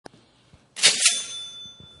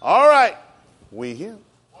All right, we here.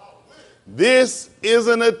 This is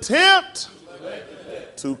an attempt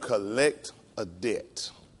to collect a debt.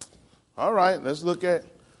 All right, let's look at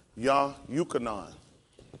Zakarun.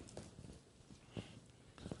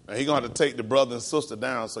 Now, he's going to have to take the brother and sister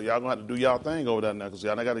down, so y'all going to have to do y'all thing over there now, because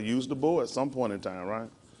y'all got to use the board at some point in time, right?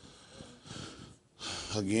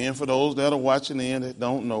 Again, for those that are watching in that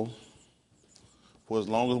don't know, for as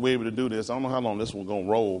long as we're able to do this, I don't know how long this one's going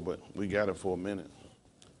to roll, but we got it for a minute.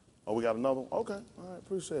 Oh, we got another one? Okay, all right,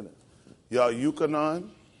 appreciate it. Zakarun,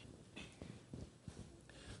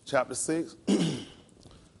 chapter 6,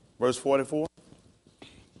 verse 44.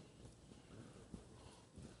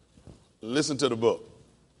 Listen to the book.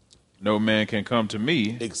 No man can come to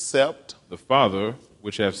me Except the Father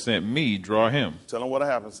which hath sent me draw him, tell him what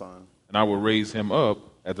happened, son. and I will raise him up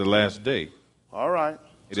at the last day. All right.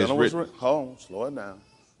 It is written. Hold on, slow it down.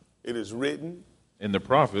 It is written In the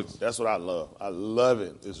prophets. That's what I love. I love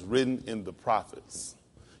it. It's written in the prophets.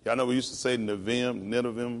 Y'all know we used to say Nineveh,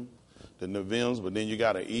 the Nevims, but then you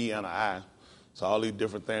got an E and an I. So all these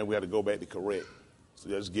different things we had to go back to correct. So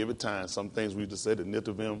just give it time. Some things we used to say the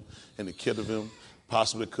Nittavim and the Kittavim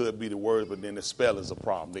possibly could be the words, but then the spelling's a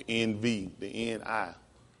problem. The NV, the NI,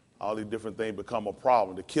 all these different things become a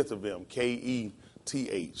problem. The Kittavim,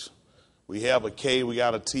 K-E-T-H. We have a K, we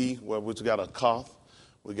got a T, which got a koth,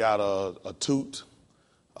 we got a toot,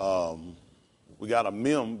 we got a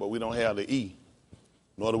mem, but we don't have the E,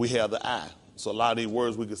 nor do we have the I. So a lot of these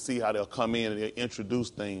words, we can see how they'll come in and they introduce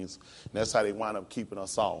things, and that's how they wind up keeping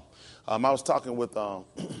us off. I was talking with, I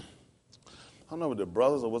don't know, with the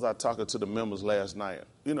brothers, or was I talking to the members last night?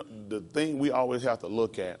 You know, the thing we always have to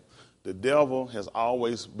look at, the devil has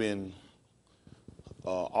always been,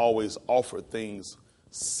 always offered things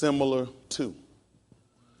similar to,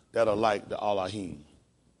 that are like the Elohim.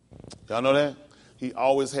 Y'all know that? He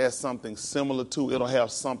always has something similar to, it'll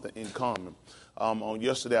have something in common. On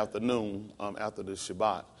yesterday afternoon, after the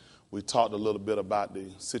Shabbat, we talked a little bit about the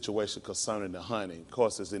situation concerning the honey. Of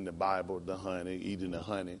course, it's in the Bible, the honey, eating the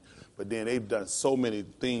honey. But then they've done so many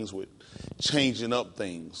things with changing up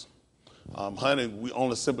things. Honey, we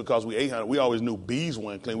only simply because we ate honey, we always knew bees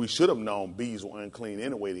weren't clean. We should have known bees were unclean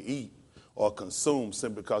anyway to eat or consume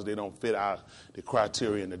simply because they don't fit the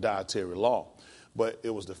criteria in the dietary law. But it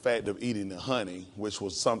was the fact of eating the honey, which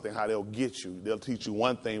was something how they'll get you. They'll teach you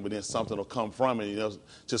one thing, but then something will come from it. And they'll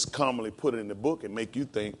just commonly put it in the book and make you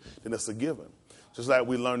think that it's a given. Just like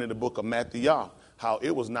we learned in the book of Matthew, how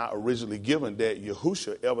it was not originally given that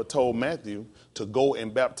Yahusha ever told Matthew to go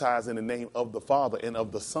and baptize in the name of the Father and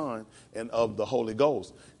of the Son and of the Holy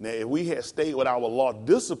Ghost. Now, if we had stayed with our law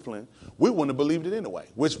discipline, we wouldn't have believed it anyway,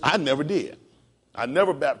 which I never did. I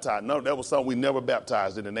never baptized. No, that was something we never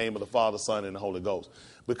baptized in the name of the Father, Son, and the Holy Ghost.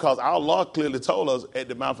 Because our law clearly told us at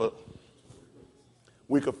the mouth of,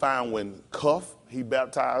 we could find when Cuff, he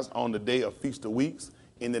baptized on the day of Feast of Weeks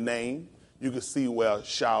in the name. You could see where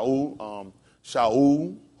Shaul,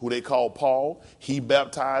 who they call Paul, he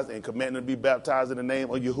baptized and commanded to be baptized in the name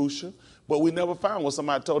of Yahusha. But we never found when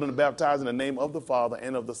somebody told him to baptize in the name of the Father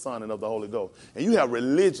and of the Son and of the Holy Ghost. And you have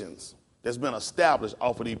religions that's been established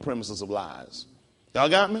off of these premises of lies. Y'all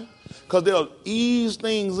got me? Because they'll ease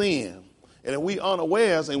things in. And if we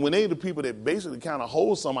unawares, and when they the people that basically kind of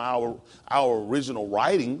hold some of our original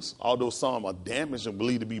writings, although some are damaged and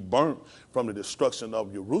believed to be burnt from the destruction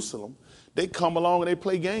of Jerusalem, they come along and they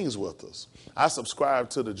play games with us. I subscribe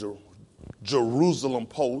to the Jerusalem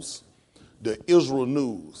Post, the Israel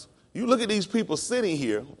News. You look at these people sitting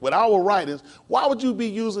here with our writings, why would you be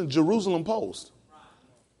using Jerusalem Post?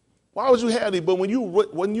 Why would you have it? But when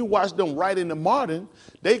you watch them write in the modern,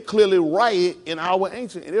 they clearly write it in our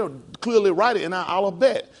ancient, and they'll clearly write it in our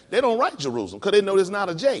alphabet. They don't write Jerusalem because they know there's not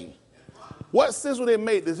a J. What sense would they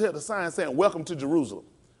make this here, the sign saying, welcome to Jerusalem,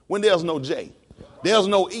 when there's no J? There's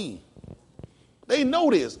no E. They know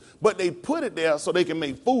this, but they put it there so they can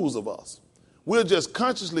make fools of us. We'll just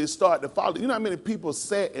consciously start to follow. You know how many people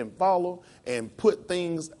sat and follow and put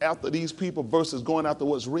things after these people versus going after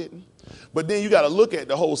what's written? But then you got to look at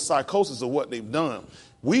the whole psychosis of what they've done.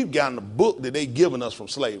 We've gotten a book that they've given us from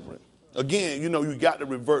slavery. Again, you know, you got to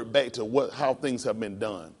revert back to how things have been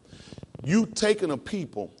done. You taking a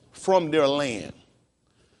people from their land,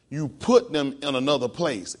 you put them in another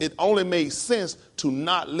place. It only makes sense to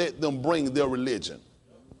not let them bring their religion.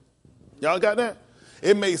 Y'all got that?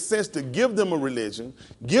 It makes sense to give them a religion,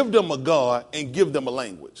 give them a God, and give them a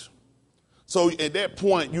language. So at that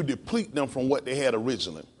point, you deplete them from what they had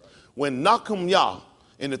originally. When Nakum Yah,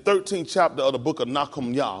 in the 13th chapter of the book of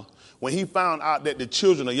Nakum Yah, when he found out that the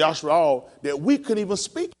children of Yashrael, that we couldn't even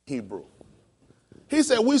speak Hebrew. He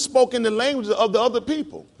said, we spoke in the languages of the other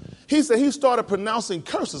people. He said he started pronouncing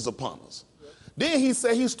curses upon us. Then he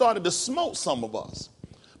said he started to smote some of us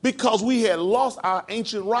because we had lost our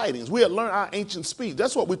ancient writings. We had learned our ancient speech.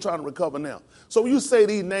 That's what we're trying to recover now. So when you say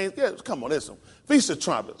these names, yeah, come on, listen. Feast of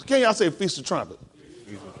Trumpets. Can y'all say Feast of Trumpets?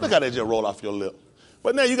 Look how they just roll off your lip.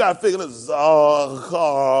 But now you got to figure this.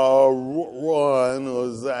 Zakarun.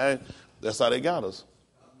 That's how they got us.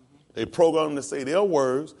 They programmed to say their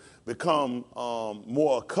words, become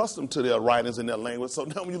more accustomed to their writings and their language. So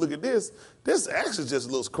now when you look at this actually just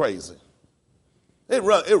looks crazy. It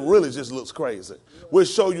really just looks crazy. We'll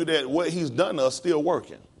show you that what he's done to us still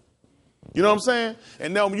working. You know what I'm saying?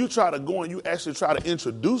 And now when you try to go and you actually try to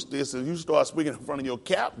introduce this and you start speaking in front of your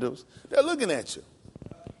captives, they're looking at you.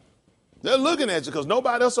 They're looking at you because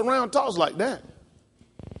nobody else around talks like that.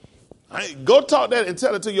 Go talk that and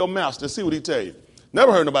tell it to your master and see what he tell you.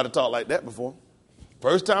 Never heard nobody talk like that before.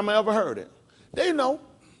 First time I ever heard it. They know.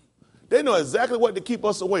 They know exactly what to keep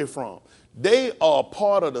us away from. They are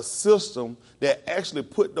part of the system that actually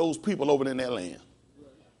put those people over in that land.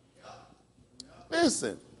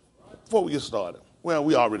 Listen, before we get started. Well,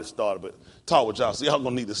 we already started, but talk with y'all. So y'all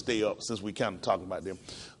going to need to stay up since we kind of talking about them.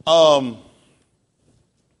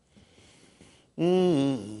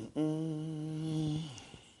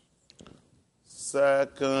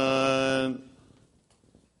 Second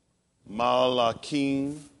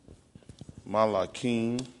Malachim,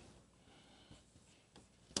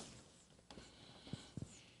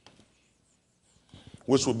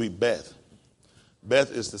 which would be Beth.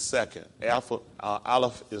 Beth is the second.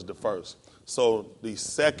 Aleph is the first. So the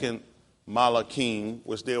second Malachim,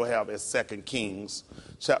 which they will have as 2 Kings,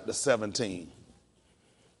 chapter 17.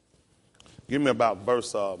 Give me about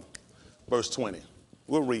verse 20.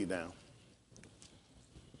 We'll read down.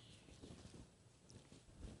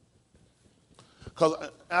 Because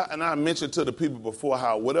I mentioned to the people before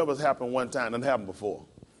how whatever's happened one time doesn't happen before.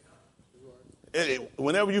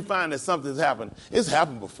 Whenever you find that something's happened, it's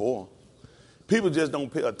happened before. People just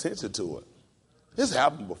don't pay attention to it. It's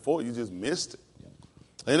happened before. You just missed it.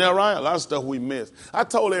 Ain't that right? A lot of stuff we missed. I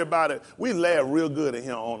told everybody, we laughed real good in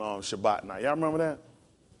here on Shabbat night. Y'all remember that?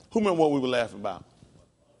 Who remember what we were laughing about?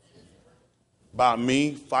 About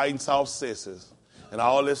me fighting soft sissies and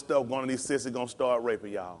all this stuff. One of these sissies going to start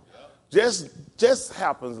raping y'all. Just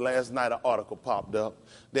happens last night an article popped up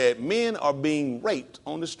that men are being raped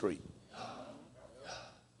on the street.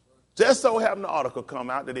 Just so happened the article come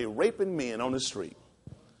out that they're raping men on the street.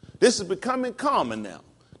 This is becoming common now.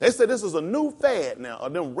 They said this is a new fad now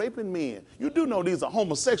of them raping men. You do know these are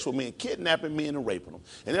homosexual men kidnapping men and raping them.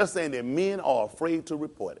 And they're saying that men are afraid to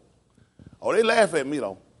report it. Oh, they laugh at me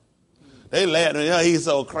though. They laugh at me. Oh, he's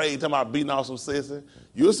so crazy talking about beating off some sissy.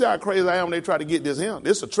 You'll see how crazy I am when they try to get this here.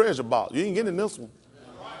 This is a treasure box. You ain't getting this one.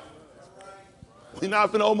 We're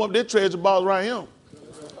not finna open up this treasure box right here.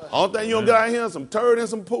 Only thing you gonna get out here is some turd and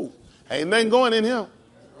some poop. Ain't nothing going in here.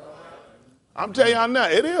 I'm telling y'all now,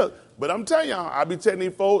 it is. But I'm telling y'all, I be telling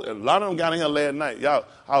these folks, and a lot of them got in here last night. Y'all,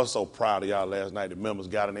 I was so proud of y'all last night. The members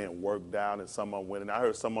got in there and worked down, and some of them went in. I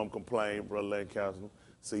heard some of them complain, Brother Lancaster,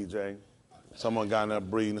 CJ. Some of them got in there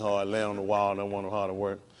breathing hard, laying on the wall, and they want them hard to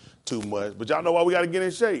work too much. But y'all know why we got to get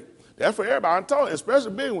in shape. That's for everybody. I'm talking,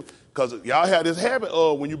 especially big ones, because y'all have this habit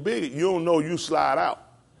of when you big, you don't know you slide out.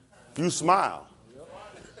 You smile.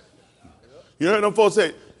 You heard them folks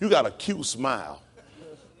say, you got a cute smile.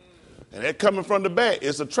 And they're coming from the back.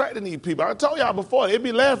 It's attracting these people. I told y'all before, they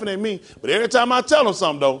be laughing at me. But every time I tell them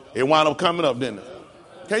something, though, it wind up coming up, didn't it?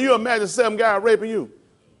 Can you imagine 7 guys raping you?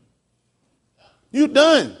 You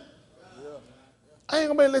done. I ain't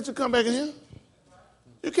going to let you come back in here.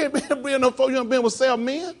 You can't bring no folk you done been with 7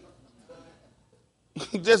 men.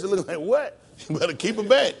 Just looking like, what? You better keep them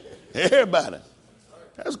back. Everybody.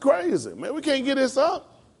 That's crazy, man. We can't get this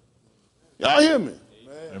up. Y'all hear me?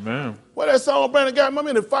 Amen. Well, that song Brandon got me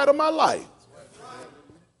in the fight of my life.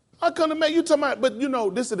 I couldn't make you talking about, but you know,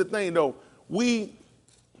 this is the thing though. We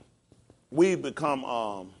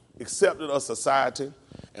become accepted of society,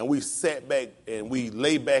 and we sat back and we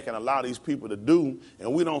lay back and allow these people to do,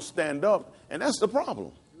 and we don't stand up, and that's the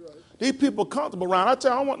problem. These people comfortable around. I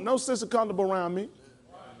tell you, I don't want no sister comfortable around me.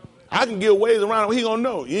 I can get ways around him. He gonna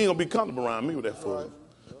know. You ain't gonna be comfortable around me with that fool.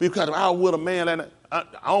 Because I was with a man and I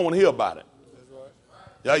don't want to hear about it.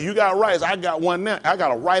 Yeah, you got rights. I got one now. I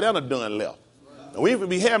got a right and a done left. And we ain't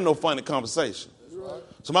be having no funny conversation.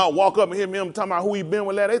 Somebody walk up and hear me talking about who he been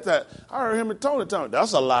with that. They thought, I heard him and Tony.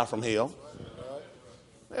 That's a lie from hell.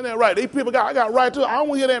 Ain't that right? These people I got right to. I don't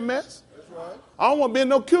want to hear that mess. I don't want to be in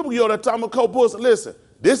no cubicle that talking about co-pussy. Listen,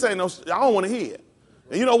 this ain't no, I don't want to hear it.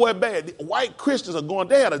 And you know what bad? White Christians are going,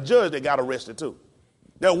 they had a judge that got arrested too.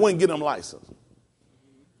 That wouldn't get them license.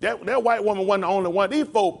 That white woman wasn't the only one. These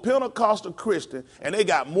folk Pentecostal Christian, and they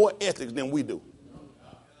got more ethics than we do.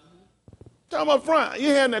 Tell my friend, you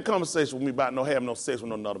having that conversation with me about no having no sex with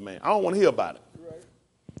no another man. I don't want to hear about it.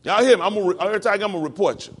 Y'all hear me? Every time I'm going to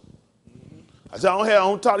report you. I said, I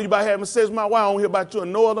don't talk to you about having sex with my wife. I don't hear about you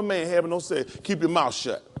and no other man having no sex. Keep your mouth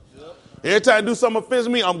shut. Every time you do something offensive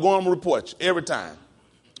to me, I'm going to report you. Every time.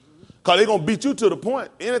 Because they're going to beat you to the point.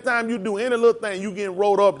 Anytime you do any little thing, you getting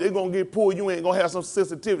rolled up, they're going to get pulled. You ain't going to have some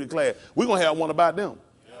sensitivity class. We're going to have one about them.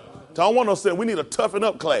 So I don't want no sex. We need a toughen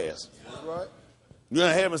up class. That's right. You're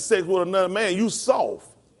not having sex with another man, you soft.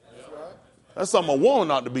 That's right. That's something a woman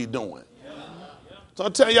ought to be doing. So I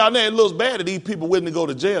tell y'all now, it looks bad that these people willing to go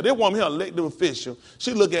to jail. They want me, her elected official.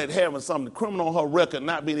 She look at having something criminal on her record,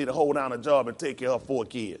 not being able to hold down a job and take care of her 4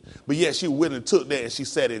 kids. But yet she willing took that and she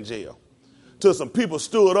sat in jail. Till some people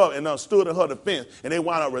stood up and stood in her defense, and they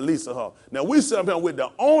wound up releasing her. Now we sit up here with the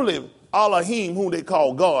only Elohim whom they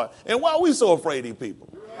call God. And why are we so afraid of these people?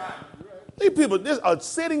 These people, this a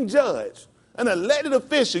sitting judge, an elected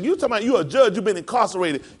official. You talking about you a judge, you've been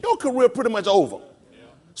incarcerated. Your career pretty much over.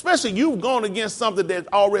 Especially you've gone against something that's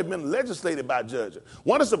already been legislated by judges.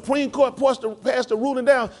 When the Supreme Court passed the ruling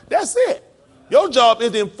down, that's it. Your job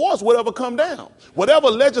is to enforce whatever come down. Whatever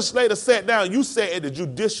legislator sat down, you sat at the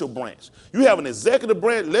judicial branch. You have an executive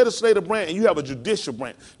branch, legislative branch, and you have a judicial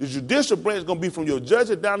branch. The judicial branch is going to be from your judge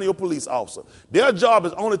down to your police officer. Their job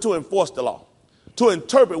is only to enforce the law, to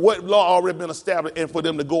interpret what law already been established and for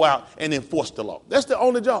them to go out and enforce the law. That's their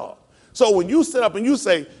only job. So when you sit up and you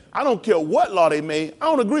say, I don't care what law they made, I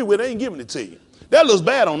don't agree with it, they ain't giving it to you. That looks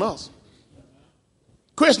bad on us.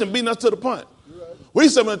 Christian beating us to the punch. We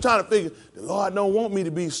sit there trying to figure, the Lord don't want me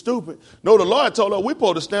to be stupid. No, the Lord told us we're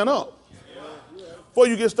supposed to stand up. Before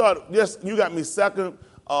you get started, yes, you got me second.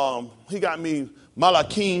 He got me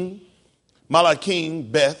Malachim,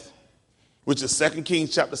 Beth, which is 2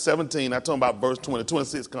 Kings chapter 17. I told him about verse 20,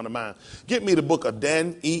 26 come to mind. Get me the book of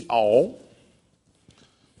Daniel.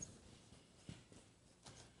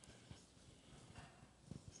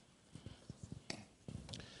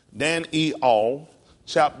 Daniel,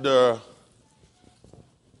 chapter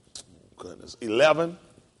 11.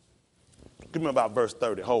 Give me about verse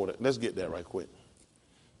 30. Hold it. Let's get that right quick.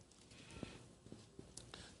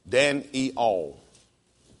 Daniel.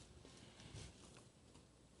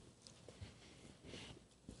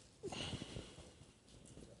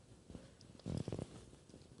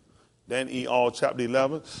 Daniel, chapter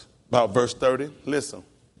 11, about verse 30. Listen.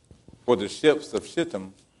 For the ships of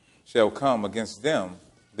Shittim shall come against them.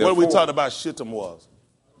 What we talked about Shittim was?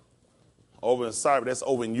 Over in Cyprus, that's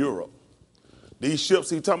over in Europe. These ships,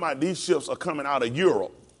 he's talking about these ships are coming out of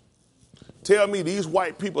Europe. Tell me these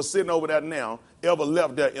white people sitting over there now ever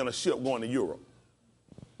left there in a ship going to Europe.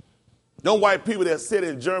 Them white people that sit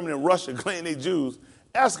in Germany and Russia claim they Jews,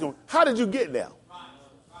 ask them, how did you get there?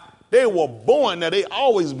 They were born there. They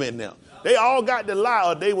always been there. They all got the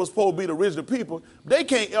lie or they were supposed to be the original people. They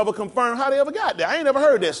can't ever confirm how they ever got there. I ain't never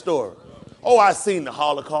heard that story. Oh, I seen the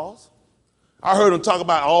Holocaust. I heard them talk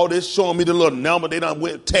about all this, showing me the little number they done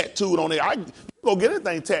went tattooed on there. You go get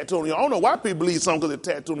anything tattooed on you. I don't know why people believe something because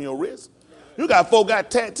they're tattooed on your wrist. You got folk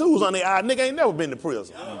got tattoos on their eye. Nigga ain't never been to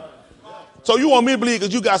prison. So you want me to believe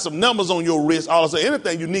because you got some numbers on your wrist, all of a sudden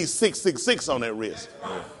anything you need 666 on that wrist.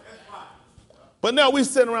 But now we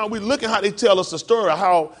sitting around, we looking how they tell us the story of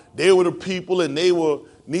how they were the people and they will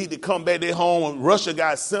need to come back their home and Russia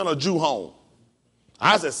got sent a Jew home.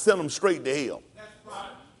 I said send them straight to hell.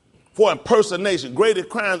 For impersonation, greatest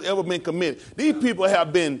crimes ever been committed. These people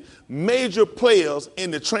have been major players in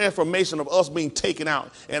the transformation of us being taken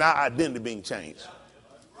out and our identity being changed.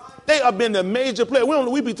 They have been the major players.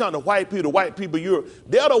 We be talking to white people Europe.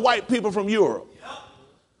 They're the white people from Europe.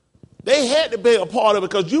 They had to be a part of it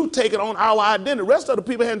because you taken on our identity. The rest of the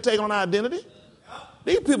people hadn't taken on our identity.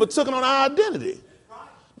 These people took on our identity.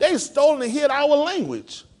 They stolen and hid our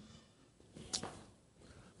language.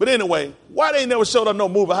 But anyway, why they never showed us no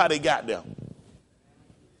movie how they got there?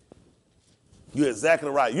 You're exactly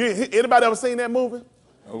right. Anybody ever seen that movie?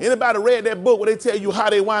 Nope. Anybody read that book where they tell you how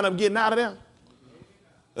they wind up getting out of there?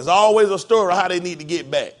 There's always a story of how they need to get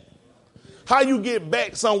back. How you get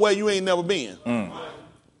back somewhere you ain't never been.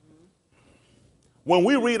 When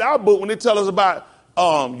we read our book, when they tell us about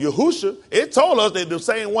Yahusha, it told us that the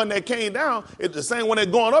same one that came down, it's the same one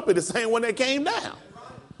that going up, it's the same one that came down.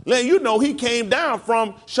 Letting you know he came down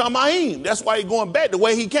from Shamayim. That's why he's going back the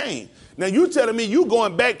way he came. Now you telling me you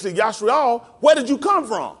going back to Yashrial, where did you come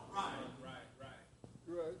from?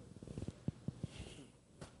 Right.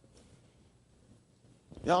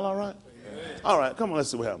 Y'all all right? Amen. All right, come on, let's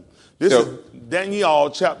see what happened. This is Daniel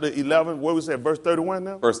chapter 11, where we said verse 31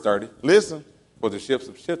 now? Verse 30. Listen. For the ships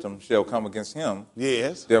of Shittim shall come against him.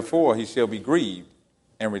 Yes. Therefore he shall be grieved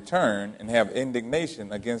and return and have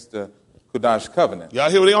indignation against the Kudash covenant. Y'all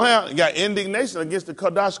hear what they gonna have? You got indignation against the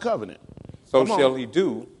Kadash covenant. So shall he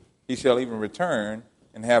do. He shall even return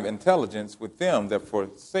and have intelligence with them that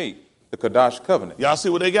forsake the Kadash covenant. Y'all see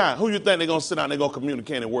what they got? Who you think they're gonna sit down and they're gonna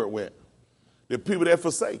communicate and work with? The people that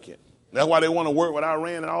forsake it. That's why they want to work with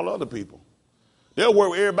Iran and all other people. They'll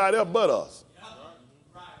work with everybody else but us.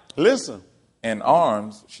 Listen. And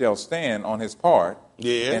arms shall stand on his part,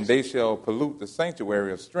 Yes. and they shall pollute the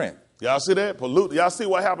sanctuary of strength. Y'all see that? Pollute. Y'all see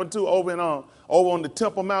what happened too over on the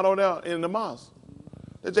Temple Mount over there in the mosque?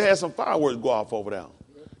 They just had some fireworks go off over there.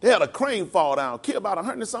 They had a crane fall down, kill about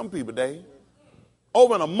 100 and some people, Dave.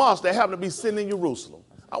 Over in a mosque that happened to be sitting in Jerusalem.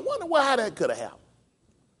 I wonder how that could have happened.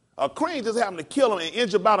 A crane just happened to kill them and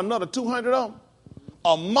injure about another 200 of them.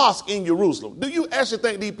 A mosque in Jerusalem. Do you actually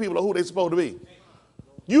think these people are who they're supposed to be?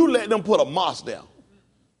 You let them put a mosque down.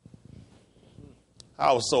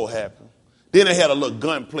 I was so happy. Then they had a little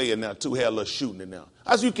gunplay in there too, had a little shooting in there.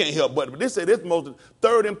 I said, you can't help but they said this is the most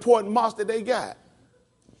third important mosque that they got.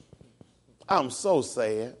 I'm so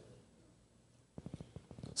sad.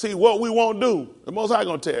 See, what we won't do, the Most High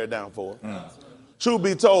going to tear it down for us. Truth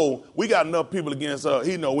be told, we got enough people against us.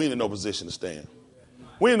 He know we ain't in no position to stand.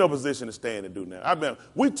 We ain't in no position to stand and do that.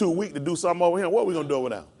 We too weak to do something over here. What are we going to do over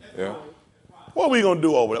there? Yeah. What are we going to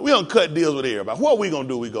do over there? We going to cut deals with everybody. What are we going to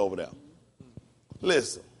do? We go over there.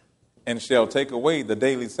 Listen. And shall take away the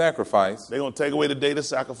daily sacrifice. They're going to take away the daily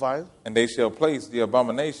sacrifice. And they shall place the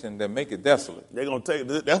abomination that make it desolate. They're going to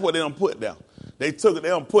take, that's what they don't put down. They took it,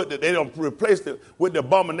 they don't replace it with the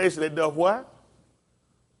abomination. They done what?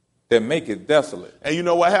 That make it desolate. And you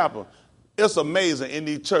know what happened? It's amazing in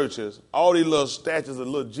these churches, all these little statues of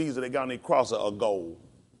little Jesus they got on their crosses are gold.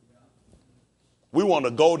 We want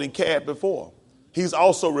a golden calf before. He's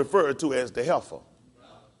also referred to as the heifer,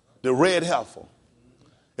 the red heifer.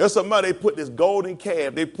 There's somebody, they put this golden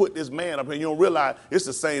calf, they put this man up here. You don't realize it's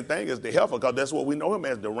the same thing as the heifer because that's what we know him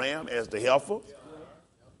as, the ram, as the heifer.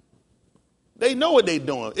 They know what they're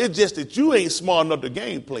doing. It's just that you ain't smart enough to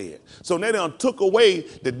game play it. So they done took away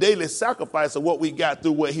the daily sacrifice of what we got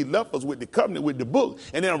through what he left us with the covenant, with the book,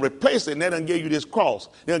 and then replaced it, and they done gave you this cross.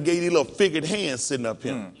 They done gave you these little figured hands sitting up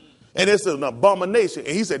here. And it's an abomination.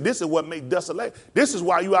 And he said, this is what makes desolate. This is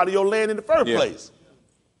why you out of your land in the first place.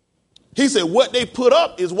 He said, what they put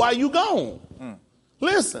up is why you gone.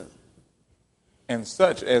 Listen. And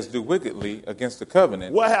such as do wickedly against the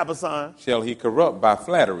covenant. What happened, son? Shall he corrupt by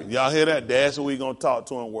flattery. Y'all hear that? That's what we're going to talk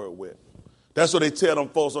to and work with. That's what they tell them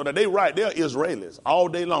folks. So that they right, they're Israelis. All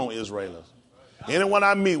day long, Israelis. Anyone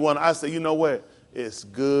I meet one, I say, you know what? It's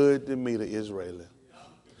good to meet an Israeli.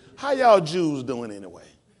 How y'all Jews doing anyway?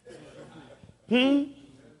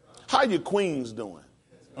 How your queens doing?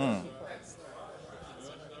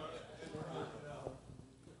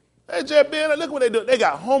 They just been, look what they do. They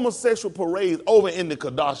got homosexual parades over in the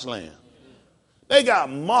Kadash land. They got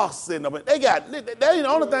mosques sitting up. They ain't the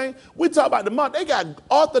only thing. We talk about the mosque. They got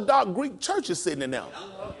Orthodox Greek churches sitting in there.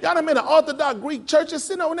 Y'all done been to Orthodox Greek churches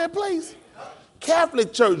sitting over in that place?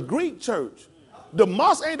 Catholic church, Greek church. The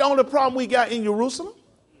mosque ain't the only problem we got in Jerusalem.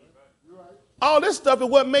 All this stuff is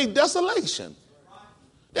what made desolation.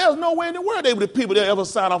 There's nowhere in the world the people that ever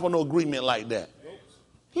sign off on no agreement like that.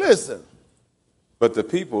 Listen. But the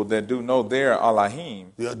people that do know their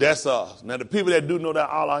Elohim. Yeah, that's us. Now the people that do know their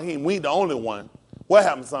Elohim, we ain't the only one. What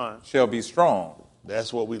happened, son? Shall be strong.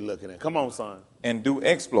 That's what we looking at. Come on, son. And do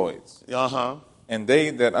exploits. And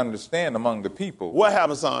they that understand among the people. What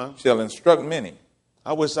happened, son? Shall instruct many.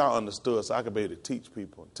 I wish I understood so I could be able to teach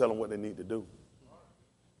people and tell them what they need to do.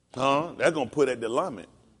 That's going to put at the alignment.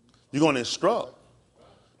 You're going to instruct.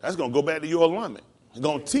 That's going to go back to your alignment. You're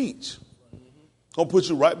going to teach. Going to put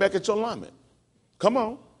you right back at your alignment. Come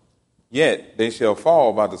on. Yet they shall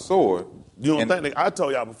fall by the sword. You don't think I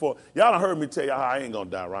told y'all before. Y'all done heard me tell y'all how I ain't going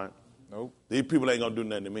to die, right? Nope. These people ain't going to do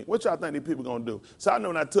nothing to me. What y'all think these people going to do? So I know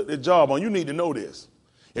when I took this job on, you need to know this.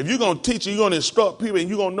 If you're going to teach and you're going to instruct people and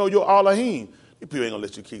you're going to know your Elohim, these people ain't going to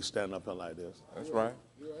let you keep standing up here like this. That's right.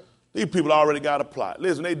 These people already got a plot.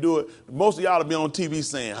 Listen, they do it. Most of y'all will be on TV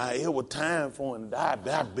saying, hey, it was time for him to die,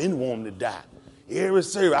 but I've been wanting to die. Every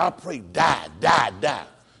service, I pray, die, die, die.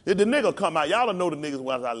 If the nigga come out, y'all don't know the niggas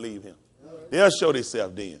once I leave him. They'll show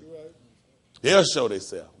themselves then. They'll show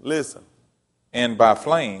themselves. Listen. And by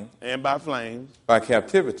flame. And by flames. By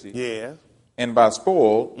captivity. Yeah. And by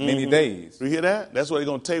spoil many days. You hear that? That's where they're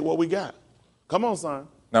going to take what we got. Come on, son.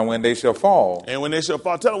 Now when they shall fall. And when they shall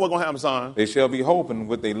fall, tell them what's going to happen, son. They shall be hoping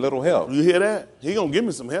with a little help. You hear that? He going to give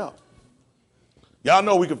me some help. Y'all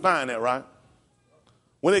know we can find that, right?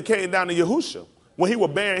 When it came down to Yahusha, when he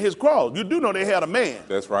was bearing his cross. You do know they had a man.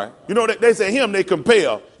 That's right. You know, they say him, they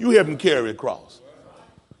compel. You help him carry a cross.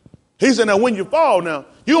 He said, now when you fall now,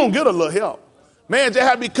 you don't get a little help. Man just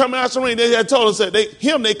had to be coming out the ring. They had told us that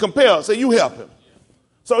they compel. Say, you help him.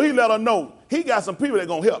 So he let her know he got some people that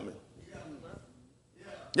going to help me.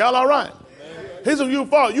 Y'all all right? He said, when you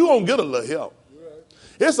fall, you don't get a little help.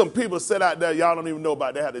 There's some people sit out there y'all don't even know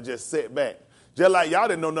about. They had to just sit back. Just like y'all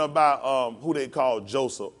didn't know nothing about who they called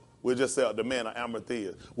Joseph. We just said the man of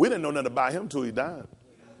Arimathea. We didn't know nothing about him till he died.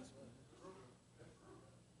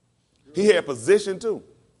 He had position too.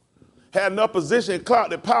 Had enough position and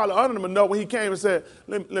clout that Pilate under him enough when he came and said,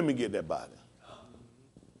 let me get that body.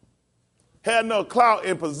 Had enough clout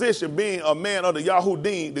and position being a man of the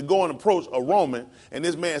Yahudim to go and approach a Roman, and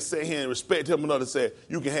this man sat here and respect him enough to say,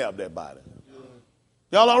 you can have that body.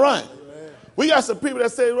 Y'all all right? We got some people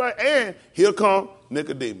that say, right, and here come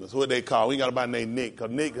Nicodemus, what they call. We got a guy named Nick,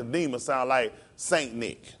 because Nicodemus sound like Saint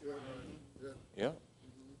Nick. Yeah.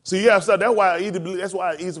 So you have stuff, that's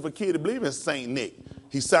why it's easy for kids to believe in Saint Nick.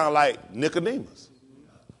 He sound like Nicodemus.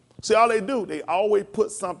 See, all they do, they always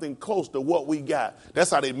put something close to what we got.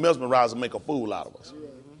 That's how they mesmerize and make a fool out of us.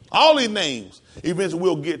 All these names, eventually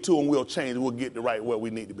we'll get to and we'll change. We'll get to right where we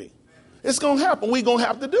need to be. It's going to happen. We're going to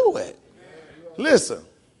have to do it. Listen.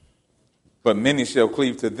 But many shall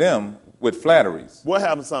cleave to them with flatteries. What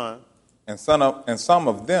happened, son? And some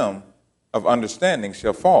of them of understanding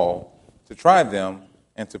shall fall to try them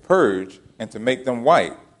and to purge and to make them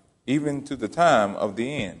white, even to the time of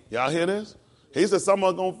the end. Y'all hear this? He said some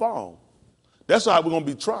are going to fall. That's how we're going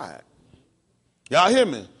to be tried. Y'all hear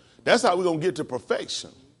me? That's how we're going to get to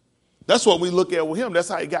perfection. That's what we look at with him. That's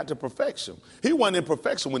how he got to perfection. He wasn't in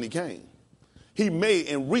perfection when he came. He made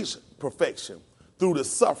and reached perfection through the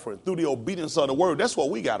suffering, through the obedience of the word. That's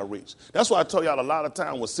what we got to reach. That's why I tell y'all a lot of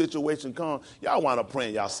time when situation comes, y'all wind up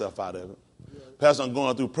praying yourself out of it. Pastor, I'm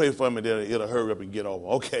going through, pray for me, then it'll hurry up and get over.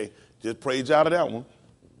 Okay, just praise you out of that one.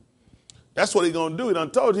 That's what he's going to do. He done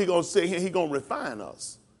told you he's going to sit here, he's going to refine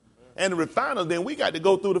us. And to refine us, then we got to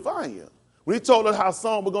go through the fire. When he told us how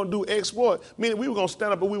some were going to do exploit, meaning we were going to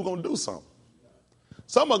stand up and we were going to do something.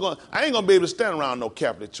 Some are going, I ain't going to be able to stand around no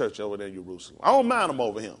Catholic church over there in Jerusalem. I don't mind them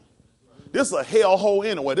over here. This is a hellhole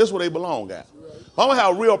anyway. This is where they belong at. I don't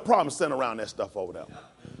have a real problem standing around that stuff over there.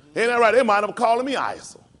 Ain't that right? They might have calling me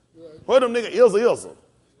ISIL. What them niggas Ilza.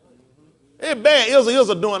 It's bad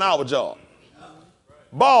Ilza doing our job.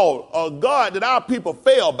 Ball, a God that our people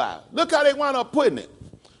fail by. Look how they wind up putting it.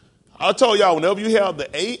 I told y'all, whenever you have the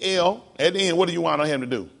A-L at the end, what do you want him to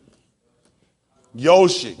do?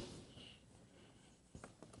 Yoshi.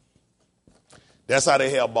 That's how they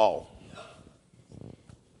have ball.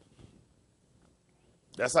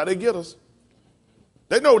 That's how they get us.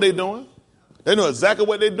 They know what they're doing. They know exactly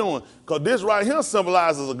what they're doing. Because this right here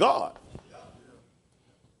symbolizes a God.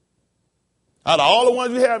 Out of all the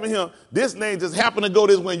ones you have in here, this name just happened to go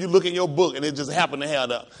this way. You look in your book, and it just happened to have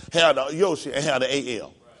the Yoshi and have the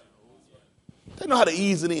A-L. They know how to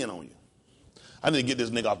ease it in on you. I need to get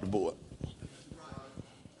this nigga off the board.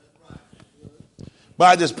 But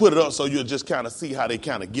I just put it up so you'll just kind of see how they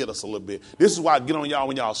kind of get us a little bit. This is why I get on y'all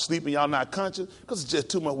when y'all sleeping, y'all not conscious, because it's just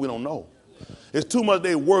too much we don't know. It's too much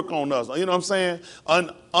they work on us. You know what I'm saying?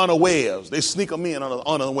 Unawares. They sneak them in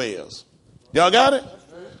unawares. Y'all got it?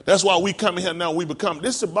 That's why we come in here now. We become,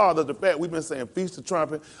 this should bother the fact we've been saying Feast of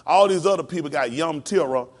Trumpets. All these other people got Yom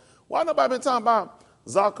Teruah. Why nobody been talking about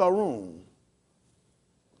Zakarun?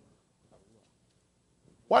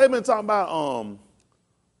 Why they been talking about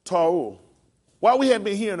Truah? Why we haven't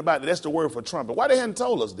been hearing about it? That's the word for trumpet. Why they hadn't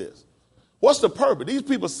told us this? What's the purpose? These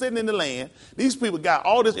people sitting in the land. These people got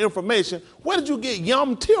all this information. Where did you get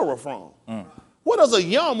Yom Teruah from? What is a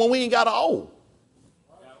Yom when we ain't got an O?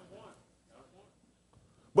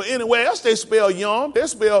 But anywhere else they spell Yom, they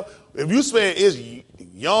spell, if you spell it's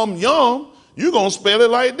Yum, you're going to spell it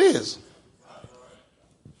like this.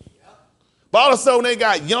 But all of a sudden they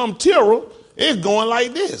got Yom Teruah, it's going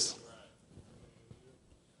like this.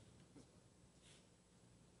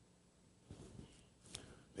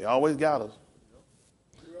 They always got us.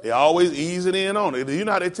 They always ease it in on it. You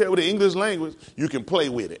know how they tell with the English language, you can play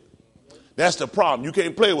with it. That's the problem. You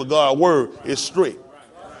can't play with God's word. It's strict.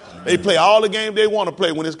 They play all the games they want to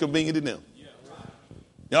play when it's convenient to them.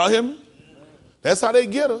 Y'all hear me? That's how they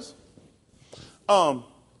get us.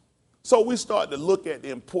 So we start to look at the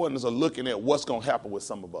importance of looking at what's going to happen with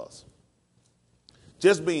some of us.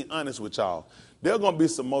 Just being honest with y'all, there's going to be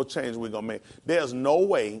some more changes we're going to make. There's no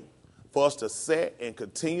way for us to set and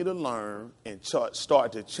continue to learn and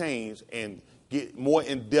start to change and get more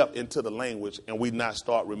in depth into the language and we not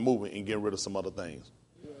start removing and getting rid of some other things.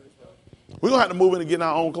 We're going to have to move in and get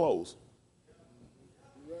our own clothes.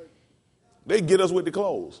 They get us with the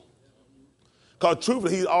clothes. Because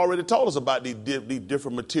truthfully, he already told us about these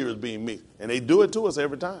different materials being mixed. And they do it to us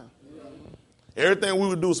every time. Everything we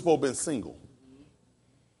would do is supposed to be single.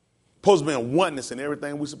 Supposed to be in oneness in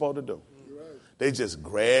everything we're supposed to do. They just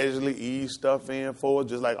gradually ease stuff in for us,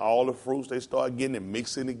 just like all the fruits. They start getting it,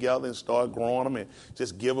 mixing together and start growing them and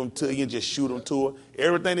just give them to you and just shoot them to her.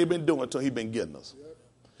 Everything they've been doing to her, he's been getting us.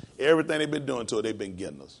 Everything they've been doing to her, they've been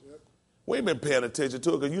getting us. We ain't been paying attention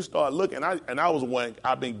to it because you start looking. I was one,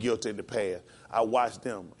 I've been guilty in the past. I watched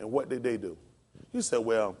them, and what did they do? You said,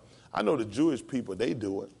 well, I know the Jewish people, they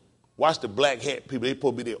do it. Watch the black hat people, they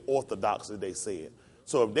supposed to be the orthodox, as they said.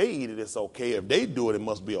 So if they eat it, it's okay. If they do it, it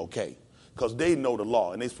must be okay. Because they know the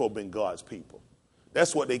law, and they're supposed to be God's people.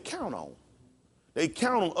 That's what they count on. They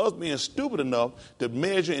count on us being stupid enough to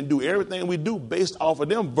measure and do everything we do based off of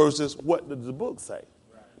them versus what does the book say.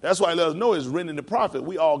 That's why it let us know it's written in the prophet.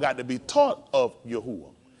 We all got to be taught of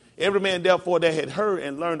Yahuwah. Every man, therefore, that had heard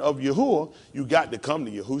and learned of Yahuwah, you got to come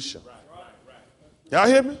to Yahusha. Y'all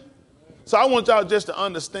hear me? So I want y'all just to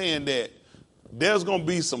understand that there's going to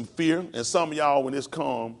be some fear, and some of y'all, when this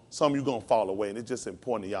comes, some of you going to fall away, and it's just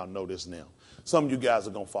important that y'all know this now. Some of you guys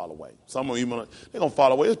are going to fall away. Some of you, they're going to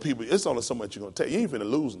fall away. It's only so much you're going to take. You ain't finna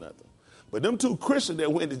lose nothing. But them two Christians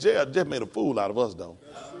that went to jail just made a fool out of us, though.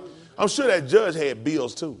 I'm sure that judge had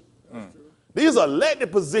bills, too. These are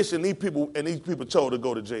elected positions these people chose to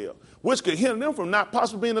go to jail, which could hinder them from not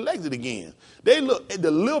possibly being elected again. They look at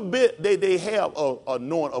the little bit they have of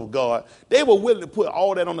knowing of God, they were willing to put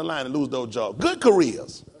all that on the line and lose those jobs. Good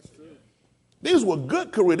careers. These were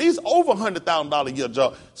good careers. These over $100,000 a year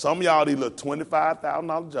jobs. Some of y'all, these little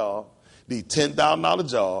 $25,000 job, these $10,000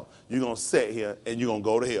 job, you're going to sit here and you're going to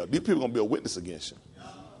go to hell. These people are going to be a witness against you.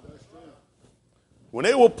 When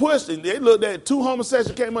they were pushed and they looked at two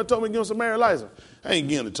homosexuals came up and told me to give them some marriage license, I ain't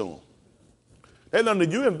giving it to them. They learned that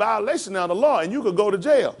you're in violation of the law and you could go to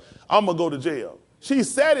jail. I'm going to go to jail. She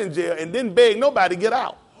sat in jail and didn't beg nobody to get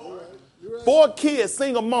out. Right. 4 kids,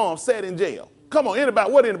 single mom, sat in jail. Come on,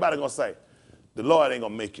 what anybody going to say? The Lord ain't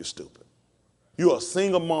going to make you stupid. You're a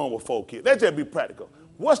single mom with 4 kids. Let's just be practical.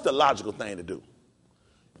 What's the logical thing to do?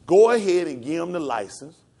 Go ahead and give them the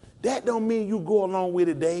license. That don't mean you go along with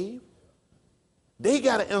it, Dave. They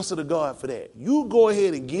got to answer to God for that. You go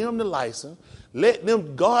ahead and give them the license. Let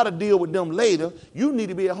them, God will deal with them later. You need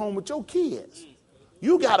to be at home with your kids.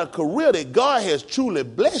 You got a career that God has truly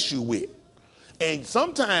blessed you with. And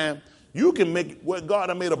sometimes you can make what God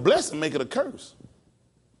has made a blessing, make it a curse.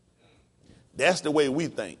 That's the way we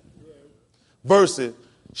think. Versus,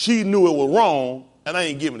 she knew it was wrong, and I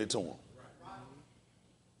ain't giving it to him.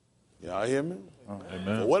 Y'all hear me?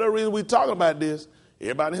 Amen. For whatever reason we talking about this,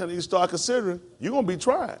 everybody here needs to start considering you're going to be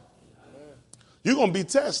tried. You're going to be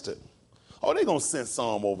tested. Oh, they're going to send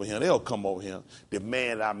some over here. They'll come over here. The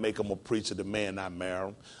man I make them a preacher, the man I marry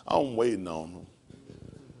them. I'm waiting on them.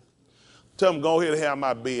 Tell them, go ahead and have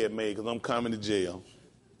my bed made because I'm coming to jail.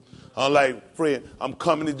 I'm like, Fred, I'm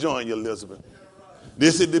coming to join you, Elizabeth.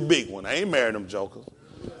 This is the big one. I ain't married them jokers.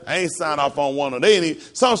 I ain't signed off on one of them. They ain't even,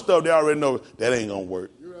 some stuff they already know that ain't going to work.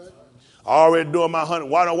 Already doing my 100.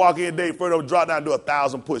 Why don't I walk in day first, drop down and do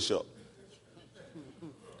 1,000 push-ups?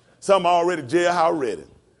 Some already jailhouse ready.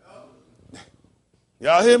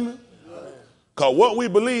 Y'all hear me? Because what we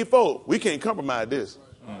believe for, we can't compromise this.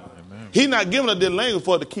 He's not giving us this language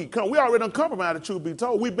for it to keep coming. We already done compromised, the truth be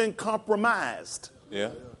told. We've been compromised. Yeah.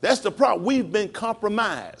 That's the problem. We've been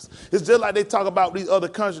compromised. It's just like they talk about these other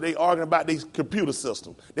countries. They arguing about these computer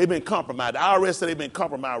systems. They've been compromised. The IRS said they've been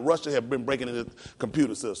compromised. Russia have been breaking into the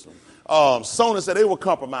computer system. Sony said they were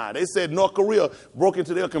compromised. They said North Korea broke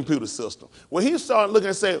into their computer system. When he started looking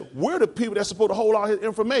and said, we're the people that's supposed to hold all his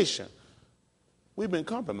information. We've been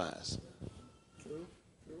compromised.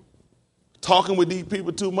 Talking with these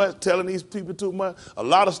people too much, telling these people too much. A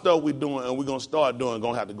lot of stuff we're doing and we're going to start doing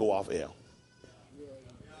going to have to go off air.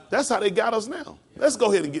 That's how they got us now. Let's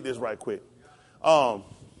go ahead and get this right quick. Malachi,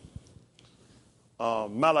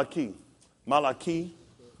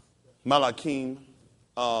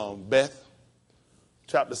 Beth,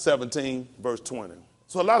 chapter 17, verse 20.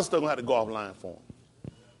 So a lot of stuff going to have to go offline for them.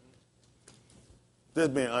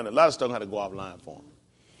 Just being honest, a lot of stuff going to have to go offline for them.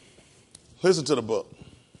 Listen to the book.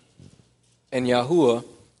 And Yahuwah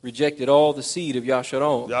rejected all the seed of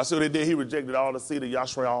Yasharon. Y'all see what he did? He rejected all the seed of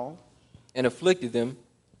Yasharon. And afflicted them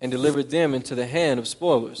and delivered them into the hand of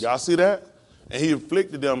spoilers. Y'all see that? And he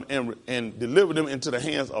afflicted them and delivered them into the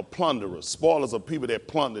hands of plunderers, spoilers of people that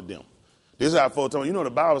plundered them. This is how folks tell me. You know the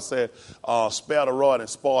Bible said, spare the rod and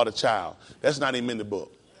spoil the child. That's not even in the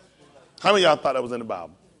book. How many of y'all thought that was in the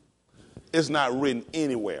Bible? It's not written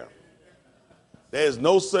anywhere. There is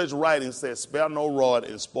no such writing says, spare no rod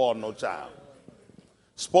and spoil no child.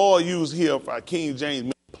 Spoil used here for King James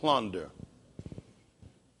means plunder.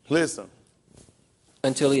 Listen.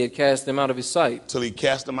 Until he had cast them out of his sight. Till he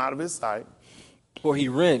cast them out of his sight. For he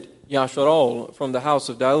rent Yasharal from the house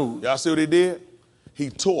of Daud. Y'all see what he did? He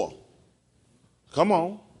tore. Come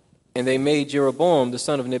on. And they made Jeroboam the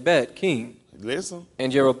son of Nebat king. Listen.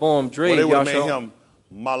 And Jeroboam drave they would have Yasharal. made him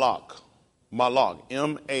Malak. Malak.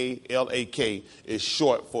 M-A-L-A-K is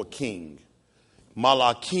short for king.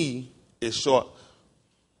 Malakim is short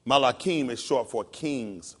for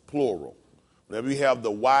kings, plural. Whenever you have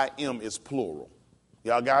the Y-M, it's plural.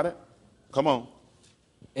 Y'all got it? Come on.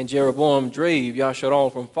 And Jeroboam drave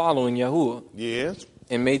Yasharal from following Yahuwah. Yes.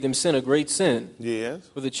 And made them sin a great sin. Yes.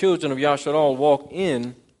 For the children of Yasharal walked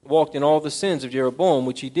in all the sins of Jeroboam,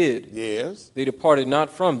 which he did. Yes. They departed not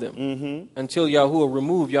from them until Yahuwah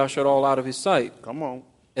removed Yasharal out of his sight. Come on.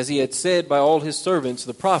 As he had said by all his servants,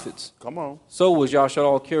 the prophets. Come on. So was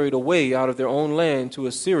Yasharal carried away out of their own land to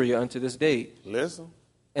Assyria unto this day. Listen.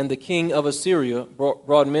 And the king of Assyria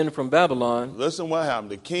brought men from Babylon. Listen what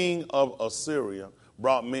happened. The king of Assyria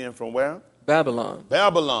brought men from where? Babylon.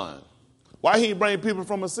 Babylon. Why he bring people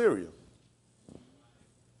from Assyria?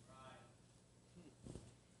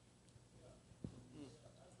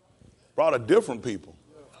 Brought a different people.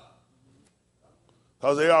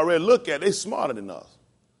 Because they already look at it, they smarter than us.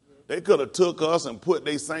 They could have took us and put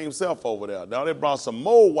their same self over there. Now they brought some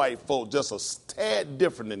more white folk just a tad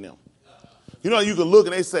different than them. You know, you can look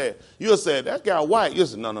and they say, you'll say, that guy white. You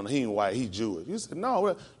say, no, he ain't white, he Jewish. You say, no,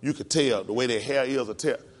 well, you could tell the way their hair is.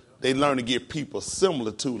 They learn to get people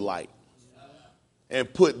similar to like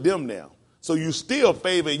and put them down. So you still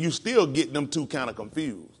favor and you still get them two kind of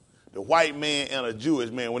confused. The white man and a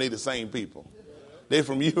Jewish man when they the same people. They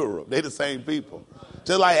from Europe. They the same people.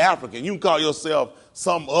 Just like African. You can call yourself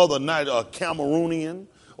some other a Cameroonian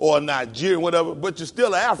or a Nigerian, whatever, but you're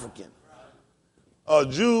still an African. A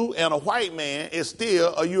Jew and a white man is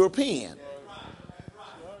still a European.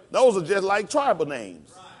 Those are just like tribal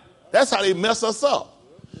names. That's how they mess us up.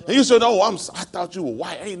 And you said, oh, I thought you were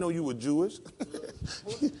white. I didn't know you were Jewish.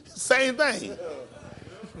 Same thing.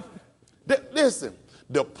 Listen,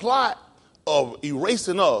 the plot of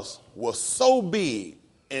erasing us was so big,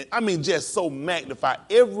 and I mean just so magnified.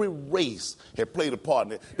 Every race had played a part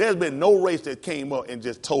in it. There's been no race that came up and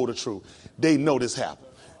just told the truth. They know this happened.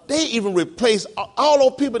 They even replaced all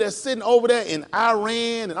those people that's sitting over there in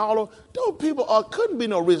Iran and all those people couldn't be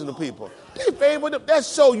no original people. They favored them. That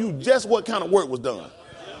show you just what kind of work was done.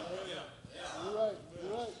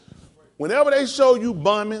 Whenever they show you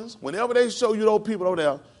bombings, whenever they show you those people over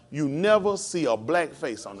there, you never see a black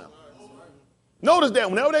face on them. Notice that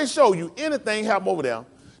whenever they show you anything happen over there,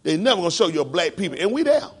 they never going to show you a black people. And we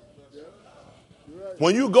there.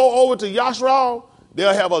 When you go over to Yashral,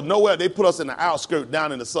 they'll have us nowhere. They put us in the outskirts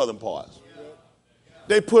down in the southern parts.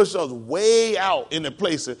 They push us way out in the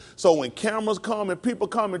places. So when cameras come and people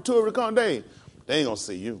come and tourists come, they ain't going to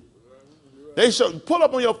see you. Pull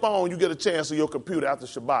up on your phone, you get a chance on your computer after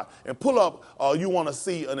Shabbat, and pull up you want to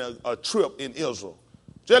see a trip in Israel.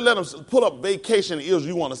 Just let them pull up vacation in Israel,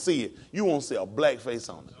 you want to see it. You won't see a black face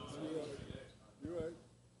on it.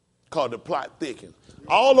 Called the plot thickens.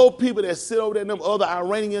 All those people that sit over there in them other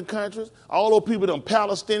Iranian countries, all those people, them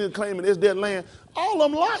Palestinians claiming it's their land, all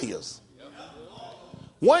of them liars.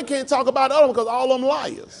 One can't talk about the other because all of them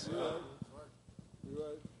liars.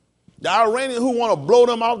 The Iranians who want to blow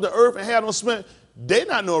them off the earth and have them spent, they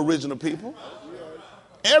not no original people.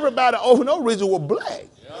 Everybody over no original were black.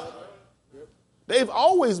 They've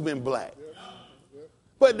always been black.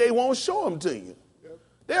 But they won't show them to you.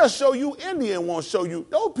 They'll show you India and won't show you.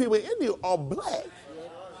 Those people in India are black.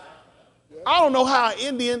 I don't know how an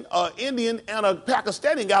Indian and a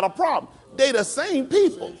Pakistani got a problem. They the same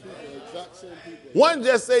people. One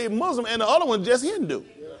just say Muslim and the other one just Hindu.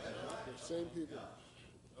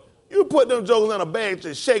 You put them jokers in a bag,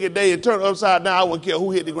 just shake it day and turn it upside down. I wouldn't care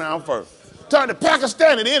who hit the ground first. Turn the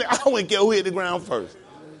Pakistani in, I wouldn't care who hit the ground first.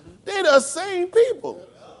 They're the same people.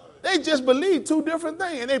 They just believe two different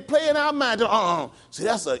things, and they play in our mind. See,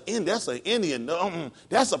 that's an Indian. They're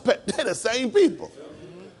the same people.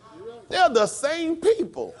 They're the same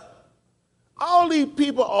people. All these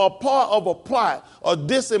people are part of a plot of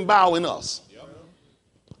disemboweling us.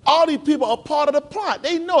 All these people are part of the plot.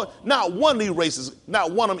 They know it. Not one of these races,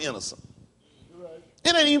 not one of them innocent.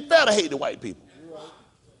 It ain't even fair to hate the white people.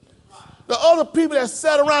 The other people that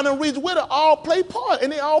sat around and reached with it all play part,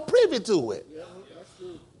 and they all privy to it.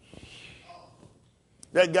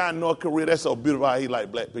 That guy in North Korea, that's so beautiful how he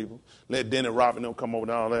like black people. Let Denny Robin them come over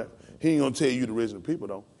and all that. He ain't going to tell you the original people,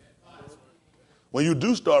 though. When you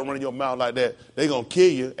do start running your mouth like that, they're going to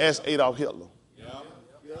kill you. Ask Adolf Hitler.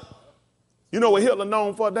 You know what Hitler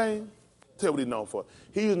known for, Dane? Tell you what he's known for.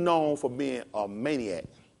 He's known for being a maniac.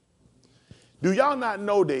 Do y'all not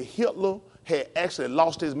know that Hitler had actually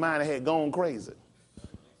lost his mind and had gone crazy?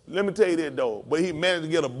 Let me tell you that, though. But he managed to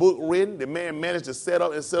get a book written. The man managed to set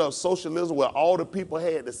up socialism where all the people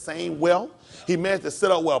had the same wealth. He managed to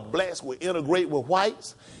set up where blacks would integrate with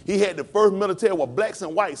whites. He had the first military where blacks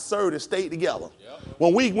and whites served and stayed together. Yep.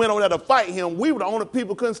 When we went over there to fight him, we were the only people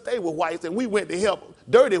who couldn't stay with whites, and we went to help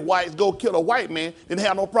dirty whites go kill a white man. Didn't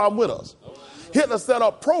have no problem with us. Hitler set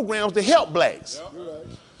up programs to help blacks. Yep.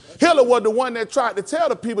 Hitler was the one that tried to tell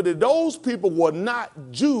the people that those people were not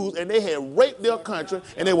Jews and they had raped their country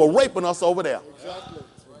and they were raping us over there. Exactly.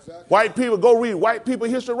 White people, go read white people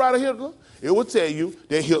history writer Hitler. It will tell you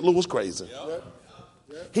that Hitler was crazy. Yep.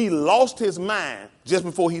 He lost his mind just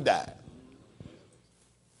before he died.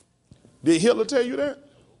 Did Hitler tell you that?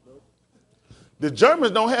 Nope. The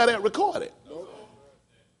Germans don't have that recorded. Nope.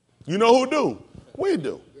 You know who do? We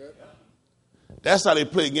do. That's how they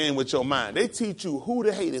play a game with your mind. They teach you who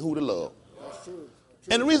to hate and who to love. That's true.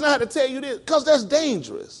 And the reason I had to tell you this, because that's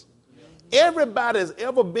dangerous. Everybody that's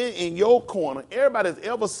ever been in your corner, everybody that's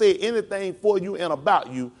ever said anything for you and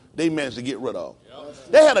about you, they managed to get rid of.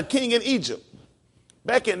 They had a king in Egypt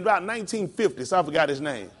back in about 1950, so I forgot his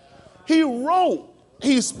name.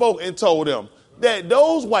 He spoke and told them that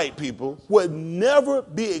those white people would never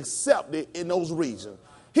be accepted in those regions.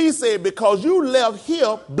 He said, because you left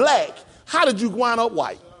here black, how did you wind up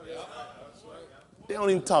white? They don't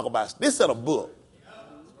even talk about it. This in a book.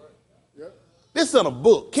 This in a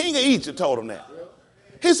book. King of Egypt told him that.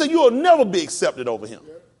 He said, you'll never be accepted over him.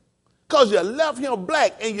 Because you left him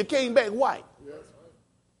black and you came back white.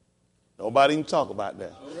 Nobody even talk about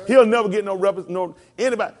that. He'll never get no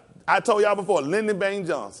anybody. I told y'all before, Lyndon Baines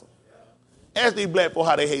Johnson. Ask these black folk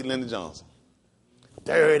how they hate Lyndon Johnson.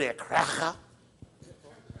 Dirty cracker.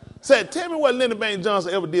 Said, tell me what Lyndon Baines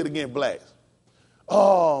Johnson ever did against blacks.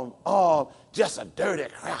 Just a dirty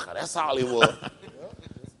cracker. That's all he was.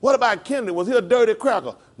 What about Kennedy? Was he a dirty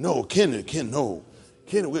cracker? No, Kennedy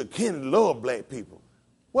loved black people.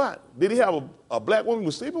 What? Did he have a black woman he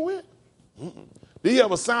was sleeping with? Mm-mm. Did he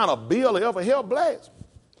ever sign a bill or ever help blacks?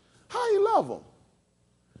 How he love them?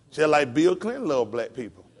 Just like Bill Clinton loved black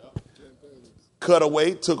people. Took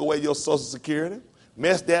away your Social Security.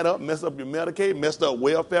 Messed that up, messed up your Medicaid, messed up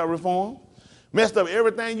welfare reform, messed up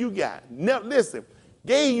everything you got. Now, listen,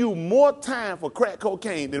 gave you more time for crack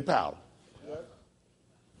cocaine than powder.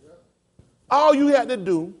 All you had to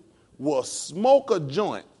do was smoke a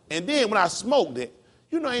joint. And then when I smoked it,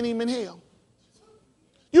 you know I ain't even in hell.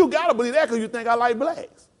 You got to believe that because you think I like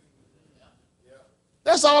blacks.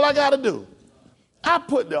 That's all I got to do. I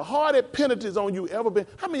put the hardest penalties on you ever been.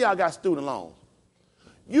 How many of y'all got student loans?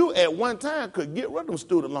 You at one time could get rid of them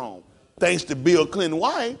student loans. Thanks to Bill Clinton's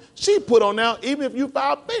wife, she put on now, even if you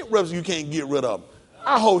file bankruptcy, you can't get rid of them.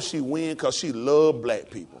 I hope she win because she love black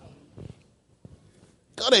people.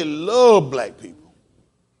 Because they love black people.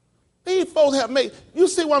 These folks have made, you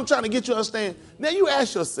see what I'm trying to get you to understand? Now you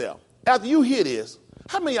ask yourself, after you hear this,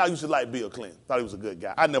 how many of y'all used to like Bill Clinton? Thought he was a good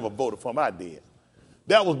guy. I never voted for him. I did.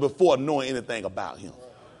 That was before knowing anything about him.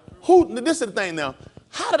 This is the thing now.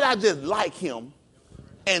 How did I just like him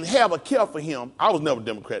and have a care for him? I was never a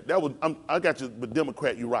Democrat. I got you, but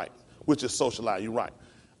Democrat, you're right, which is socialized, you're right.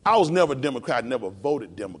 I was never a Democrat, never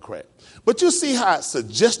voted Democrat. But you see how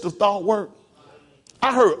suggestive thought worked?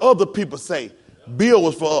 I heard other people say, Bill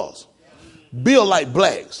was for us. Bill like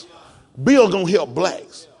blacks. Bill gonna help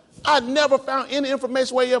blacks. I never found any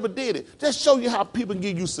information where he ever did it. Just show you how people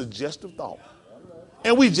give you suggestive thought.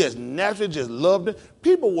 And we just naturally just loved it.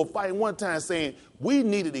 People were fighting one time saying we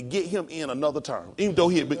needed to get him in another term, even though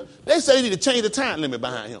they say they need to change the time limit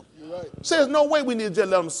behind him. Right. Says no way we need to just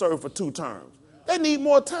let him serve for 2 terms. They need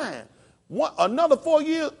more time. Another 4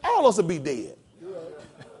 years, all of us will be dead. You're right.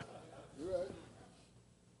 You're right.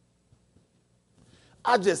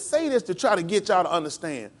 I just say this to try to get y'all to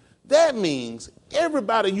understand. That means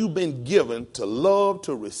everybody you've been given to love,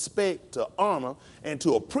 to respect, to honor, and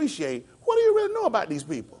to appreciate. What do you really know about these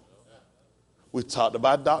people? We talked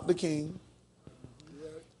about Dr. King.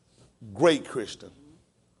 Great Christian.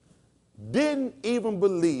 Didn't even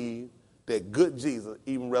believe that good Jesus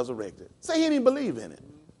even resurrected. Say he didn't believe in it.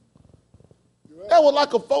 That was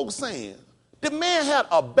like a folk saying. The man had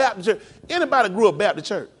a Baptist church. Anybody grew up Baptist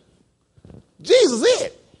church? Jesus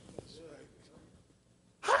it.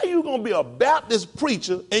 How are you going to be a Baptist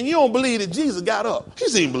preacher and you don't believe that Jesus got up? He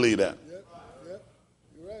didn't believe that.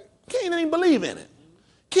 Cain didn't even believe in it.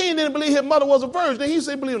 Cain didn't believe his mother was a virgin. He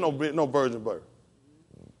said believe no virgin birth.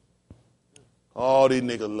 All these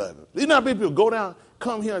niggas love him. These not people go down,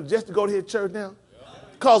 come here just to go to his church now.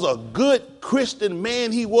 Because a good Christian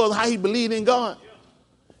man he was, how he believed in God.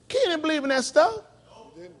 Can't believe in that stuff.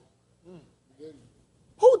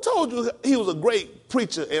 Who told you he was a great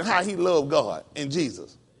preacher and how he loved God and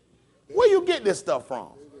Jesus? Where you get this stuff from?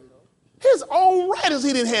 His own writers,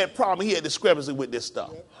 he didn't have problem. He had discrepancy with this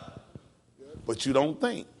stuff. But you don't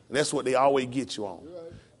think. That's what they always get you on.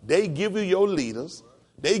 They give you your leaders.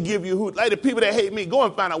 They give you who, like the people that hate me, go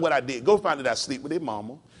and find out what I did. Go find out did I sleep with their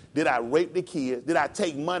mama? Did I rape the kids? Did I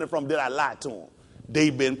take money from them? Did I lie to them?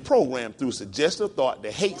 They've been programmed through suggestive thought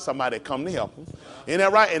to hate somebody that come to help them. Isn't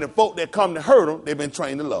that right? And the folk that come to hurt them, they've been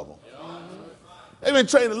trained to love them. They've been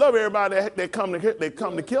trained to love everybody that come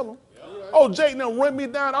to kill them. Oh, Jake, them run me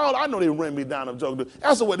down. Oh, I know they run me down. I'm joking.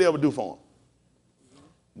 That's what they ever do for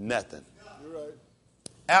them. Nothing.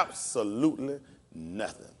 Absolutely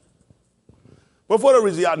nothing. But for the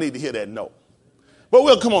reason y'all need to hear that note. But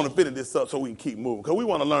we'll come on and finish this up so we can keep moving. Because we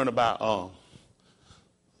want to learn about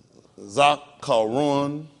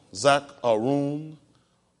Zakarun,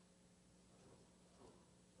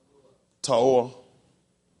 Truah.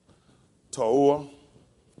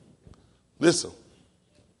 Listen.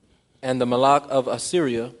 And the Malak of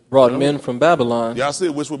Assyria brought men from Babylon. Y'all see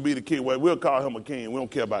which would be the king. Well, we'll call him a king. We don't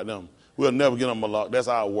care about them. We'll never get him Malak. That's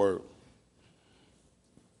our word.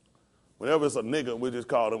 Whenever it's a nigga, we just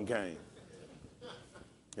call him Cain.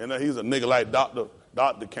 You know, he's a nigga like Dr.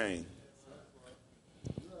 Cain.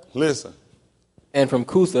 Listen. And from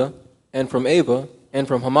Cutha, and from Ava, and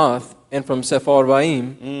from Hamath, and from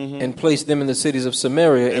Sepharvaim, and placed them in the cities of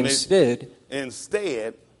Samaria instead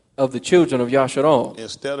of the children of Yasharal.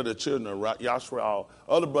 Instead of the children of Yasharal.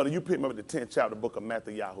 Other brother, you pick me up at the 10th chapter book of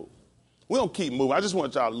Matthew. We don't keep moving. I just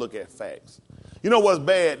want y'all to look at facts. You know what's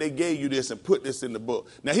bad? They gave you this and put this in the book.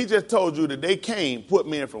 Now, he just told you that they came, put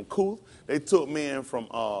men from Cuth. They took men from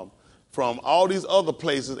all these other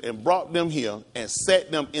places and brought them here and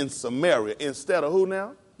set them in Samaria instead of who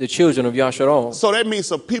now? The children of Yasharal. So that means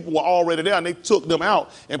some people were already there and they took them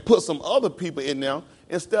out and put some other people in there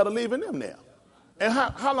instead of leaving them there. And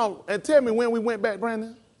how long? And tell me when we went back,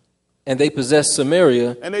 Brandon? And they possessed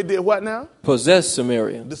Samaria. And they did what now? Possessed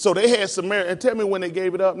Samaria. So they had Samaria. And tell me when they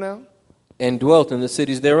gave it up now? And dwelt in the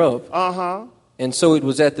cities thereof. Uh-huh. And so it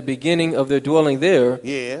was at the beginning of their dwelling there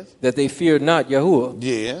that they feared not Yahuwah.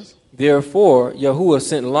 Yes. Therefore Yahuwah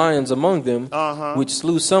sent lions among them, which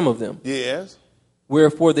slew some of them. Yes.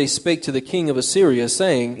 Wherefore they spake to the king of Assyria,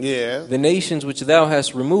 saying, The nations which thou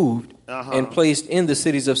hast removed and placed in the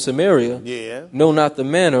cities of Samaria know not the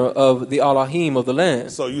manner of the Elohim of the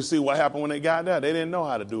land. So you see what happened when they got there? They didn't know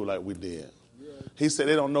how to do like we did. He said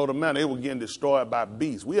they don't know the manner. They were getting destroyed by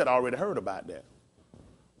beasts. We had already heard about that.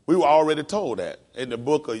 We were already told that in the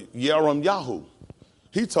book of Yahoo.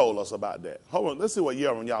 He told us about that. Hold on, let's see what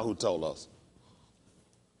Yahoo told us.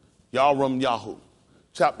 Yahoo,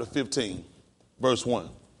 chapter 15, verse 1.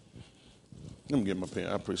 Let me get my pen.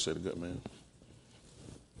 I appreciate it, good man.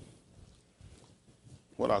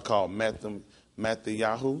 What I call Matthew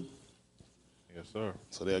Yahoo. Yes, sir.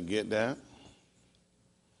 So they'll get that.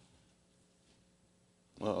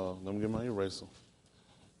 Let me get my eraser.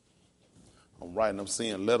 I'm writing, I'm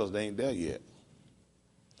seeing letters, they ain't there yet.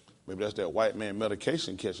 Maybe that's that white man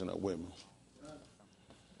medication catching up with me.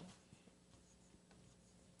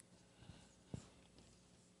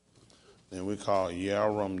 Then we call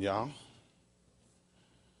Yahoo.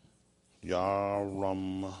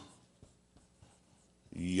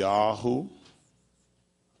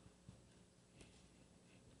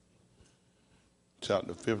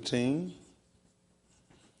 Chapter 15.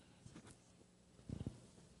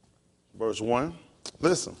 Verse 1.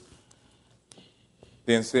 Listen.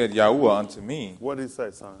 Then said Yahuwah unto me, What did he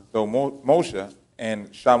say, son? Though Moshe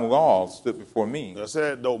and Shamuel stood before me. I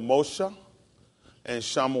said, though Moshe and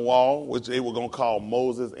Shamuel, which they were going to call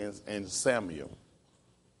Moses and Samuel.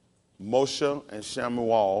 Moshe and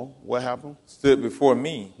Shamuel, what happened? Stood before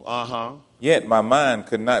me. Uh-huh. Yet my mind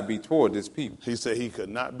could not be toward this people. He said he could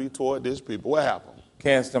not be toward this people. What happened?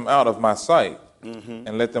 Cast them out of my sight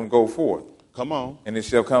and let them go forth. Come on. And it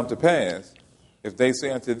shall come to pass, if they say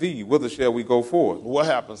unto thee, whither shall we go forth? What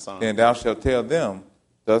happened, son? Then thou shalt tell them,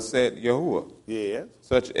 thus said Yahuwah. Yes.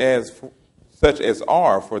 Such as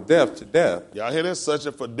are for death to death. Y'all hear this? Such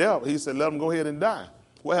as for death. He said, let them go ahead and die.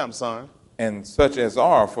 What happened, son? And such as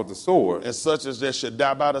are for the sword. And such as that should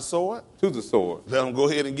die by the sword. To the sword. Let them go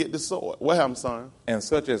ahead and get the sword. What happened, son? And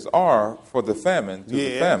such as are for the famine. To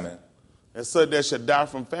the famine. And such that should die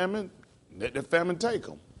from famine. Let the famine take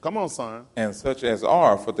them. Come on, son. And such as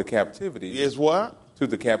are for the captivity. Is what? to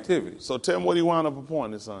the captivity. So tell him what he wound up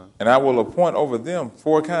appointing, son. And I will appoint over them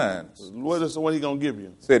 4 kinds, What he going to give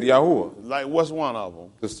you? said Yahuwah. Like, what's one of them?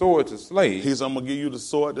 The sword to slay, He's going to give you the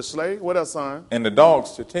sword to slay. What else, son? and the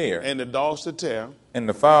dogs to tear, And the dogs to tear. and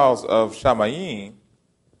the fowls of Shamayim,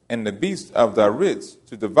 and the beasts of the Aritz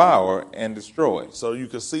to devour and destroy. So you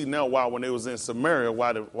can see now why when they was in Samaria,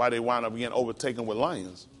 why they wound up getting overtaken with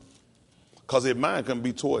lions. Because their mind couldn't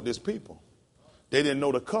be toward this people. They didn't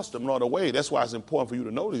know the custom nor the way. That's why it's important for you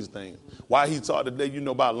to know these things. Why he taught today, you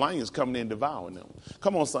know about lions coming in and devouring them.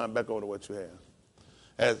 Come on, son, back over to what you have.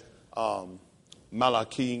 As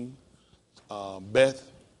Malachi, Beth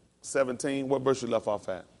 17, what verse you left off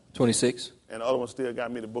at? 26. And the other one still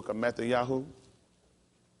got me the book of Matthew.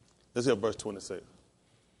 Let's hear verse 26.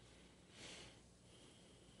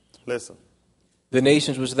 Listen. The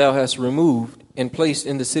nations which thou hast removed and placed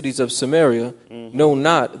in the cities of Samaria know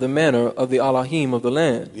not the manner of the Elohim of the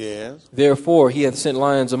land. Yes. Therefore he hath sent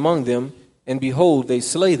lions among them, and behold, they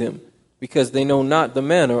slay them, because they know not the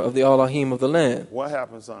manner of the Elohim of the land. What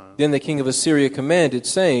happened, son? Then the king of Assyria commanded,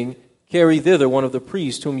 saying, Carry thither one of the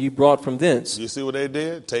priests whom ye brought from thence. You see what they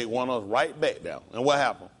did? Take one of us right back down. And what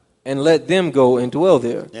happened? And let them go and dwell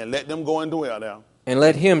there. And let them go and dwell there. And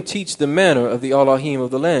let him teach the manner of the Elohim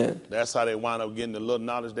of the land. That's how they wound up getting the little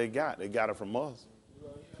knowledge they got. They got it from us.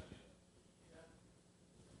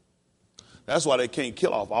 That's why they can't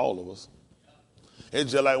kill off all of us.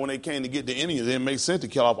 It's just like when they came to get the Indians, it didn't make sense to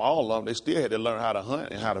kill off all of them. They still had to learn how to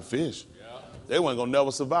hunt and how to fish. They weren't going to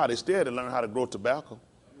never survive. They still had to learn how to grow tobacco.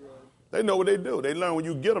 They know what they do. They learn when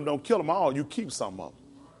you get them, don't kill them all. You keep some of them.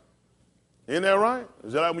 Isn't that right?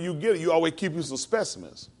 It's just like when you get it, you always keep you some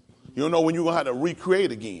specimens. You don't know when you're going to have to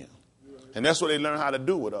recreate again. And that's what they learned how to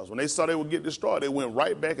do with us. When they saw they would get destroyed, they went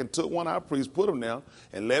right back and took one of our priests, put him down,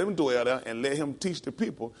 and let him dwell there, and let him teach the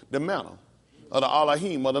people the manner of the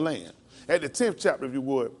Elohim of the land. At the 10th chapter, if you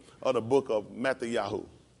would, of the book of Matthew,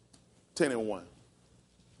 10 and 1.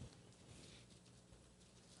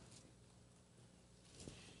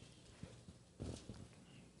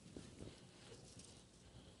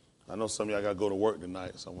 I know some of y'all got to go to work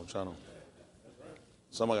tonight, so I'm going to try to.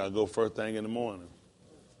 Somebody got to go first thing in the morning.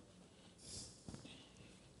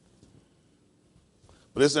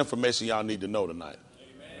 But this information y'all need to know tonight.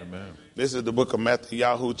 Amen. This is the book of Matthew,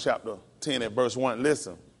 chapter 10 and verse 1.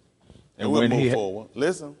 Listen. And And we'll when move forward.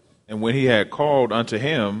 Listen. And when he had called unto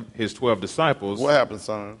him his 12 disciples, What happened,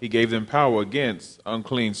 son? he gave them power against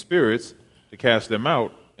unclean spirits to cast them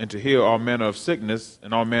out and to heal all manner of sickness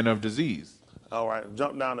and all manner of disease. All right.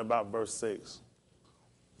 Jump down to about verse 6.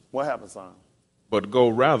 What happened, son? But go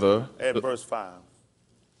rather At verse 5.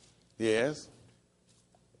 Yes.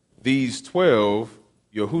 these 12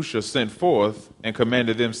 Yahusha sent forth and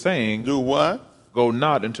commanded them, saying, Do what? Go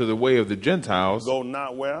not into the way of the Gentiles, Go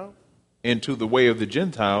not where? into the way of the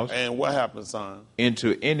Gentiles, And what happened, son?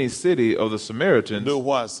 into any city of the Samaritans, Do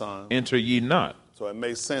what, son? enter ye not. So it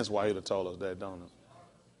makes sense why he'd have told us that, don't it?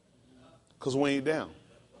 Because we ain't down.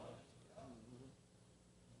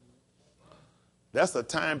 That's the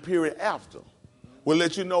time period after. We'll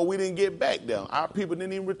let you know we didn't get back down. Our people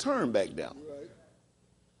didn't even return back down.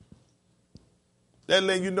 That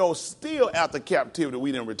let you know still after captivity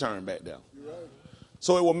we didn't return back down.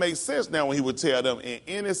 So it will make sense now when he would tell them in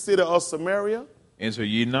any city of Samaria, Enter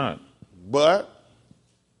ye not. but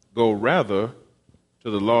Go rather to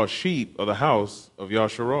the lost sheep of the house of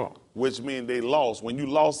Yasharal. which means they lost. When you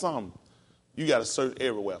lost something, you got to search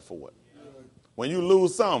everywhere for it. When you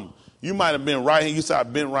lose something, you might have been right here. You said,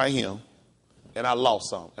 I've been right here, and I lost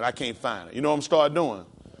something, and I can't find it. You know what I'm start doing?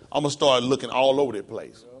 I'm going to start looking all over the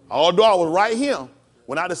place. Although I was right here,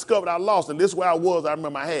 when I discovered I lost, and this is where I was, I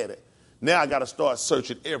remember I had it. Now I got to start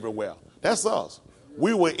searching everywhere. That's us.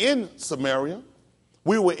 We were in Samaria.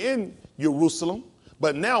 We were in Jerusalem.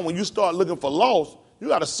 But now when you start looking for lost, you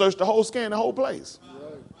got to search the whole scan, the whole place.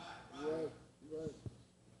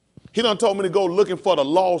 He done told me to go looking for the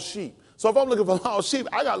lost sheep. So if I'm looking for lost sheep,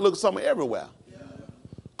 I got to look somewhere everywhere.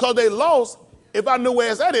 Because they lost. If I knew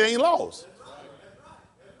where it's at, it ain't lost.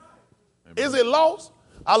 Is it lost?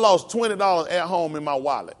 I lost $20 at home in my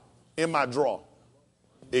wallet, in my drawer.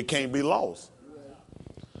 It can't be lost.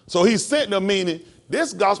 So he sent them, meaning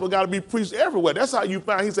this gospel got to be preached everywhere. That's how you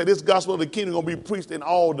find, he said, this gospel of the kingdom going to be preached in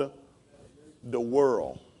all the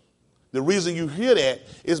world. The reason you hear that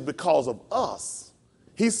is because of us.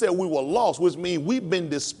 He said we were lost, which means we've been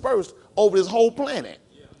dispersed over this whole planet.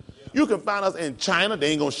 You can find us in China.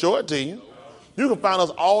 They ain't going to show it to you. You can find us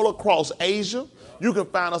all across Asia. You can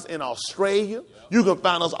find us in Australia. You can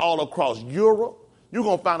find us all across Europe. You're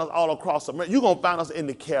going to find us all across America. You're going to find us in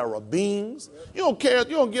the Caribbeans. You don't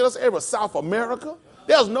get us everywhere. South America.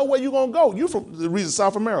 There's nowhere you're going to go. You from the region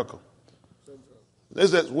South America.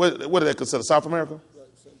 Is that, what do they consider South America?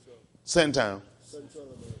 Central.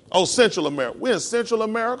 Oh, Central America. We're in Central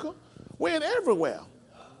America. We're in everywhere.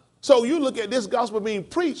 So you look at this gospel being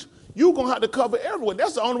preached, you're going to have to cover everywhere.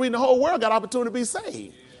 That's the only reason the whole world got opportunity to be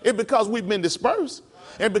saved. It's because we've been dispersed.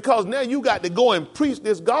 And because now you got to go and preach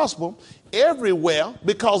this gospel everywhere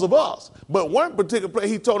because of us. But one particular place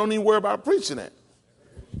he told, don't even worry about preaching that.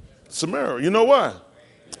 Samaria. You know why?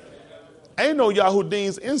 Ain't no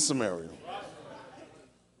Yahudims in Samaria.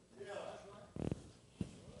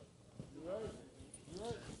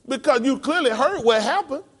 Because you clearly heard what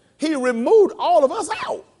happened. He removed all of us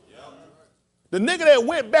out. The nigga that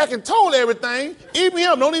went back and told everything, even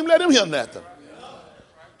him, don't even let him hear nothing.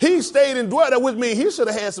 He stayed and dwelt there, which means he should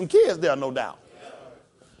have had some kids there, no doubt.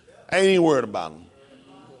 Ain't even worried about them.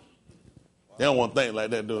 They don't want to think like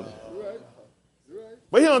that, do they?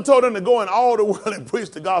 But he done told them to go in all the world and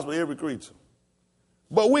preach the gospel to every creature.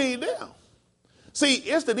 But we ain't there. See,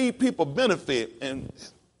 it's that these people benefit, and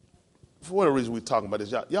for whatever reason we're talking about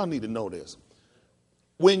this, y'all need to know this.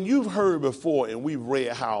 When you've heard before and we've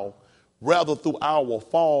read how rather through our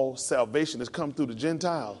fall, salvation has come through the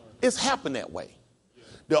Gentiles, it's happened that way.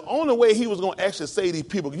 The only way he was going to actually say to these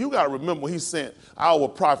people, you got to remember he sent our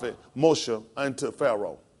prophet Moshe unto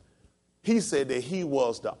Pharaoh. He said that he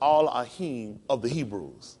was the Al-Ahim of the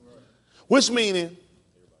Hebrews, which meaning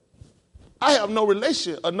I have no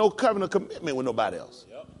relation or no covenant commitment with nobody else.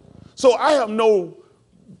 So I have no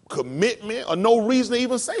commitment or no reason to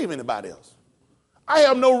even save anybody else. I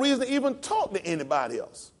have no reason to even talk to anybody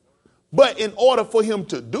else. But in order for him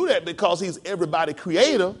to do that, because he's everybody's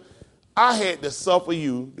creator, I had to suffer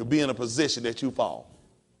you to be in a position that you fall.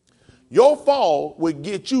 Your fall would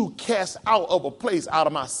get you cast out of a place out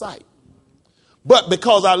of my sight. But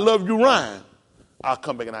because I love you, Ryan, I'll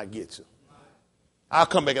come back and I'll get you. I'll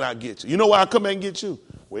come back and I'll get you. You know why I'll come back and get you?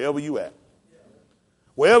 Wherever you at.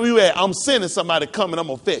 Wherever you at, I'm sending somebody to come and I'm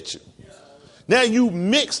going to fetch you. Now you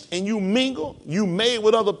mixed and you mingle, you made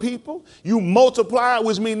with other people, you multiply,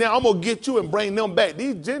 which means now I'm going to get you and bring them back.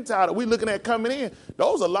 These Gentiles that we looking at coming in,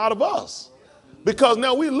 those are a lot of us. Because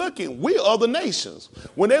now we're other nations.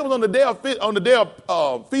 When they was on the day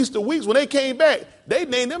of Feast of Weeks, when they came back, they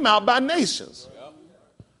named them out by nations.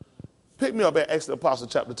 Pick me up at Acts of the Apostle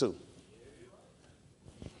chapter 2.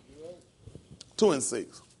 2 and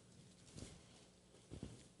 6.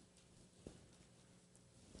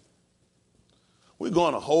 We're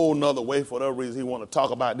going a whole nother way for whatever reason he want to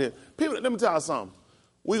talk about this. People, let me tell you something.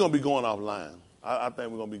 We're going to be going offline. I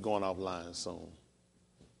think we're going to be going offline soon.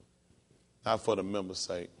 Not for the members'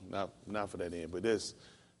 sake, not for that end, but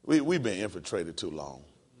we've been infiltrated too long.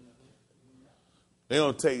 They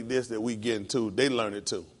don't take this that we getting to, they learn it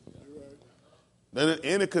too. Then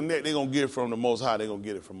any connect they're going to get from the Most High, they're going to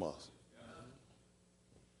get it from us.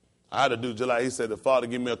 I had to do just like he said, the Father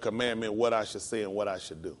give me a commandment what I should say and what I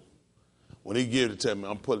should do. When he gives it to me,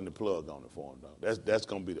 I'm pulling the plug on it for him, though. That's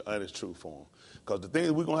going to be the honest truth for him. Because the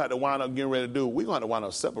things we're going to have to wind up getting ready to do, we're going to have to wind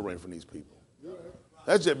up separating from these people.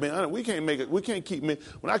 That's just being honest. We can't make it. We can't keep me.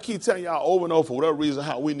 When I keep telling y'all over and over for whatever reason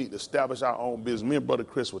how we need to establish our own business, me and Brother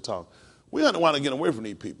Chris will talk. We're going to want to get away from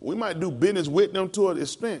these people. We might do business with them to an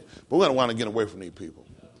extent, but we're going to want to get away from these people.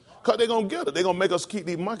 Because they're going to get it. They're going to make us keep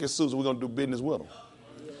these monkey suits and we're going to do business with them.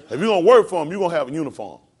 If you're going to work for them, you're going to have a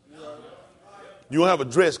uniform. You don't have a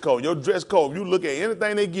dress code. Your dress code, if you look at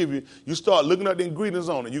anything they give you, you start looking at the ingredients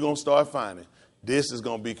on it, you're going to start finding this is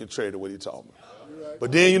going to be contrary to what he taught me.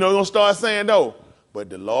 But then, you're going to start saying, no, but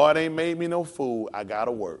the Lord ain't made me no food. I got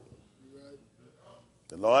to work.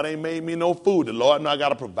 The Lord ain't made me no food. The Lord know I got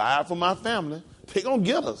to provide for my family. They going to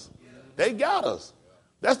get us. They got us.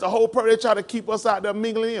 That's the whole purpose. They try to keep us out there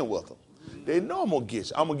mingling in with them. They know I'm going to get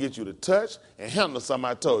you. I'm going to get you to touch and handle something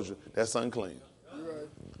I told you that's unclean.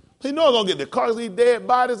 He know I'm going to get the carcass of these dead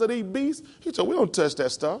bodies of these beasts. He said, we don't touch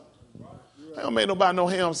that stuff. I don't make nobody no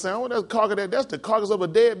ham sandwich. That's the carcass of a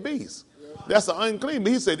dead beast. That's an unclean.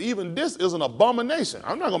 But he said, even this is an abomination.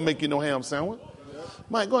 I'm not going to make you no ham sandwich.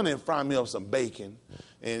 Mike, go in there and fry me up some bacon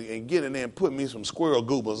and get in there and put me some squirrel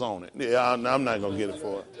goobers on it. Yeah, I'm not going to get it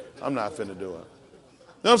for it. I'm not finna do it.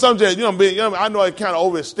 You know what I'm saying? I know it kind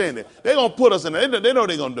of overextended. They're going to put us in there. They know what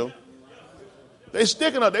they're going to do. They're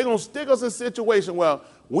sticking us. They're going to stick us in a situation where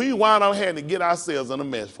we wind up having to get ourselves in a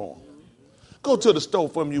mess for them. Go to the store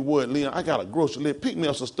for me, you would, Leon. I got a grocery list. Pick me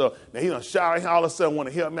up some stuff. Now, he done shower. He all of a sudden want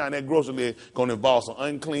to help me out. And that grocery list going to involve some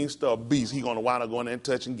unclean stuff, beasts. He going to wind up going there and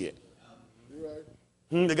touch and get.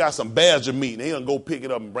 They got some badger meat. And he going to go pick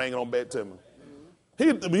it up and bring it on back to me.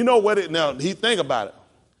 You know what? Now, he think about it.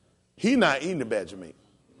 He not eating the badger meat.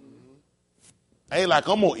 Ain't like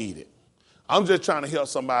I'm going to eat it. I'm just trying to help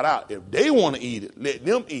somebody out. If they want to eat it, let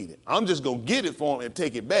them eat it. I'm just going to get it for them and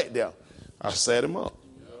take it back there. I set him up.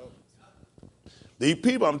 These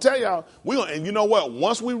people, I'm telling y'all, and you know what?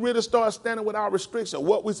 Once we really start standing with our restrictions,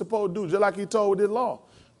 what we supposed to do, just like he told with this law,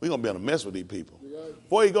 we're going to be able to mess with these people.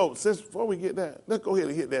 Before we get that, let's go ahead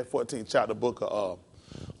and hit that 14th chapter book of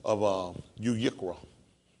Uyikra.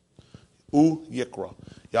 Uyikra.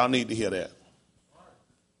 Y'all need to hear that.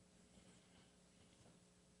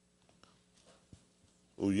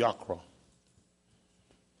 Uyakra.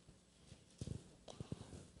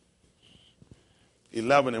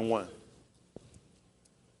 Eleven and 1.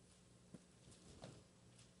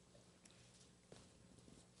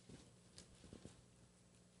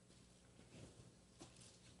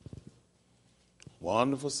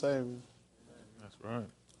 Wonderful Savior. That's right.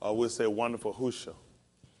 I would say wonderful Husha.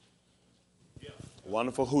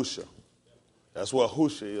 Wonderful Husha. That's what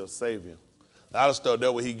Husha is, Savior. A lot of stuff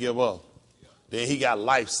that what he give up. Then he got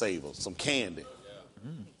lifesavers, some candy.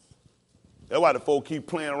 That's why the folk keep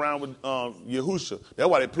playing around with Yahusha. That's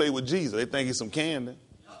why they play with Jesus. They think he's some candy.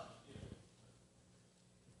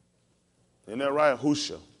 Isn't that right?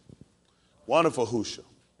 Husha. Wonderful Husha.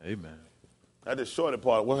 Amen. That's the shorty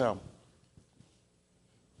part. What happened?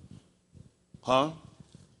 Huh?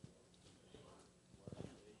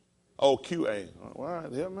 Oh, QA. All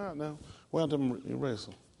right, help me out now. Well done, erase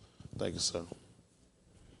them. Thank you, sir.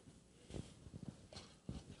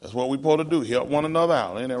 That's what we're supposed to do. Help one another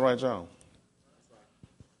out. Ain't that right, John?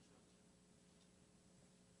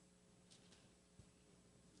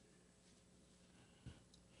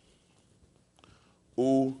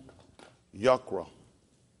 Yakra.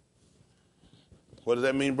 What does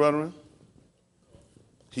that mean, brethren?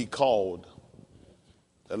 He called.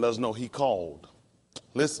 That lets us know he called.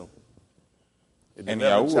 Listen. In the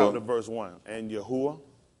 11th chapter, verse 1. And Yahuwah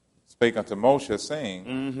spake unto Moshe,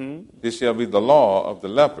 saying, This shall be the law of the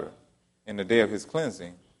leper. In the day of his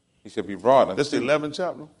cleansing, he shall be brought unto... This is the 11th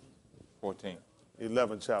chapter? 14.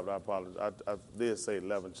 11th chapter, I apologize. I did say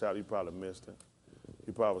 11th chapter. You probably missed it.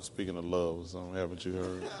 You probably was speaking of love or something. Haven't you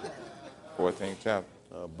heard? 14th chapter.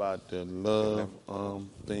 About the love I'm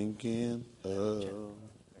thinking of.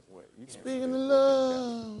 Speaking of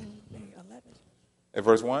love. At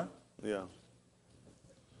verse 1? Yeah.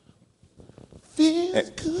 Feels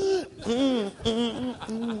good.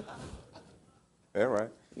 All right.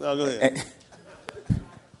 No, go ahead.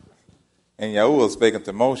 And Yahuwah spake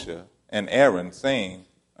unto Moshe and Aaron, saying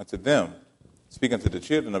unto them, speak unto the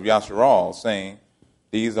children of Yasharal, saying,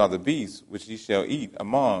 These are the beasts which ye shall eat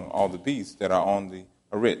among all the beasts that are on the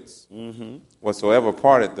arits. Whatsoever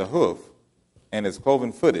parteth the hoof, and is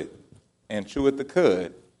cloven-footed, and cheweth the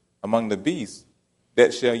cud, among the beasts,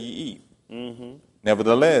 that shall ye eat.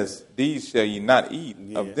 Nevertheless, these shall ye not eat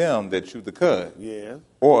of them that chew the cud,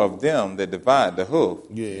 or of them that divide the hoof,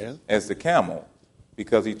 as the camel,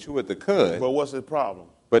 because he cheweth the cud. But what's his problem?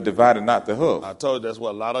 But divided not the hoof. I told you that's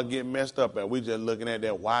what a lot of get messed up at. We just looking at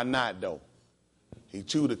that. Why not, though? He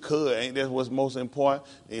chewed the cud. Ain't that what's most important?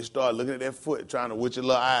 And he started looking at that foot, trying to with your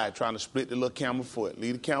little eye, trying to split the little camel foot.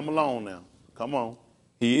 Leave the camel alone now. Come on.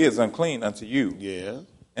 He is unclean unto you.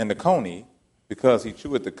 And the coney, because he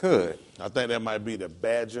cheweth the cud. I think that might be the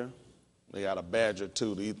badger. They got a badger,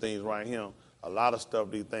 too. These things right here. A lot of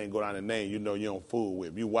stuff, these things go down the name, you know you don't fool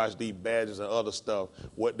with. You watch these badgers and other stuff,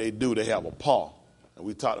 what they do, they have a paw. And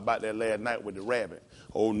we talked about that last night with the rabbit.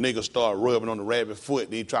 Old nigga started rubbing on the rabbit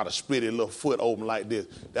foot, then he tried to split his little foot open like this.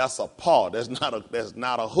 That's a paw. That's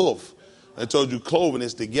not a hoof. I told you cloven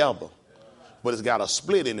is together, but it's got a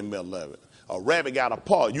split in the middle of it. A rabbit got a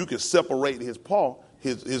paw. You can separate his paw,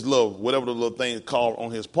 his little, whatever the little thing is called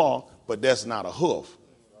on his paw, but that's not a hoof.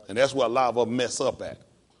 And that's where a lot of them mess up at.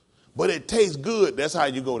 But it tastes good. That's how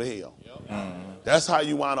you go to hell. That's how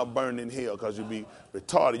you wind up burning in hell, because you be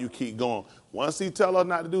retarded. You keep going. Once he tell us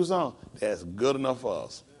not to do something, that's good enough for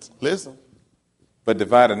us. Listen. But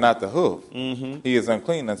divided not the hoof. He is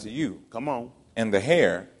unclean unto you. Come on. And the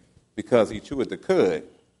hair, because he cheweth the cud,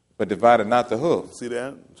 but divided not the hoof. See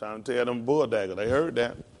that? I'm trying to tell them bull dagger. They heard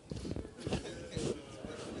that.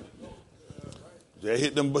 They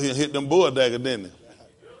hit them bull dagger, didn't they?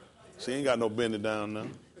 She ain't got no bending down now.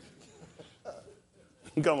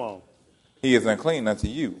 Come on. He is unclean unto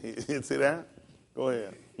you. See that? Go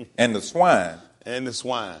ahead. And the swine. And the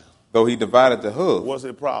swine. Though he divided the hoof. What's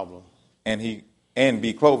the problem? And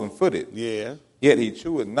be cloven-footed. Yeah. Yet he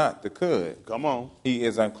cheweth not the cud. Come on. He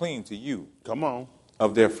is unclean to you. Come on.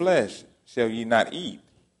 Of their flesh shall ye not eat,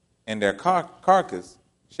 and their carcass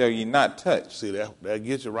shall ye not touch. See, that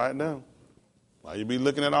gets you right now. Why you be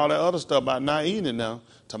looking at all that other stuff about not eating it now,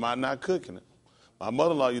 talking about not cooking it. My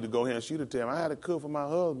mother-in-law used to go here and she would tell me, I had to cook for my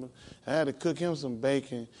husband. I had to cook him some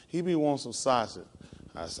bacon. He be wanting some sausage.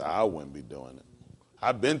 I said, I wouldn't be doing it.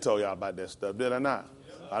 I've been told y'all about that stuff, did I not?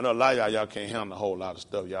 I know a lot of y'all can't handle a whole lot of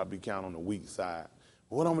stuff. Y'all be counting on the weak side.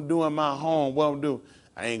 What I'm going to do in my home, what I'm going to do,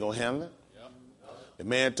 I ain't going to handle it. The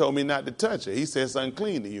man told me not to touch it. He said it's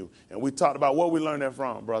unclean to you. And we talked about what we learned that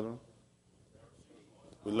from, brother.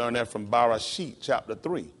 We learned that from Barashit, chapter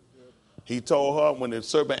 3. He told her when the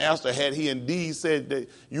serpent asked her, had he indeed said that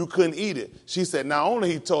you couldn't eat it? She said, not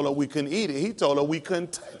only he told her we couldn't eat it, he told her we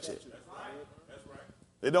couldn't touch it.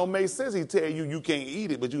 It don't make sense he tell you you can't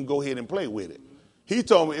eat it, but you can go ahead and play with it. He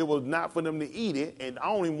told me it was not for them to eat it, and I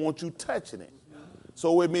don't even want you touching it.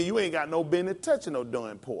 So it means you ain't got no business touching no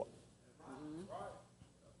darn pork.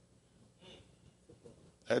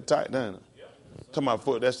 That tight down. Talking about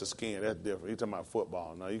foot, that's the skin. That's different. He talking about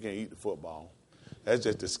football. No, you can't eat the football. That's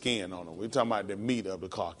just the skin on them. We talking about the meat of the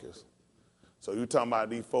carcass. So you talking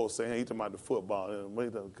about these folks saying, he talking about the football.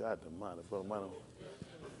 God the mind.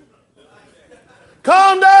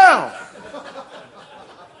 Calm down.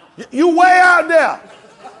 You way out there.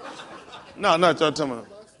 No, not y'all talking about.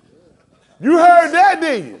 You heard that,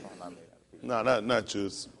 didn't you? No, not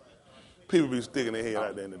you. People be sticking their head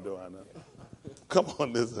out there in the door. I know. Come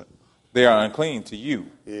on, listen. They are unclean to you.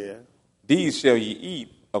 Yeah. These shall ye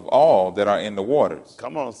eat of all that are in the waters.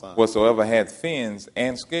 Come on, son. Whatsoever hath fins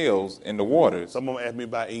and scales in the waters. Someone asked me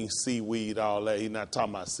about eating seaweed, all that. He's not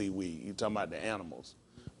talking about seaweed. He's talking about the animals.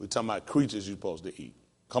 We're talking about creatures you're supposed to eat.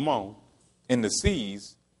 Come on. In the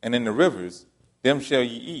seas and in the rivers, them shall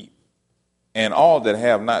ye eat. And all that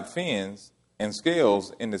have not fins and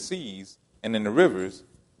scales in the seas and in the rivers,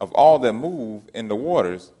 of all that move in the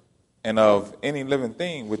waters, and of any living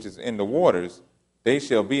thing which is in the waters, they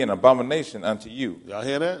shall be an abomination unto you. Y'all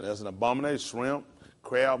hear that? That's an abomination. Shrimp,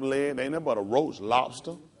 crab leg, ain't nothing but a roach,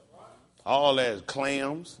 lobster. All that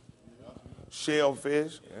clams,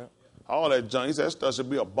 shellfish, all that junk. He said that stuff should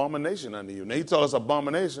be abomination unto you. Now he told us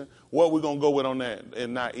abomination. What are we going to go with on that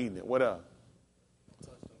and not eating it? What else?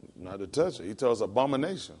 Not to touch it. He told us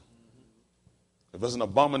abomination. If it's an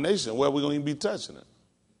abomination, where are we going to be touching it?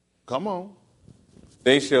 Come on.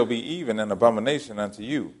 They shall be even an abomination unto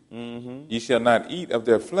you. Mm-hmm. Ye shall not eat of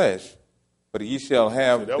their flesh, but ye shall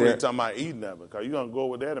have. That's what you're talking about eating of it. Because you're going to go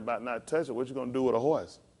with that about not touching. What you going to do with a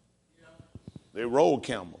horse? They roll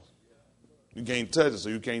camels. You can't touch it, so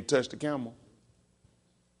you can't touch the camel.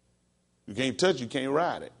 You can't touch it, you can't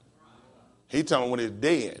ride it. He talking when it's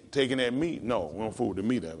dead, taking that meat. No, we don't fool with the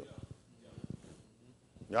meat of it.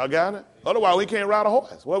 Y'all got it? Otherwise, we can't ride a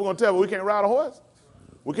horse. What are we going to tell them? We can't ride a horse?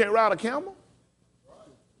 We can't ride a camel?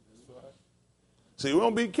 See, we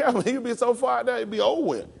don't be careful. You'll be so far out there, it'll be over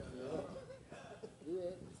with.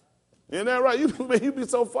 Isn't that right? You be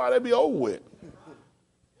so far, it'll be over with.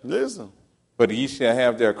 Listen. But ye shall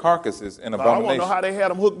have their carcasses in abomination. I want to know how they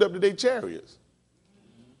had them hooked up to their chariots.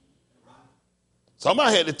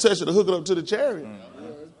 Somebody had to touch it to hook it up to the chariot.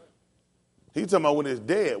 Mm-hmm. He talking about when it's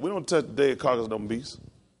dead. We don't touch the dead carcass of them beasts.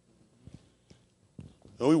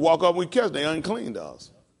 When we walk up and we catch, they unclean to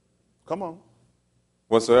us. Come on.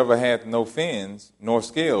 Whatsoever hath no fins nor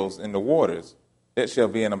scales in the waters, that shall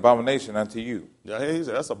be an abomination unto you. Yeah, he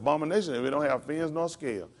said that's abomination if it don't have fins nor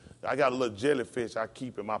scale. I got a little jellyfish I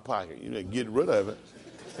keep in my pocket. You need to get rid of it.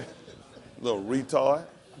 Little retard.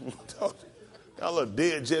 Got a little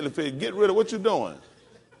dead jellyfish. Get rid of what you doing.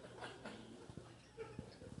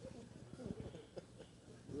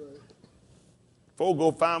 Folks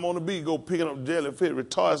go find them on the beach, go picking up jellyfish.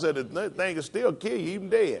 Retard said that thing can still kill you, even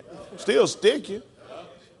dead. Still stick you.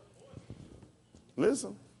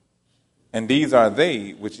 Listen. And these are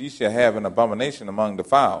they which ye shall have an abomination among the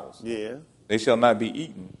fowls. Yeah. They shall not be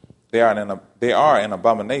eaten. They are an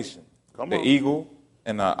abomination. Come on. The eagle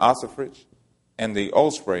and the ossifrage and the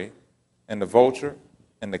osprey and the vulture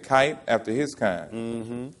and the kite after his kind.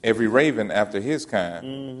 Mm-hmm. Every raven after his kind.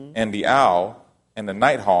 Mm-hmm. And the owl and the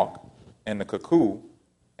nighthawk and the cuckoo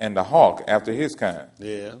and the hawk after his kind.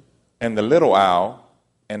 Yeah. And the little owl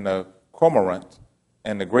and the cormorant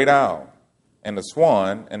and the great owl and the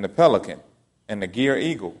swan and the pelican and the gier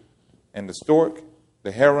eagle and the stork,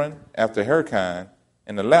 the heron after her kind,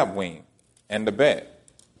 and the lapwing and the bat.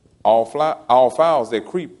 All fowls that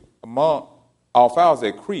creep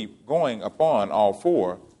going upon all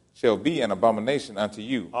four shall be an abomination unto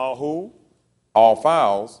you. All who? All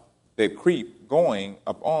fowls that creep going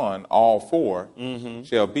upon all four mm-hmm.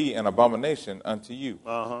 shall be an abomination unto you.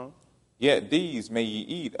 Uh-huh. Yet these may ye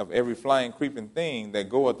eat of every flying creeping thing that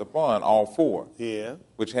goeth upon all four, yeah,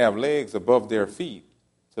 which have legs above their feet,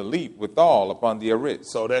 to leap withal upon the arits.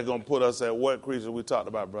 So they're going to put us at what creature we talked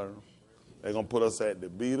about, brother? They're going to put us at the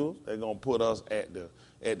beetles. They're going to put us at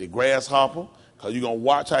the grasshopper, because you're going to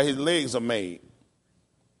watch how his legs are made.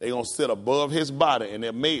 They're going to sit above his body, and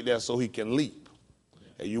they're made there so he can leap.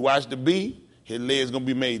 And you watch the bee, his legs going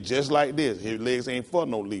to be made just like this. His legs ain't for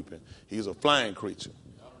no leaping. He's a flying creature.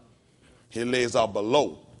 His legs are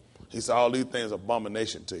below. He said all these things are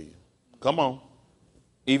abomination to you. Come on.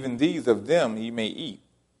 Even these of them he may eat,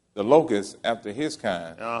 the locust after his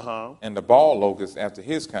kind, and the ball locust after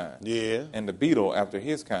his kind, and the beetle after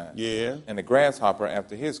his kind, and the grasshopper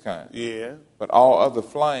after his kind. But all other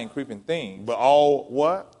flying, creeping things. But all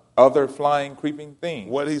what? Other flying, creeping things.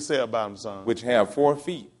 What did he say about them, son? Which have 4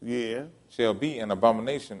 feet. Shall be an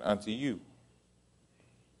abomination unto you.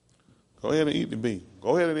 Go ahead and eat the bee.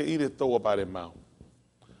 Go ahead and eat it, throw up out of their mouth.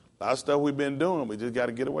 A lot of stuff we've been doing, we just got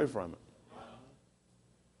to get away from it.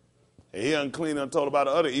 And he unclean and told about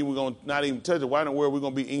the other eat, we're going to not even touch it. Why in the world we're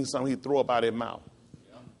going to be eating something he throw up out of his mouth?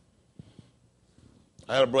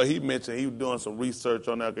 I had a brother, he mentioned he was doing some research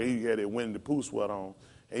on that because he had a Winnie the Pooh sweat on.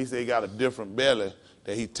 And he said he got a different belly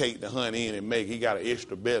that he take the honey in and make. He got an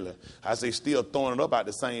extra belly. I say still throwing it up out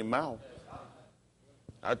the same mouth.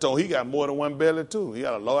 I told him he got more than one belly too. He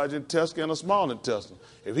got a large intestine and a small intestine.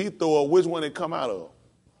 If he throw up, which one it come out of?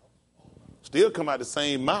 Still come out the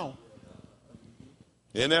same mouth.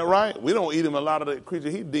 Isn't that right? We don't eat him a lot of the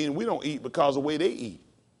creatures he deemed. We don't eat because of the way they eat.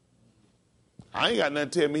 I ain't got nothing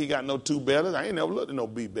to tell me he got no 2 bellies. I ain't never looked at no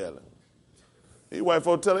bee belly. These white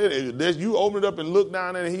folks tell you, you open it up and look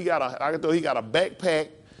down there and he got a backpack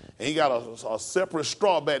and he got a separate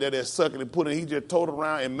straw back there that's sucking and putting. He just tote it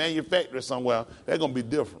around and manufacture it somewhere. That's going to be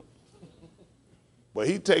different. But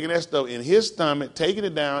he taking that stuff in his stomach, taking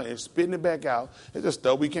it down and spitting it back out. It's just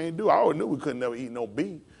stuff we can't do. I always knew we couldn't never eat no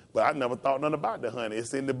bee. But I never thought nothing about the honey.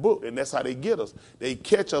 It's in the book, and that's how they get us. They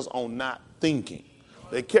catch us on not thinking.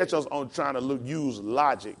 They catch us on trying to use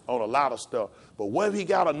logic on a lot of stuff. But what if he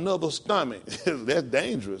got another stomach? That's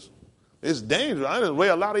dangerous. It's dangerous. I know the way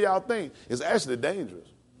a lot of y'all think. It's actually dangerous.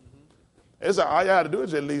 It's like all you have to do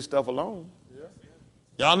is just leave stuff alone.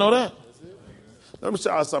 Y'all know that? Let me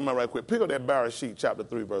show you something right quick. Pick up that Bereshit, chapter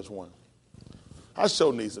 3, verse 1. I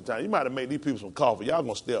sure need some time. You might have made these people some coffee. Y'all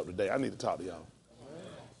going to stay up today. I need to talk to y'all.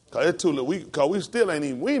 Because it's too little. Because we still ain't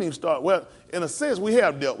even start. Well, in a sense, we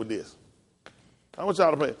have dealt with this. I want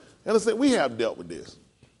y'all to pay. In a sense, we have dealt with this.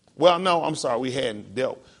 Well, no, I'm sorry. We hadn't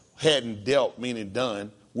dealt, meaning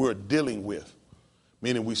done. We're dealing with,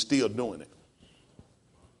 meaning we still doing it.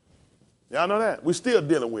 Y'all know that? We're still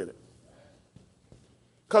dealing with it.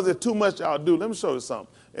 Because there's too much y'all do. Let me show you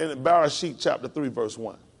something. In Bereshit, chapter 3, verse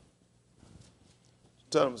 1.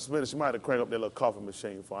 Tell them, she might have cranked up their little coffee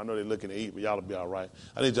machine for. I know they're looking to eat, but y'all will be all right.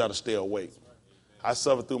 I need y'all to stay awake. I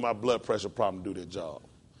suffer through my blood pressure problem to do their job.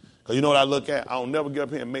 Because you know what I look at? I don't never get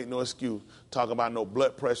up here and make no excuse, talk about no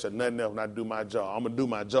blood pressure, nothing else when I do my job. I'm going to do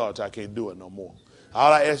my job till I can't do it no more.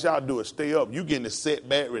 All I ask y'all to do is stay up. You getting to sit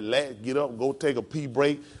back, relax, get up, go take a pee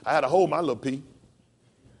break. I had to hold my little pee.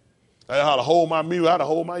 I had to hold my mule. I had to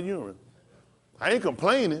hold my urine. I ain't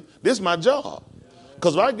complaining. This is my job.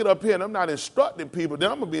 Because if I get up here and I'm not instructing people,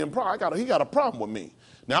 then I'm going to be in problem. He got a problem with me.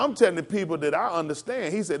 Now, I'm telling the people that I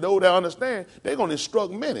understand. He said, those that understand, they're going to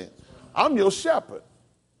instruct many. I'm your shepherd.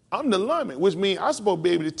 I'm the lineman, which means I'm supposed to be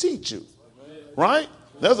able to teach you. Right?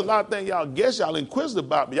 There's a lot of things y'all inquisitive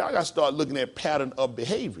about, but y'all got to start looking at pattern of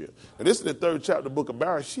behavior. And this is the 3rd chapter of the book of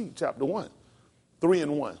Bereshit, chapter 1, 3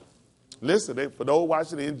 and 1. Listen, for those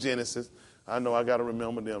watching it in Genesis, I know I got to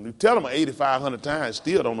remember them. You tell them 8,500 times,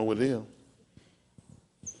 still don't know what it is.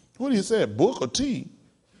 What do you say, book or tea?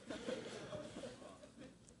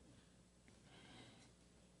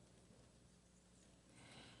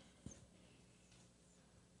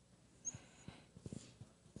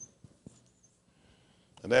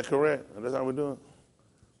 Is that correct? That's how we're doing?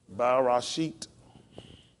 Bereshit.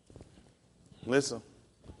 Listen.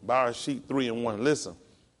 Bereshit 3 and 1. Listen.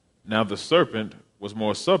 Now the serpent was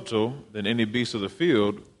more subtle than any beast of the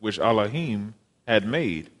field which Elohim had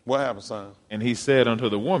made. What happened, son? And he said unto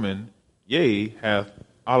the woman, Yea, hath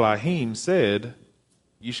Elohim said,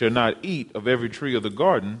 Ye shall not eat of every tree of the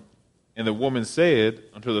garden. And the woman said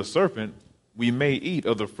unto the serpent, We may eat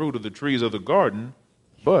of the fruit of the trees of the garden,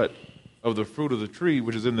 but of the fruit of the tree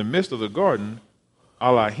which is in the midst of the garden,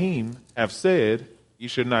 Elohim hath said, Ye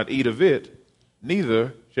shall not eat of it,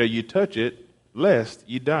 neither shall ye touch it, lest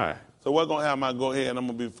ye die. So what's going to happen? I go ahead and I'm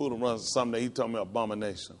going to be food and run something that he told me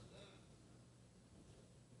abomination.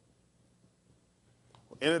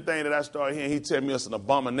 Anything that I start hearing, he tell me it's an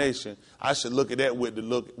abomination, I should look at that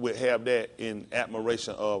have that in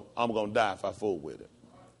admiration of I'm going to die if I fool with it.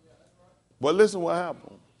 But listen what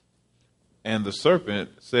happened. And the serpent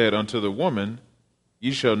said unto the woman,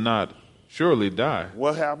 Ye shall not surely die.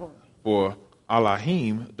 What happened? For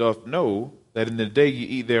Elohim doth know that in the day ye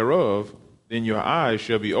eat thereof, then your eyes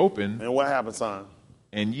shall be opened. And what happened, son?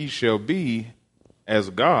 And ye shall be as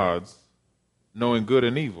gods, knowing good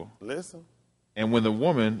and evil. Listen. And when the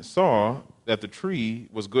woman saw that the tree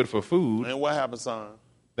was good for food, and what happened, son?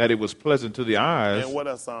 That it was pleasant to the eyes, and what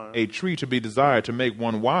else, son? A tree to be desired to make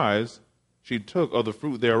one wise, she took of the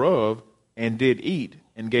fruit thereof, and did eat,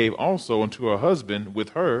 and gave also unto her husband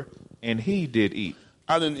with her, and he did eat.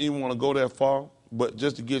 I didn't even want to go that far, but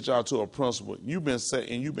just to get y'all to a principle, you've been said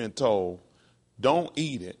and you've been told, don't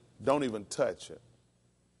eat it, don't even touch it.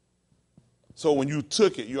 So when you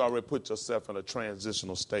took it, you already put yourself in a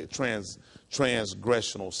transitional state,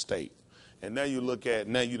 transgressional state. And now you look at,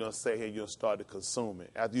 now you done say here, you done start to consume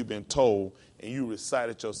it. After you've been told and you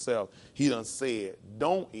recited yourself, he done said,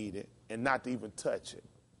 don't eat it and not to even touch it.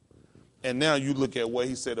 And now you look at what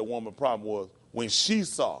he said the woman's problem was when she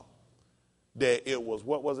saw that it was,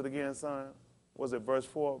 what was it again, son? Was it verse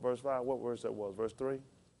 4, verse 5? What verse that was? Verse 3?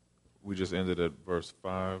 We just ended at verse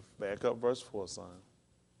 5. Back up verse 4, son.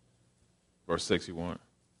 Verse 6 you want.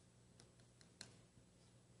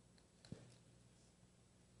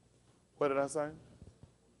 What did I say?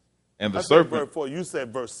 And the I said serpent. verse 4. You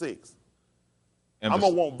said verse 6. And I'm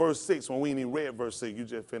going to want verse 6 when we ain't even read verse 6. You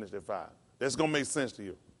just finished at 5. That's going to make sense to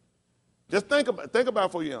you. Just think about it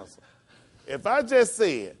before you answer. If I just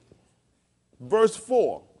said verse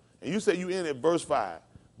 4, and you said you ended at verse 5,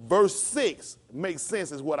 verse 6 makes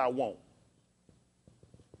sense is what I want.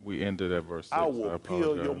 We ended at verse 6. I will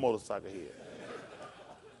peel your motorcycle head.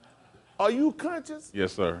 Are you conscious?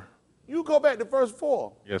 Yes, sir. You go back to verse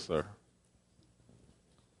 4. Yes, sir.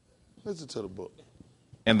 Listen to the book.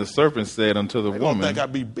 And the serpent said unto the They woman. don't think I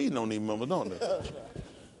be beating on these members, don't they?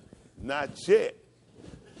 Not yet.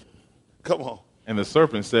 Come on. And the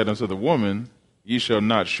serpent said unto the woman, Ye shall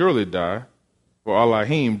not surely die, for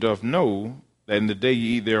Elohim doth know that in the day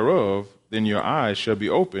ye eat thereof, then your eyes shall be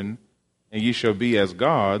opened, and ye shall be as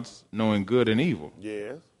gods, knowing good and evil.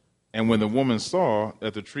 Yes. And when the woman saw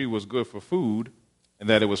that the tree was good for food, and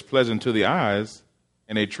that it was pleasant to the eyes,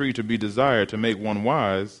 and a tree to be desired to make one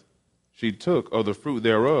wise, she took of the fruit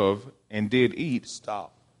thereof, and did eat.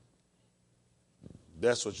 Stop.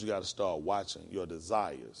 That's what you got to start watching, your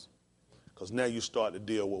desires. Because now you start to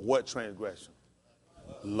deal with what transgression?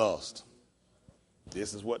 Lust.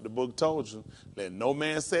 This is what the book told you. Let no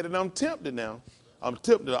man say that I'm tempted now. I'm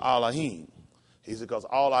tempted to Elohim. He said, because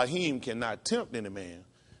Elohim cannot tempt any man,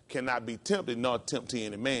 cannot be tempted, nor tempt to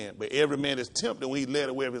any man. But every man is tempted when he led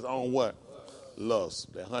away of his own what?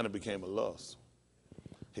 Lust. That honey became a lust.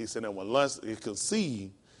 He said that when lust is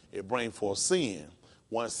conceived, it brings forth sin.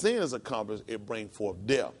 Once sin is accomplished, it brings forth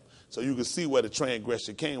death. So you can see where the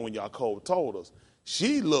transgression came when Yaakov told us.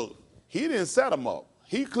 She looked, he didn't set them up.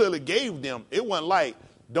 He clearly gave them, it wasn't like,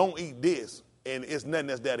 don't eat this, and it's nothing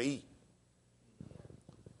that's there to eat.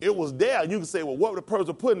 It was there. You can say, well, what would the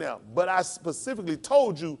person put in there? But I specifically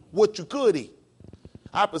told you what you could eat.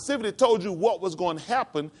 I specifically told you what was going to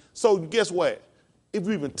happen. So guess what? If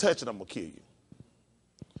you even touch it, I'm going to kill you.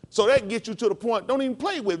 So that gets you to the point, don't even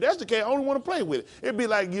play with it. That's the case. I don't want to play with it. It'd be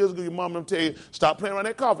like years ago, your mom and them tell you, stop playing around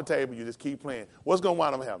that coffee table. You just keep playing. What's going to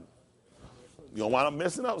wind up happening? You're going to wind up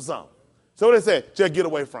messing up something. So they say, just get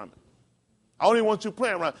away from it. I don't even want you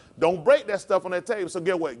playing around. Don't break that stuff on that table. So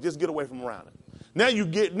get away. Just get away from around it. Now you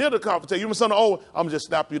get near the coffee table. You want something over, I'm going to just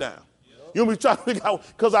slap you down. You'll be trying to figure out,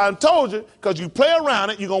 because I told you, because you play around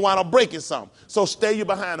it, you're going to wind up breaking something. So stay your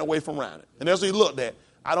behind away from around it. And that's what he looked at.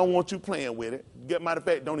 I don't want you playing with it. Matter of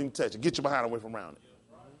fact, don't even touch it. Get your behind away from around it.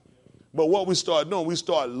 But what we start doing, we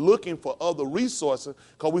start looking for other resources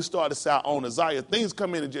because we start to say our own desire. Things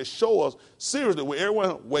come in and just show us seriously where everyone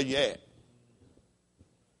where you at.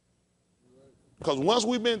 Because once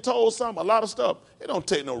we've been told something, a lot of stuff, it don't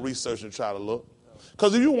take no research to try to look.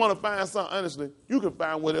 Because if you want to find something, honestly, you can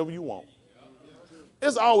find whatever you want.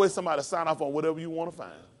 There's always somebody to sign off on whatever you want to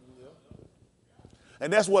find.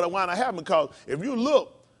 And that's what wind up happening, because if you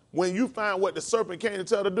look, when you find what the serpent came to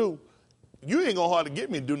tell to do, you ain't going to hardly get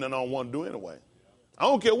me to do nothing I don't want to do anyway. I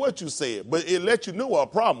don't care what you said, but it let you know what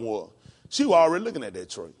her problem was. She was already looking at that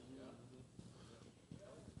tree.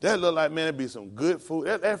 That look like, man, it'd be some good food.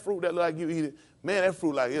 That fruit that look like you eat it, man, that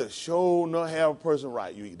fruit like it'll sure not have a person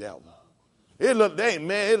right. You eat that one. It look,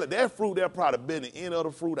 that fruit there probably been the end of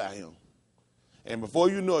the fruit out here. And before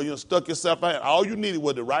you know it, you stuck yourself out. All you needed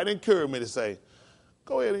was the right encouragement to say,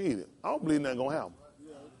 go ahead and eat it. I don't believe nothing going to happen.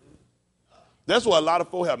 That's why a lot of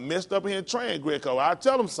folks have messed up in here and transgressed. Because I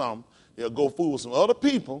tell them something, they'll go fool with some other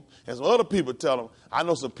people, and some other people tell them, I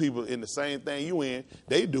know some people in the same thing you in,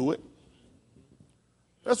 they do it.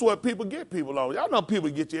 That's what people get people on. Y'all know people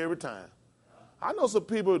get you every time. I know some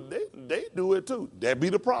people, they do it too. That be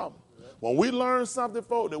the problem. When we learn something,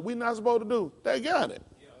 folks, that we're not supposed to do, they got it.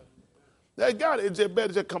 They got it. It's just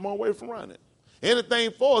better just come on away from running.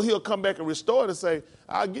 Anything for us, he'll come back and restore it and say,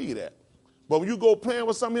 I'll give you that. But when you go playing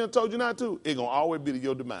with something he told you not to, it's going to always be to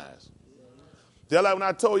your demise. Just like when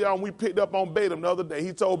I told y'all when we picked up on Balaam the other day,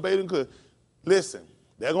 he told Balaam, listen,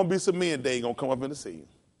 there's going to be some men that ain't going to come up in the sea.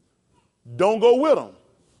 Don't go with them.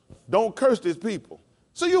 Don't curse these people.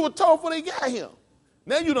 So you were told before they got him.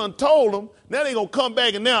 Now you done told them. Now they going to come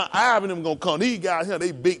back and now Ivan and them going to come. These guys here,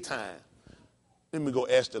 they big time. Let me go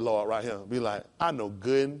ask the Lord right here. Be like, I know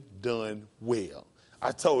good and done well.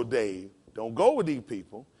 I told Dave, don't go with these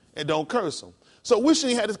people and don't curse them. So we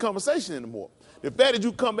shouldn't have this conversation anymore. The fact that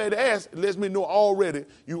you come back to ask, it lets me know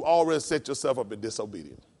you already set yourself up in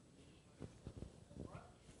disobedience.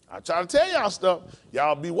 I try to tell y'all stuff.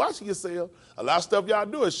 Y'all be watching yourself. A lot of stuff y'all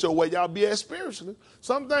do is show where y'all be at spiritually.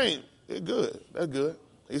 Some things, it's good. That's good.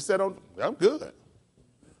 He said, I'm good.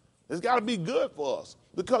 It's got to be good for us.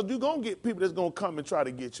 Because you're going to get people that's going to come and try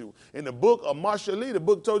to get you. In the book of Marshall Lee, the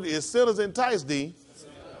book told you, is sinners entice thee?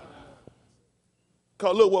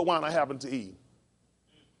 Because look what wound up happened to Eve.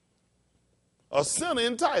 A sinner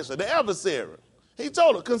enticed her, the adversary. He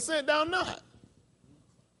told her, consent thou not.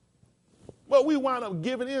 But we wind up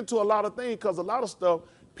giving in to a lot of things because a lot of stuff,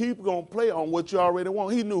 people going to play on what you already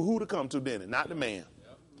want. He knew who to come to, didn't he? Not the man.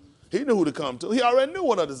 He knew who to come to. He already knew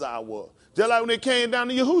what her desire was. Just like when they came down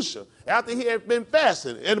to Yahusha, after he had been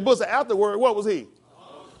fasting. And the book said afterward, what was he?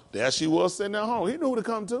 There she was sitting at home. He knew who to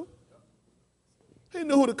come to. He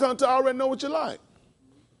knew who to come to. I already know what you like.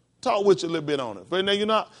 Talk with you a little bit on it. But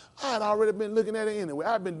now, I had already been looking at it anyway.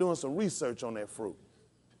 I've been doing some research on that fruit.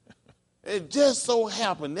 It just so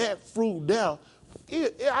happened that fruit there,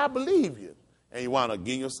 I believe you. And you want to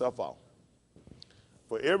get yourself off.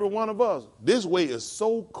 For every one of us, this way is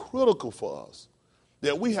so critical for us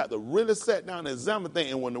that we have to really sit down and examine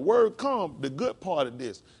things. And when the word comes, the good part of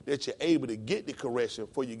this, that you're able to get the correction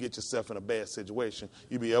before you get yourself in a bad situation,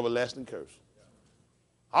 you be everlasting cursed.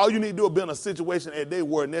 All you need to do is be in a situation that they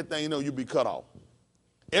were, and that thing, you be cut off.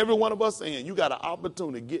 Every one of us saying you got an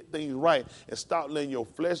opportunity to get things right and stop letting your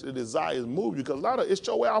fleshly desires move you, because a lot of it's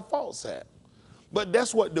show where our faults at. But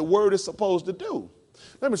that's what the word is supposed to do.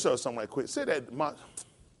 Let me show you something right quick. Say that,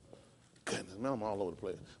 goodness, man, I'm all over the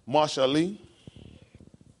place. Marshall Lee.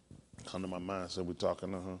 Come to my mind, so we're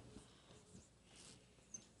talking to her.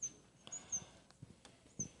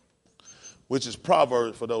 Which is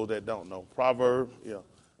Proverbs for those that don't know. Proverb, I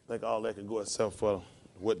think all that can go itself for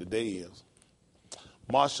what the day is.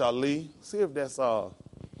 Marshall Lee, see if that's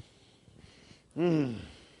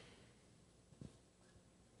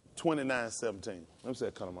 29:17. Let me say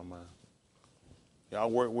it come to my mind.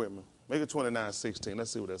 Y'all work with me. Make it 29:16.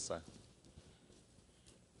 Let's see what that say.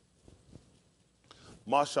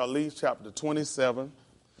 Marshall Lee, chapter 29,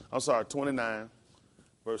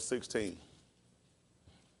 verse 16.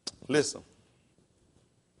 Listen.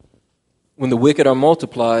 When the wicked are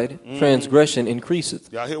multiplied, transgression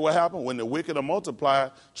increaseth. Y'all hear what happened? When the wicked are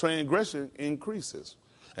multiplied, transgression increases.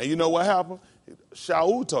 And you know what happened?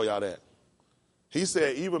 Shaul told y'all that. He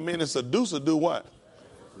said, even men and seducer do what?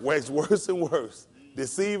 Wax worse and worse.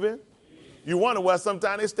 Deceiving. You wonder where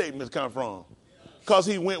sometimes these statements come from. Because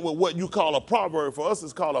he went with what you call a proverb. For us,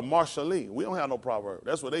 it's called a Marshall Lee. We don't have no proverb.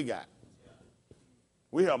 That's what they got.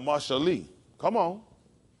 We have Marshall Lee. Come on.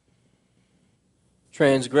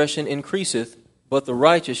 Transgression increaseth, but the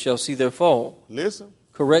righteous shall see their fall. Listen.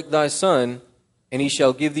 Correct thy son, and he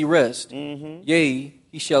shall give thee rest. Yea,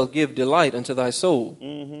 he shall give delight unto thy soul.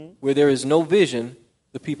 Where there is no vision,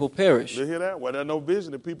 the people perish. You hear that? Where there is no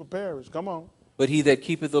vision, the people perish. Come on. But he that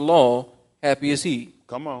keepeth the law, happy is he.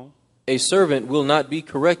 Come on. A servant will not be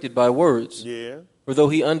corrected by words. Yeah. For though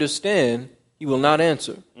he understand, he will not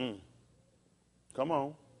answer. Come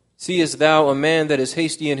on. Seest thou a man that is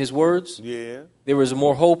hasty in his words? Yeah. There is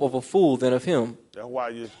more hope of a fool than of him.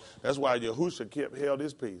 That's why Yahusha held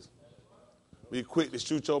his peace. Be quick to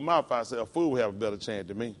shoot your mouth out. Say a fool will have a better chance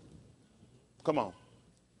than me. Come on.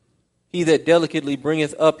 He that delicately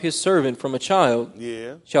bringeth up his servant from a child,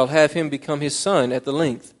 shall have him become his son at the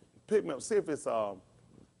length. Pick me up. See if it's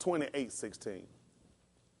 28:16.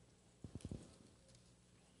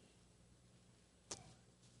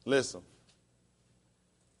 Listen.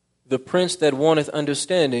 The prince that wanteth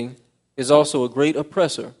understanding is also a great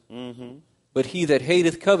oppressor. But he that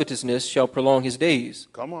hateth covetousness shall prolong his days.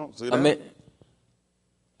 Come on. See that?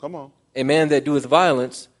 Come on. A man that doeth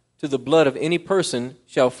violence to the blood of any person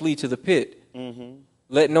shall flee to the pit.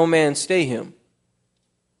 Let no man stay him.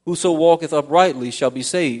 Whoso walketh uprightly shall be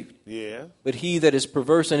saved. Yeah. But he that is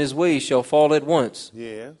perverse in his ways shall fall at once.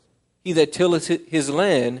 Yeah. He that tilleth his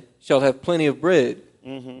land shall have plenty of bread,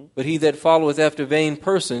 but he that followeth after vain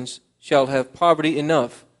persons shall have poverty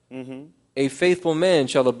enough. A faithful man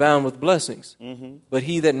shall abound with blessings, but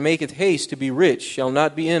he that maketh haste to be rich shall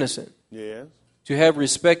not be innocent. Yes. To have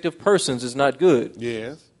respect of persons is not good.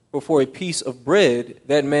 Yes. For a piece of bread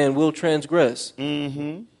that man will transgress.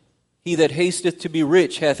 He that hasteth to be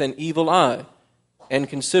rich hath an evil eye, and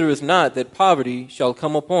considereth not that poverty shall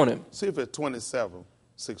come upon him. See if it's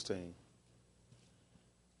 27:16.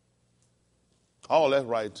 Oh, that's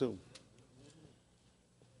right too.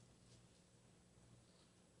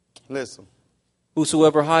 Listen.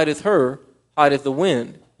 Whosoever hideth her, hideth the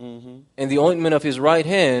wind, and the ointment of his right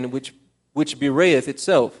hand, which bewrayeth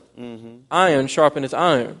itself. Iron sharpeneth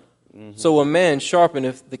iron. So a man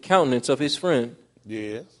sharpeneth the countenance of his friend.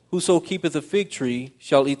 Yes. Whoso keepeth a fig tree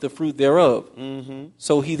shall eat the fruit thereof.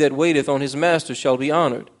 So he that waiteth on his master shall be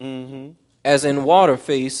honored. As in water,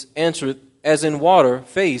 face answereth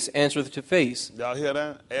to face. Y'all hear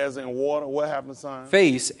that? As in water, what happens, son?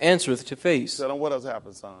 Face answereth to face. Tell them what else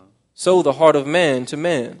happens, son. So the heart of man to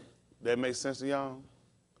man. That makes sense to y'all?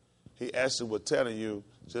 He actually was telling you,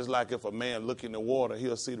 just like if a man look in the water,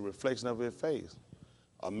 he'll see the reflection of his face.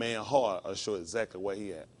 A man's heart will show exactly where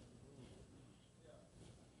he at.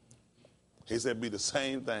 He said be the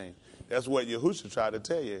same thing. That's what Yahushua tried to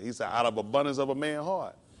tell you. He said out of abundance of a man's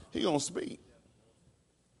heart, he going to speak.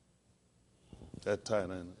 That's tight,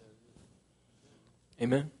 ain't it?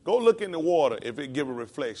 Amen. Go look in the water if it give a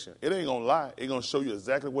reflection. It ain't going to lie. It's going to show you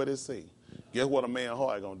exactly what it see. Guess what a man's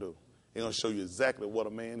heart going to do? It's going to show you exactly what a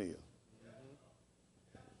man is.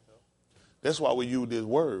 That's why we use this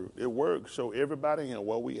word. This word show everybody in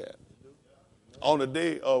where we at. On the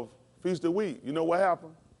day of Feast of Week, you know what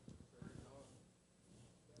happened?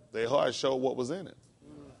 Their heart showed what was in it.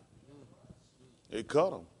 It cut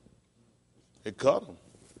them. It cut them.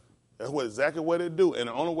 That's exactly what it do. And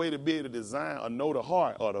the only way to be able to design or know the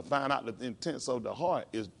heart or to find out the intents of the heart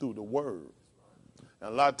is through the word. And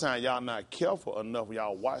a lot of times y'all not careful enough when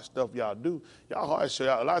y'all watch stuff y'all do. Y'all heart show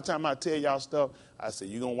y'all. A lot of times I tell y'all stuff, I say,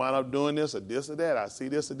 you're going to wind up doing this or this or that. I see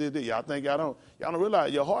this or this. Y'all think y'all don't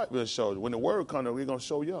realize your heart will show you. When the word comes, we're going to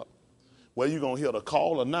show you up. Whether you're going to hear the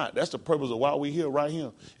call or not. That's the purpose of why we're here right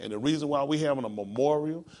here. And the reason why we're having a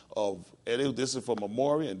memorial this is for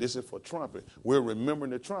memorial and this is for trumpet. We're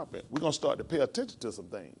remembering the trumpet. We're going to start to pay attention to some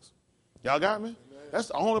things. Y'all got me? Amen. That's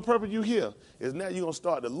the only purpose you here is now you're going to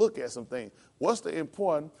start to look at some things. What's the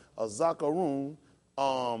importance of Zakarun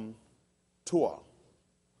Truah?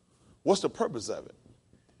 What's the purpose of it?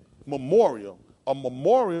 Memorial. A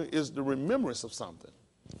memorial is the remembrance of something.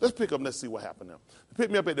 Let's pick up and let's see what happened now. Pick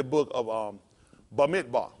me up at the book of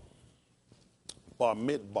Bamidbar.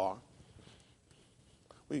 Bamidbar.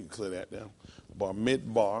 We can clear that down.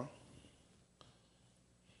 Bamidbar.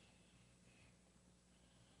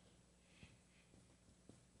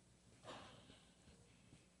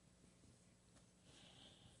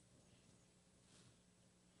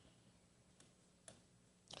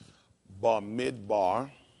 Bamidbar,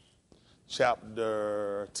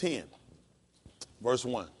 chapter 10. Verse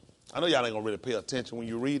 1. I know y'all ain't going to really pay attention when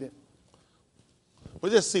you read it.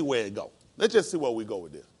 But just see where it go. Let's just see where we go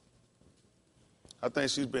with this. I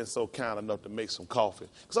think she's been so kind enough to make some coffee.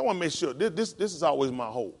 Because I want to make sure, this is always my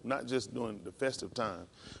hope, not just during the festive time,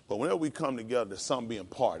 but whenever we come together, there's something being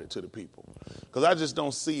imparted to the people. Because I just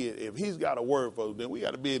don't see it. If he's got a word for us, then we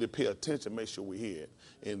got to be able to pay attention, make sure we hear it.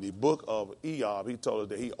 In the book of Eob, he told us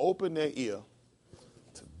that he opened their ear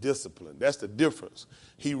to discipline. That's the difference.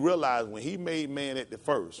 He realized when he made man at the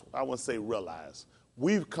first, I wouldn't say realize,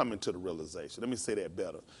 we've come into the realization, let me say that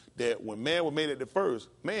better, that when man was made at the first,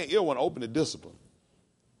 man ear wasn't open to discipline.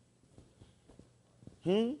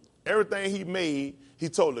 Everything he made, he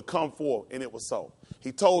told to come forth, and it was so.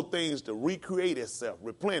 He told things to recreate itself,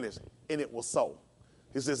 replenish, and it was so.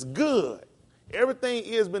 He says, good. Everything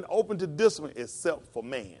has been open to discipline except for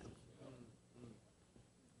man.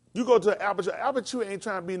 You go to an apple tree. Apple tree ain't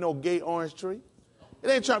trying to be no gay orange tree. It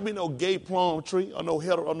ain't trying to be no gay plum tree or no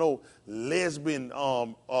hetero or no lesbian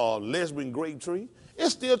grape tree.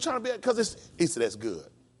 It's still trying to be because he said that's good.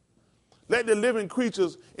 Let the living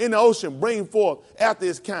creatures in the ocean bring forth after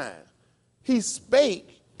its kind. He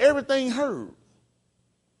spake, everything heard.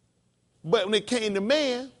 But when it came to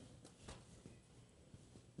man,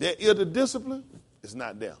 that ear to discipline, it's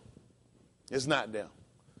not there. It's not there.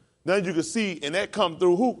 Now you can see, and that come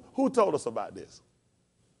through, who told us about this?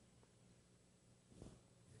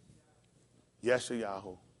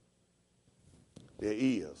 Yeshayahu. Their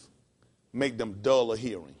ears. Make them dull of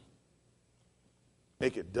hearing.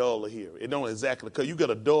 Make it dull of hearing. It don't exactly, because you got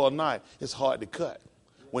a dull knife, it's hard to cut.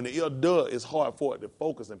 when the ear dull, it's hard for it to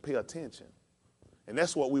focus and pay attention. And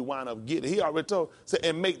that's what we wind up getting. He already told, said,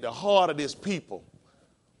 and make the heart of this people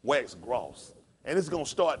wax gross. And it's going to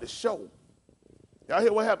start to show. Y'all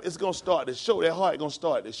hear what happened? It's going to start to show. That heart going to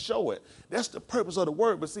start to show it. That's the purpose of the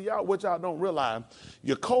word. But see, y'all, what y'all don't realize,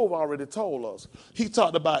 Yaakov already told us. He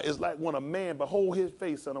talked about it's like when a man behold his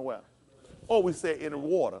face unaware. Or we say in the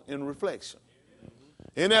water, in reflection.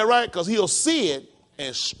 Isn't that right? Because he'll see it,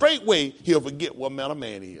 and straightway he'll forget what manner of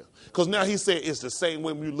man he is. Because now he said it's the same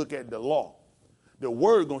way when you look at the law. The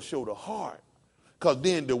word going to show the heart. Because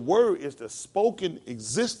then the word is the spoken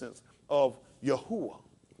existence of Yahuwah.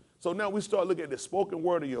 So now we start looking at the spoken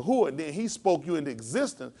word of Yahuwah, and then he spoke you into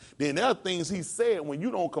existence. Then there are things he said, when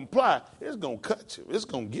you don't comply, it's going to cut you. It's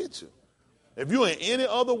going to get you. If you're in any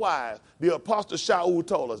other wise, the Apostle Shaul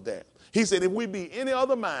told us that. He said, if we be any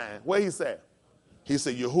other mind, what he said? He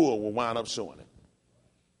said, Yahuwah will wind up showing it.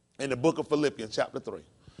 In the book of Philippians, chapter 3.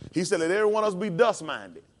 He said, let every one of us be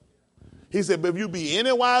dust-minded. He said, but if you be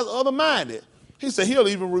any wise other-minded, he said, he'll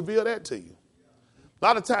even reveal that to you. A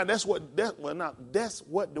lot of times, that's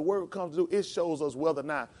what the word comes to do. It shows us whether or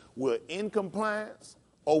not we're in compliance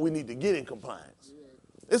or we need to get in compliance.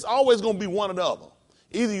 It's always going to be one or the other.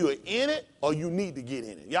 Either you're in it or you need to get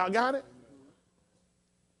in it. Y'all got it?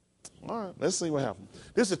 All right, let's see what happens.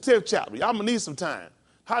 This is the 10th chapter. Y'all going to need some time.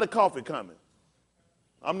 How the coffee coming?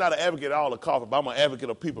 I'm not an advocate of all the coffee, but I'm an advocate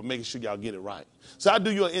of people making sure y'all get it right. So I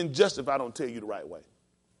do you an injustice if I don't tell you the right way.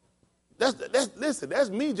 Listen, that's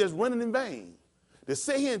me just running in vain. To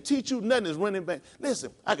sit here and teach you nothing is running in vain.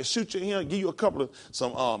 Listen, I can shoot you in here and give you a couple of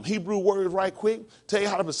some Hebrew words right quick, tell you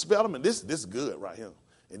how to spell them, and this is good right here.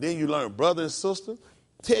 And then you learn brother and sister,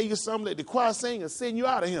 tell you something that the choir sing and send you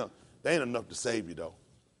out of here. That ain't enough to save you, though.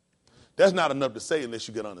 That's not enough to say unless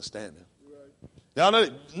you get understanding. Y'all know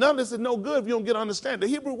none of this is no good if you don't get understanding.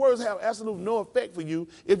 The Hebrew words have absolutely no effect for you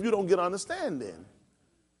if you don't get understanding.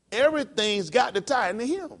 Everything's got to tie into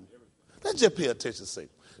him. Let's just pay attention to see.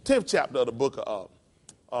 10th chapter of the book of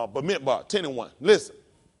Bamidbar, 10 and 1. Listen.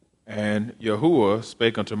 And Yahuwah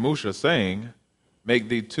spake unto Moshe, saying, make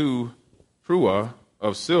thee 2 Truah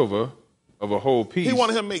of silver of a whole piece. He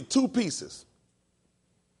wanted him to make 2 pieces.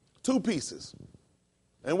 2 pieces.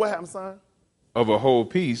 And what happened, son? Of a whole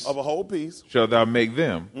piece. Of a whole piece. Shalt thou make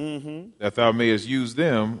them, that thou mayest use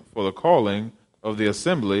them for the calling of the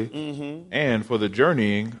assembly and for the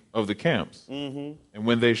journeying of the camps. And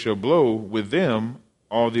when they shall blow with them,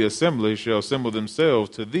 all the assembly shall assemble themselves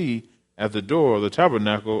to thee at the door of the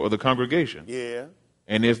tabernacle of the congregation. Yeah.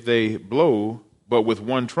 And if they blow but with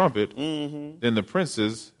one trumpet, then the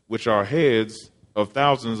princes, which are heads of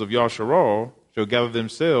thousands of Yasharal, shall gather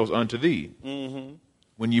themselves unto thee.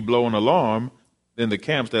 When you blow an alarm, then the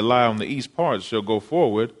camps that lie on the east part shall go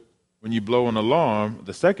forward. When you blow an alarm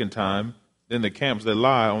the second time, then the camps that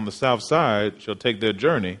lie on the south side shall take their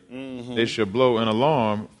journey. They shall blow an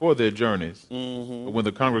alarm for their journeys. But when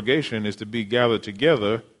the congregation is to be gathered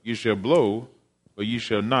together, you shall blow, but you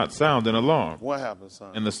shall not sound an alarm. What happens,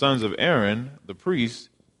 son? And the sons of Aaron, the priests,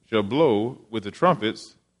 shall blow with the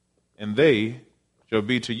trumpets, and they shall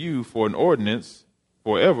be to you for an ordinance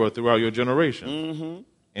forever throughout your generation.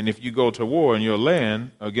 And if you go to war in your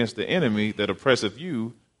land against the enemy that oppresseth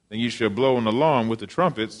you, then you shall blow an alarm with the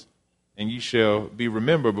trumpets, and ye shall be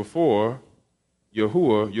remembered before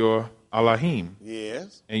Yahuwah your Elohim.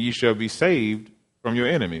 Yes. And ye shall be saved from your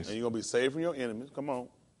enemies. And you're going to be saved from your enemies. Come on.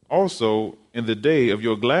 Also, in the day of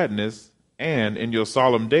your gladness, and in your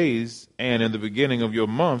solemn days, and in the beginning of your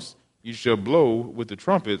months, ye shall blow with the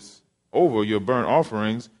trumpets over your burnt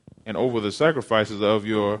offerings and over the sacrifices of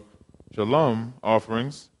your shalom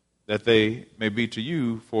offerings, that they may be to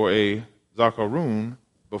you for a Zakarun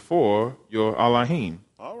before your Elohim.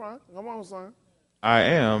 All right. Come on, son. I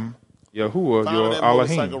am Yahuwah your that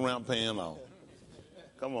Elohim. motorcycle ramp paying off.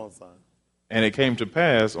 Come on, son. And it came to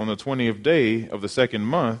pass on the 20th day of the second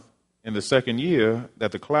month, in the second year,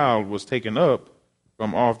 that the cloud was taken up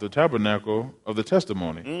from off the tabernacle of the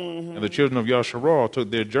testimony. And the children of Yasharal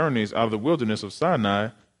took their journeys out of the wilderness of Sinai,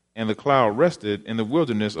 and the cloud rested in the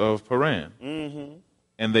wilderness of Paran.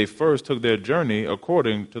 And they first took their journey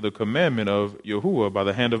according to the commandment of Yahuwah by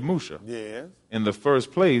the hand of Moshe. Yes. In the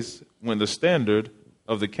first place went the standard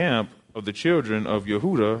of the camp of the children of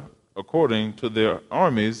Yehudah according to their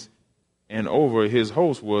armies, and over his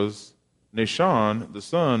host was Nashon, the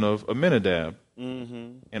son of Amminadab.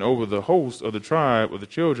 And over the host of the tribe of the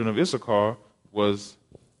children of Issachar was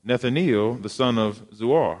Nathaniel, the son of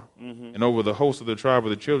Zuar. And over the host of the tribe of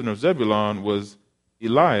the children of Zebulun was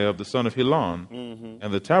Eliab, the son of Helon.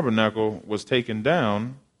 And the tabernacle was taken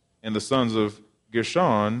down, and the sons of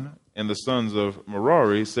Gershon and the sons of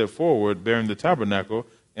Merari set forward, bearing the tabernacle,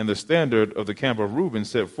 And the standard of the camp of Reuben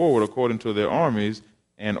set forward according to their armies,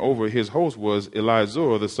 and over his host was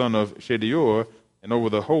Elizur the son of Shedeur, and over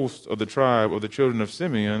the host of the tribe of the children of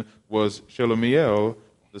Simeon was Shelumiel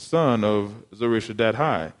the son of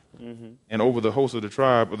Zurishaddai. And over the host of the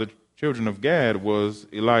tribe of the children of Gad was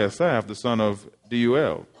Eliasaph the son of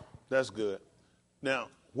Deuel. That's good. Now,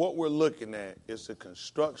 what we're looking at is the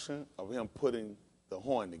construction of him putting the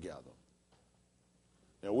horn together.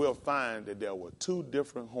 Now, we'll find that there were two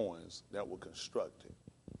different horns that were constructed.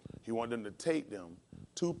 He wanted them to take them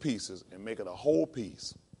two pieces and make it a whole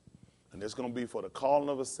piece. And it's going to be for the calling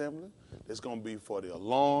of assembly. It's going to be for the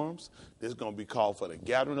alarms. This is going to be called for the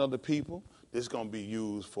gathering of the people. This is going to be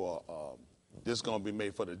used for, this is going to be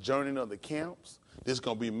made for the journeying of the camps. This is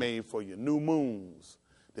going to be made for your new moons.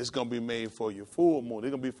 This is going to be made for your full moon. This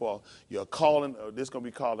is going to be for your calling. This is going to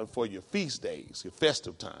be calling for your feast days, your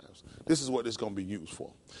festive times. This is what this is going to be used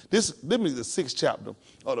for. This is the 6th chapter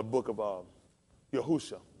of the book of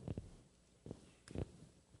Yahusha.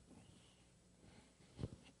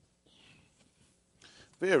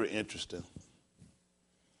 Very interesting.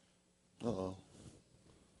 Uh-oh.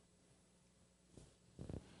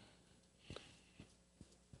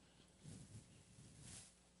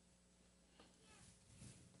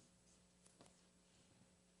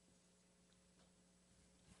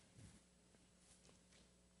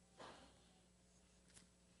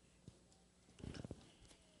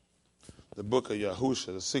 The book of Yahusha,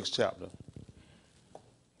 the 6th chapter.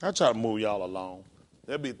 I try to move y'all along.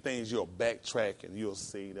 There'll be things you'll backtrack and you'll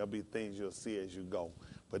see. There'll be things you'll see as you go.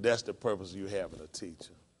 But that's the purpose of you having a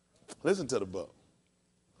teacher. Listen to the book.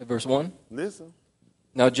 Verse 1. Listen.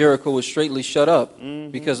 Now Jericho was straitly shut up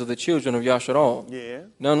because of the children of Yasharal. Yeah.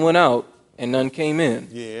 None went out, and none came in.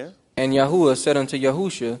 Yeah. And Yahuwah said unto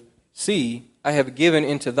Yahusha, See, I have given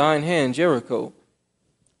into thine hand Jericho,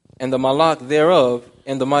 and the Malak thereof,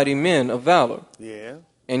 and the mighty men of valor. Yeah.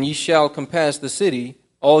 And ye shall compass the city,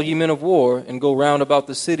 all ye men of war, and go round about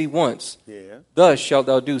the city once. Yeah. Thus shalt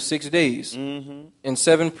thou do 6 days. And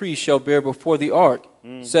 7 priests shall bear before the ark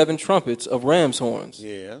 7 trumpets of ram's horns.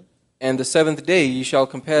 Yeah. And the 7th day ye shall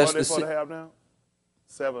compass What are they the supposed to city. have now?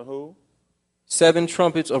 7 who? 7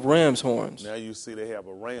 trumpets of ram's horns. Now you see they have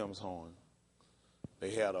a ram's horn.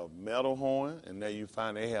 They had a metal horn, and now you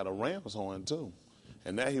find they had a ram's horn too.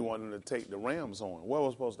 And now he wanted them to take the ram's horn. What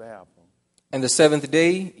was supposed to happen? And the 7th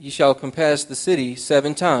day ye shall compass the city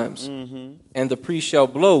 7 times, and the priest shall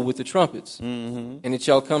blow with the trumpets. And it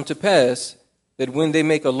shall come to pass that when they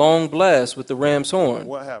make a long blast with the ram's horn,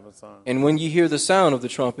 What happened, son? and when ye hear the sound of the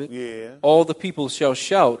trumpet, Yeah. all the people shall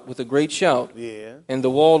shout with a great shout, Yeah. and the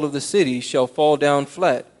wall of the city shall fall down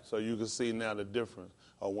flat. So you can see now the difference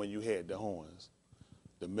of when you had the horns.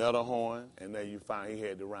 The metal horn, and then you find he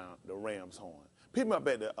had the ram's horn. Pick me up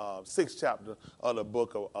at the 6th chapter of the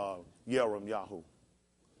book of Yerim Yahu.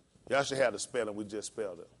 Y'all should have the spelling. We just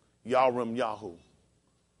spelled it. Yerim Yahu.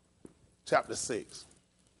 Chapter 6.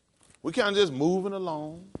 We kind of just moving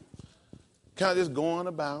along. Kind of just going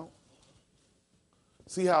about.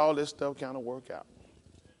 See how all this stuff kind of work out.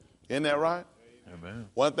 Isn't that right? Amen.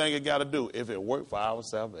 One thing you got to do, if it worked for our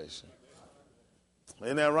salvation.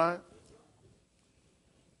 Isn't that right?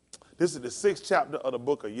 This is the 6th chapter of the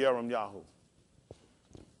book of Yerim Yahu.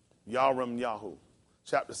 Yerim Yahu.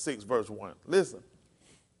 Chapter 6, verse 1. Listen.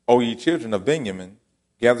 O ye children of Benjamin,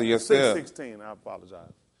 gather yourselves. 6:16, I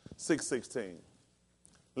apologize. 6:16.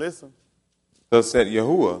 Listen. Thus said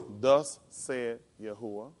Yahuwah, Thus said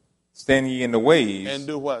Yahuwah. stand ye in the ways. And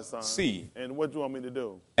do what, son? See. And what do you want me to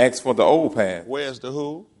do? Ask for the old path, Where's the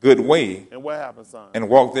who? good way, And what happens, son? and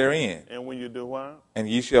walk therein. And when you do what? And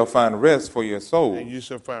ye shall find rest for your And souls. you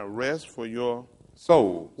shall find rest for your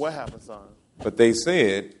Souls. What happens, son? But they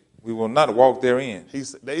said, we will not walk therein.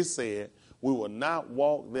 They said, we will not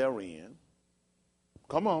walk therein.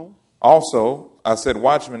 Come on. Also, I set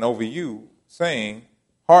watchmen over you, saying,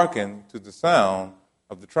 hearken to the sound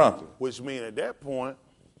of the trumpet. Which means at that point,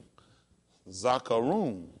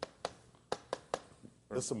 Zakarun.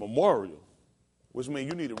 It's a memorial. Which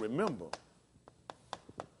means you need to remember.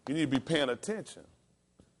 You need to be paying attention.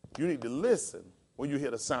 You need to listen when you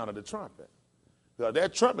hear the sound of the trumpet. Because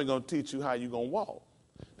that trumpet going to teach you how you're going to walk.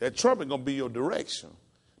 That trumpet going to be your direction.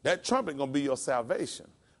 That trumpet going to be your salvation.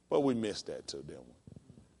 But we missed that too, didn't we?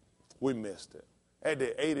 We missed it. At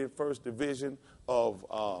the 81st Division of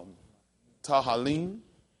Tahalim,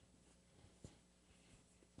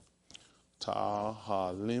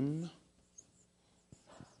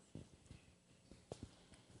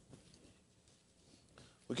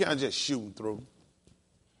 we can't just shooting through,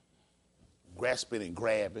 grasping and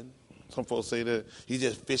grabbing. Some folks say that he's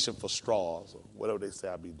just fishing for straws or whatever they say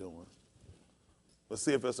I be doing. But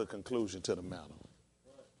see if it's a conclusion to the matter.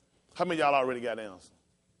 How many of y'all already got the answer?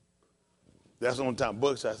 That's the only time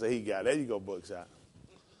Bookshot said he got it. There you go, Bookshot.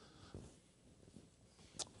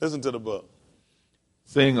 Listen to the book.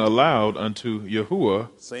 Sing aloud unto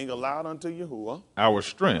Yahuwah. Sing aloud unto Yahuwah. Our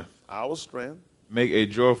strength. Our strength. Make a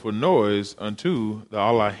joyful noise unto the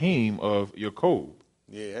Elohim of Jacob.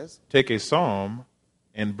 Yes. Take a psalm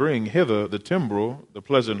and bring hither the timbrel, the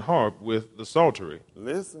pleasant harp with the psaltery.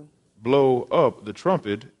 Listen. Blow up the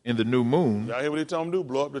trumpet in the new moon. Y'all hear what he told him to do?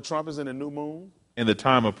 Blow up the trumpets in the new moon. In the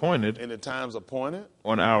time appointed. In the times appointed.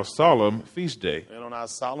 On our solemn feast day. And on our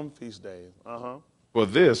solemn feast days. For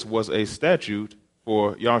this was a statute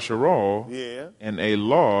for Yasharal. Yeah. And a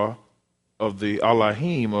law of the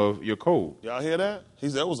Elohim of Jacob. Y'all hear that? He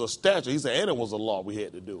said it was a statute. He said, and it was a law. We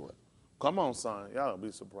had to do it. Come on, son. Y'all don't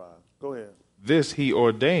be surprised. Go ahead. This he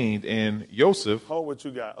ordained in Joseph. Hold what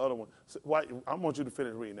you got. Other one. I want you to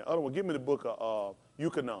finish reading that. Other one. Give me the book of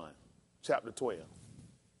Yukonon, chapter 12.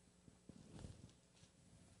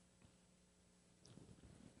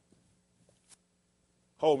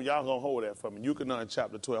 Hold me. Y'all going to hold that for me. Yukonon,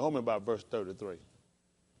 chapter 12. Hold me about verse 33.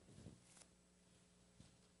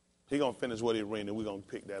 He going to finish what he reading, and we're going to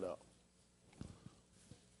pick that up.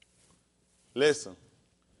 Listen.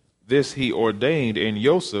 This he ordained in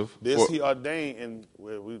Joseph. This he ordained in,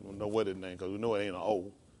 well, we don't know what his name, because we know it ain't an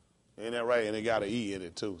O. Ain't that right? And it got an E in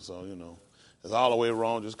it, too. So, you know, it's all the way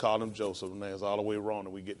wrong. Just call him Joseph. And it's all the way wrong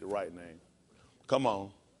that we get the right name. Come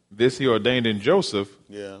on. This he ordained in Joseph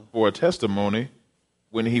for a testimony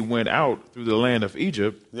when he went out through the land of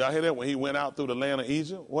Egypt. Y'all hear that? When he went out through the land of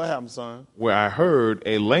Egypt? What happened, son? Where I heard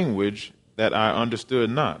a language that I understood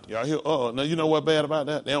not. Y'all hear? Oh, now you know what bad about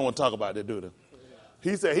that? They don't want to talk about that, do they?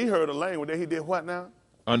 He said he heard a language that he did what now?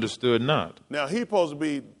 Understood not. Now, he's supposed to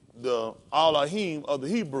be the Elohim of the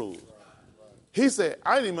Hebrews. He said,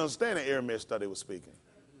 I didn't even understand the Aramaic stuff they were speaking.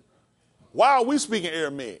 Why are we speaking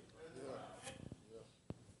Aramaic?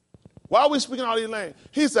 Why are we speaking all these languages?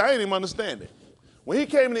 He said, I didn't even understand it. When he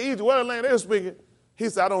came into Egypt, what language they were speaking? He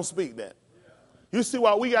said, I don't speak that. You see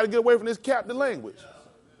why we got to get away from this captive language?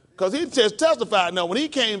 Because he just testified, now, when he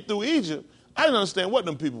came through Egypt, I didn't understand what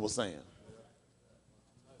them people were saying.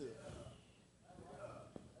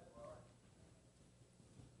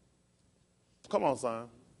 Come on, son.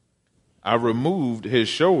 I removed his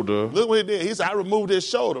shoulder. Look what he did. He said, I removed his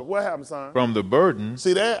shoulder. What happened, son? From the burden.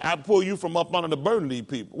 See that? I pull you from up under the burden of these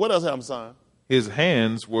people. What else happened, son? His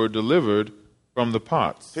hands were delivered from the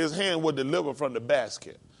pots. His hand was delivered from the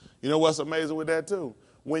basket. You know what's amazing with that, too?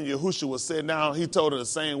 When Yahushua was sitting down, he told her the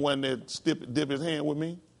same one that dip his hand with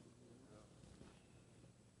me.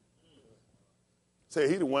 Say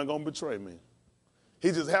he the one going to betray me.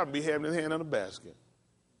 He just happened to be having his hand in the basket.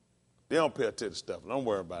 They don't pay attention to stuff. Don't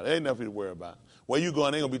worry about it. Ain't nothing to worry about. Where you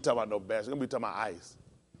going, they ain't going to be talking about no basket. They're going to be talking about ice.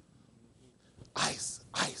 Ice,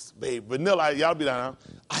 ice, babe. Vanilla ice. Y'all be down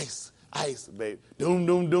there. Ice, ice, babe. Doom,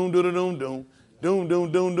 doom, doom, doom, doom, doom. Doom,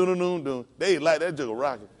 doom, doom, doom, doom, doom. They like that jiggle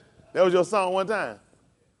rocking. That was your song one time.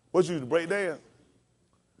 What you used to break dance?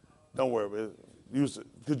 Don't worry about it.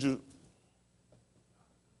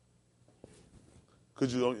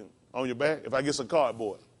 Could you on your back? If I get some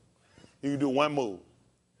cardboard, you can do one move.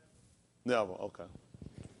 Never, okay.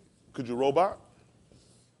 Could you robot?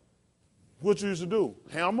 What you used to do?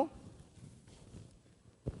 Hammer?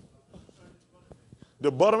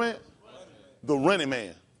 The Butterman? The Running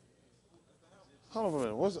Man. Hold on a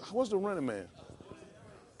minute. What's the Running Man?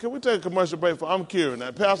 Can we take a commercial break for? I'm curious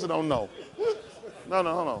now. Pastor don't know. No,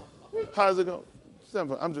 hold on. How's it go?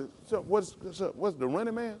 I'm just. What's the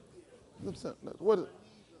Running Man? What is?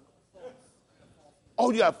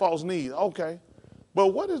 Oh, you got false knees. Okay. But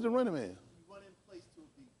what is the Running Man? You run in place to a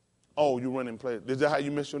beat. Oh, you run in place. Is that how you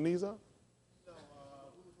mess your knees up? No,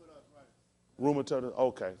 rheumatoid arthritis.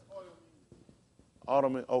 Okay.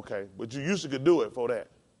 Autoimmune. Okay. But you used to could do it for that.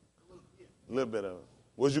 A little bit of it.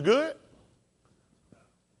 Was you good?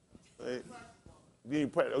 You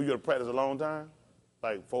had to practice a long time?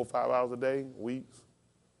 Like 4 or 5 hours a day, weeks?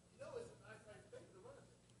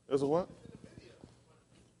 It's a what?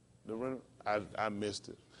 The Running. I missed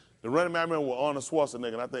it. The Running Man, I remember, was Arnold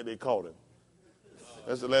Schwarzenegger, and I think they caught him.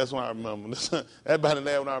 That's the last one I remember. That's about the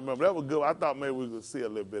last one I remember. That was good. I thought maybe we could see a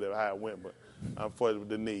little bit of how it went, but unfortunately with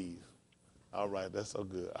the knees. All right, that's so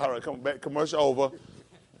good. All right, come back. Commercial over.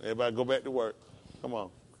 Everybody go back to work. Come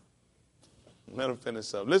on. Let him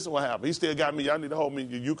finish up. Listen what happened. He still got me. Y'all need to hold me.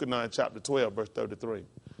 Yukonon chapter 12, verse 33.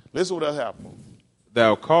 Listen what else happened.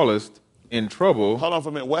 Thou callest in trouble. Hold on for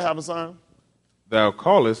a minute. What happened, son? Thou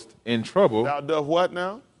callest in trouble. Thou doth what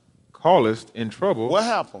now? Callest in trouble. What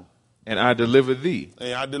happened? And I delivered thee.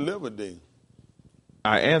 And I delivered thee.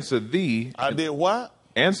 I answered thee. I did what?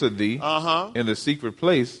 Answered thee in the secret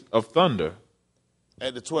place of thunder.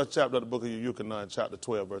 At the 12th chapter of the book of Yukonon, chapter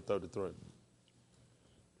 12, verse 33.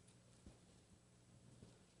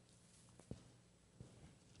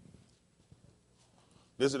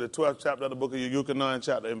 This is the 12th chapter of the book of Yukonon,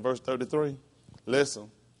 chapter in verse 33. Listen.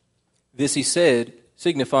 This he said,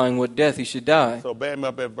 signifying what death he should die. So back me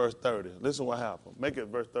up at verse 30. Listen what happened. Make it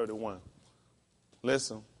verse 31.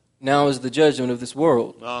 Listen. Now is the judgment of this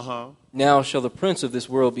world. Now shall the prince of this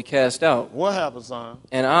world be cast out. What happened, son?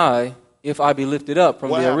 And I, if I be lifted up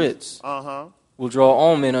from their writs, will draw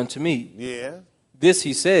all men unto me. Yeah. This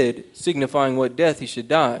he said, signifying what death he should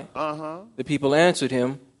die. The people answered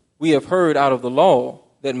him, We have heard out of the law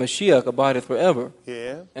that Mashiach abideth forever.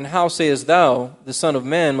 Yeah. And how sayest thou, the Son of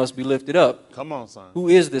Man must be lifted up? Come on, son. Who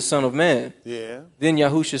is this Son of Man? Yeah. Then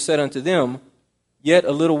Yahusha said unto them, Yet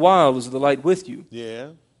a little while is the light with you. Yeah.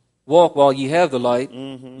 Walk while ye have the light,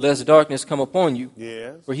 lest darkness come upon you.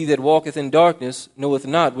 Yes. For he that walketh in darkness knoweth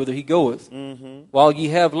not whither he goeth. While ye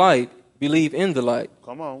have light, believe in the light,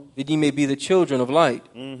 Come on. that ye may be the children of light.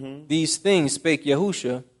 These things spake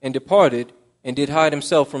Yahusha, and departed, and did hide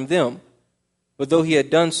himself from them. But though he had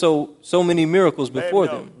done so many miracles before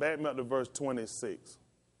them. Back me up to verse 26.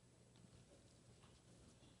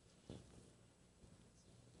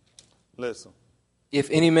 Listen. If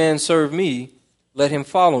any man serve me, let him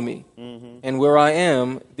follow me. And where I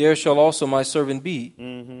am, there shall also my servant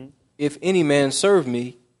be. If any man serve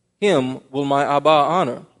me, him will my Abba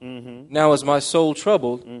honor. Now is my soul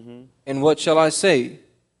troubled, and what shall I say?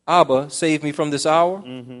 Abba, save me from this hour?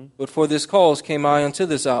 But for this cause came I unto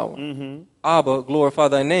this hour. Abba, glorify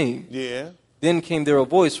thy name. Yeah. Then came there a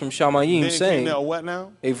voice from Shamayim saying, Came there what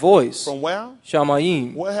now? A voice From where?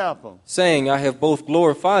 Shamayim, What happened? saying, I have both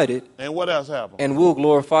glorified it And what else happened? and will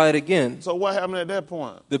glorify it again. So what happened at that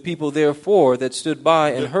point? The people therefore that stood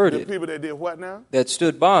by and heard the it, people that did what now? that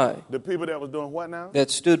stood by, The people that was doing what now?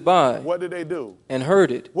 that stood by What did they do? and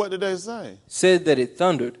heard it, What did they say? said that it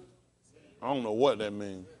thundered. I don't know what that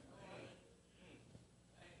means.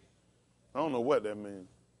 I don't know what that means.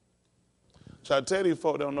 Try to tell these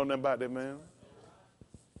folks they don't know nothing about that man.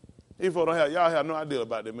 These folks y'all have no idea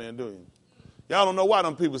about that man, do you? Y'all don't know why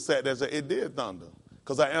them people sat there and said it did thunder.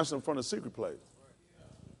 Because I answered them from the secret place.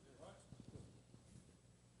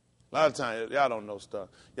 A lot of times, y'all don't know stuff.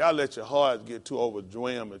 Y'all let your hearts get too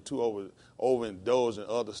overwhelmed and too overindulged in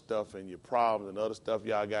other stuff and your problems and other stuff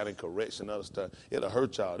y'all got in correction and other stuff. It'll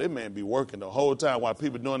hurt y'all. That man be working the whole time while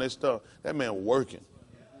people doing that stuff. That man working.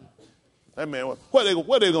 That man, what they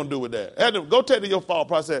going to do with that? Go take to your thought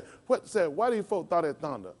process. Why do you folks thought that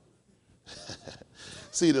thunder?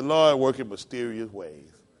 See, the Lord working mysterious ways.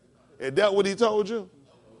 Is that what he told you?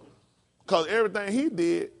 Because everything he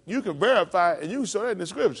did, you can verify and you can show that in the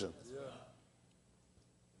scripture.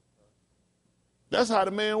 That's how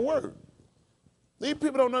the man worked. These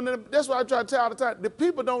people don't know nothing. That's why I try to tell all the time. The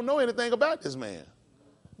people don't know anything about this man.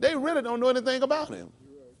 They really don't know anything about him.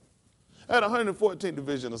 At 114th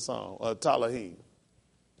Division of Psalm, Talahim,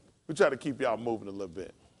 we try to keep y'all moving a little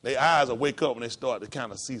bit. Their eyes will wake up when they start to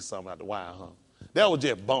kind of see something out the while, huh? That was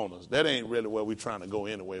just bonus. That ain't really where we're trying to go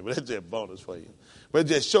anyway, but that's just bonus for you. But it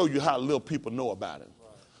just show you how little people know about him.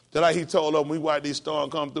 Just like he told them, when we watch these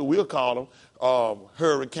storms come through, we'll call them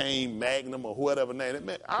Hurricane Magnum or whatever name.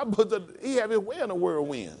 Man, he have his way in the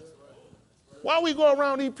whirlwind. Why we go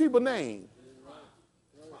around these people's names?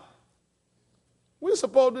 We're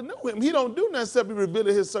supposed to know him. He don't do nothing except he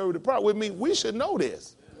revealing his servant the prophet. With me, we should know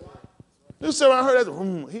this. This servant I heard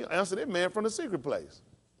that, he answered that man from the secret place.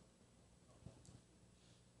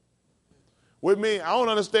 With me, I don't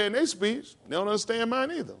understand their speech. They don't understand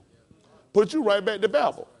mine either. Put you right back to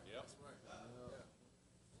Babel.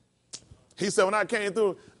 He said, when I came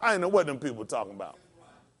through, I didn't know what them people were talking about.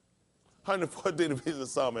 114th Division of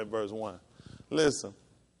Psalm at verse 1. Listen.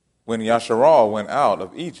 When Yasharal went out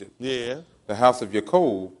of Egypt, yeah, the house of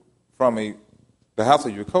Jacob from a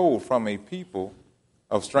people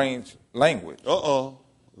of strange language.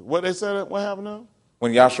 What they said? What happened now?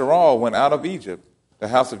 When Yasharal went out of Egypt, the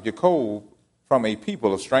house of Jacob from a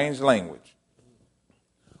people of strange language.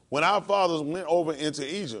 When our fathers went over into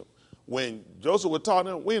Egypt, when Joseph was talking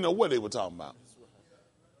to them, we didn't know what they were talking about.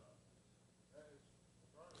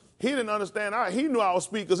 He didn't understand. He knew our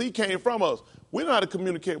speak because he came from us. We know how to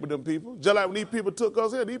communicate with them people. Just like when these people took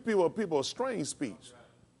us here, these people are people of strange speech.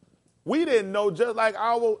 We didn't know, just like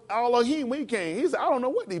our Elohim, we came. He said, I don't know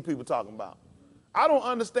what these people talking about. I don't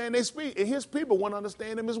understand their speech, and his people won't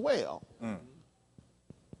understand him as well.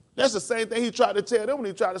 That's the same thing he tried to tell them when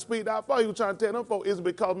he tried to speak to our father. He was trying to tell them folks, it's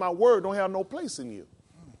because my word don't have no place in you.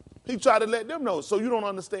 He tried to let them know, so you don't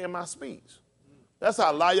understand my speech. That's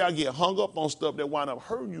how a lot of y'all get hung up on stuff that wind up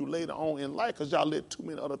hurting you later on in life because y'all let too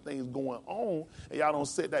many other things going on and y'all don't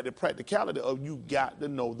set that the practicality of you got to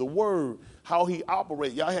know the word, how he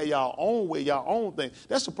operates. Y'all have y'all own way, y'all own thing.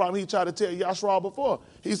 That's the problem he tried to tell Yahshua before.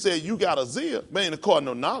 He said, you got a zeal, but ain't according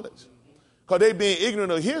to knowledge. Because they being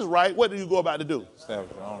ignorant of his right, what do you go about to do?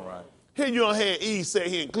 Establish your own right. Here you don't have Eve say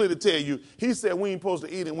here and clearly tell you, he said we ain't supposed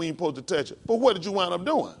to eat it, we ain't supposed to touch it. But what did you wind up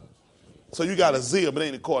doing? So you got a zeal, but it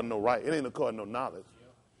ain't according to no right. It ain't according to no knowledge.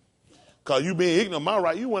 Because you being ignorant of my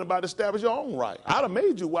right, you went about to establish your own right. I'd have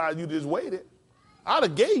made you while you just waited. I'd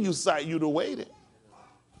have gave you sight, you'd have waited.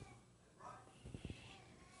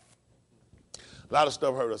 A lot of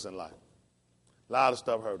stuff hurt us in life. A lot of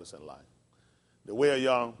stuff hurt us in life. The way of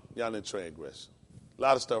y'all in transgression. A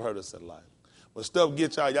lot of stuff hurt us in life. When stuff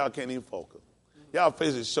gets y'all can't even focus. Y'all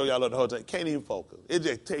faces show y'all the whole time. Can't even focus. It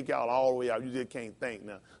just take y'all all the way out. You just can't think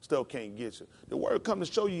now. Stuff can't get you. The word comes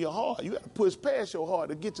to show you your heart. You got to push past your heart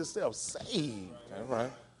to get yourself saved. That's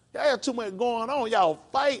right. Y'all have too much going on. Y'all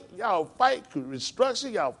fight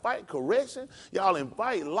instruction. Y'all fight correction. Y'all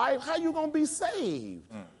invite life. How you going to be saved?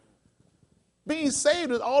 Being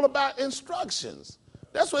saved is all about instructions.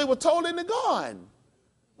 That's what they were told in the garden.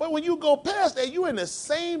 But when you go past that, you're in the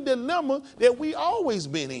same dilemma that we always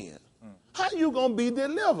been in. How you going to be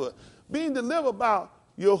delivered? Being delivered by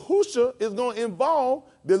Yahushua is going to involve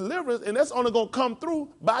deliverance, and that's only going to come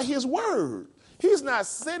through by his word. He's not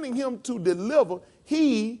sending him to deliver.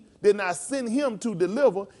 He did not send him to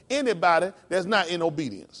deliver anybody that's not in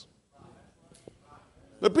obedience.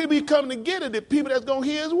 The people he coming to get it, the people that's going to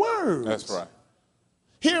hear his words. That's right.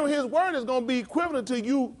 Hearing his word is going to be equivalent to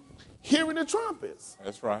you hearing the trumpets.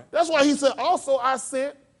 That's right. That's why he said, also I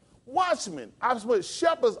sent watchmen. I put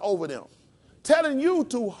shepherds over them, telling you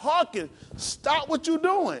to hearken. Stop what you're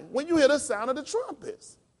doing when you hear the sound of the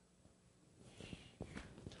trumpets.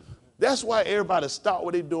 That's why everybody stop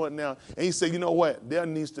what they're doing now. And he said, you know what? There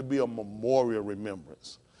needs to be a memorial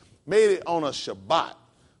remembrance. Made it on a Shabbat.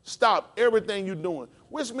 Stop everything you're doing,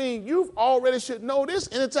 which means you already should know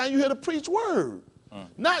this anytime you hear the preach word.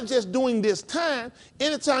 Not just during this time,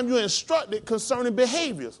 anytime you're instructed concerning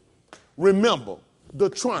behaviors. Remember the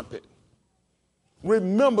trumpet.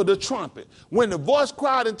 Remember the trumpet. When the voice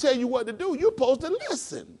cried and tell you what to do, you're supposed to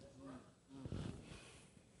listen.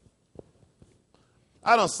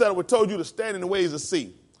 I done said we told you to stand in the ways of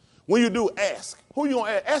sea. When you do, ask. Who you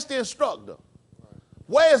gonna ask? Ask the instructor.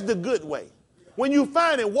 Where's the good way? When you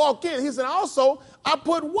find it, walk in. He said, also, I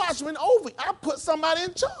put watchmen over you. I put somebody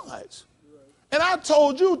in charge. And I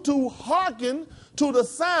told you to hearken to the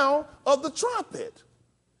sound of the trumpet.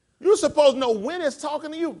 You're supposed to know when it's talking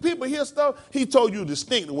to you. People hear stuff. He told you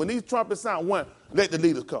distinctly, when these trumpets sound, one, let the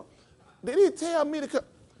leaders come. Did he tell me to come?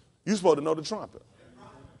 You're supposed to know the trumpet.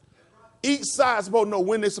 Each side's supposed to know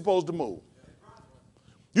when they're supposed to move.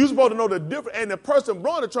 You're supposed to know the difference. And the person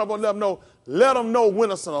blowing the trumpet, let them know when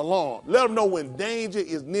it's an alarm. Let them know when danger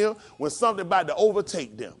is near, when something about to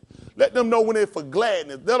overtake them. Let them know when it's for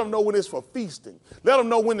gladness. Let them know when it's for feasting. Let them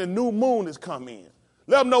know when the new moon is coming in.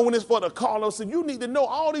 Let them know when it's for the call. So you need to know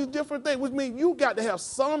all these different things, which means you got to have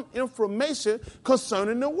some information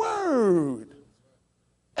concerning the word.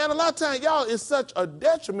 And a lot of times, y'all, it's such a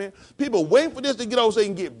detriment. People wait for this to get over so they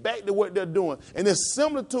can get back to what they're doing. And it's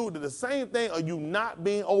similar to the same thing of you not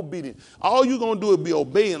being obedient. All you're going to do is be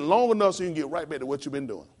obeying long enough so you can get right back to what you've been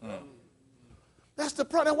doing. That's the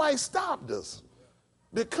problem. That's why he stopped us.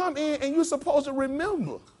 They come in and you're supposed to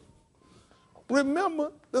remember.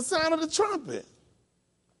 Remember the sound of the trumpet.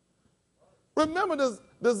 Remember the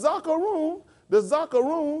Zakarun,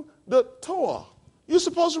 the Truah. You're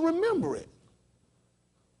supposed to remember it.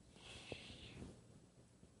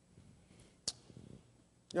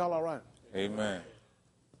 Y'all all right? Amen.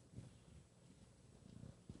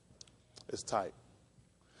 It's tight.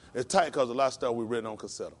 It's tight because a lot of stuff we really don't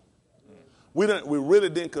consider. We really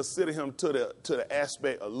didn't consider him to the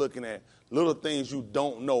aspect of looking at little things you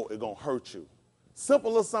don't know are going to hurt you.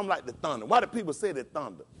 Simple as something like the thunder. Why do people say the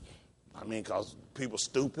thunder? I mean, because people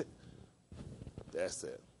stupid. That's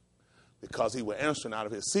it. Because he was answering out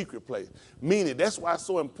of his secret place. Meaning, that's why it's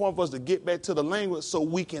so important for us to get back to the language so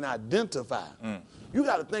we can identify. You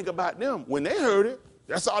got to think about them. When they heard it,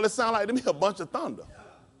 that's all it sounded like to me, a bunch of thunder.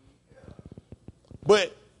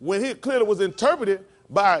 But when it clearly was interpreted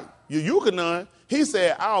by Yukanon, he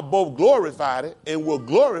said, I'll both glorify it and will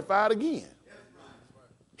glorify it again.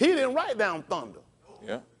 He didn't write down thunder.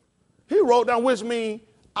 Yeah. He wrote down, which means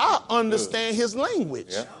I understand his language.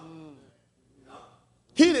 Yeah.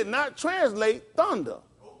 He did not translate thunder.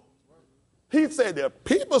 He said that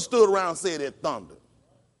people stood around and said it thunder.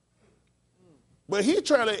 But he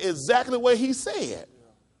translated exactly what he said.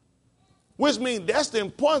 Which means that's the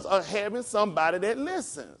importance of having somebody that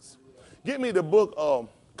listens. Give me the book of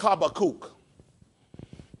Habakkuk.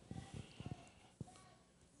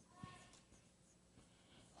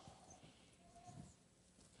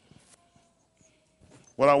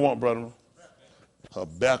 What I want, brother?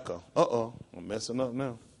 Habakkuk. I'm messing up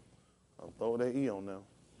now. I'll throw that E on now.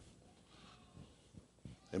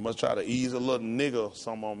 They must try to ease a little nigger or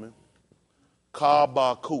something on me.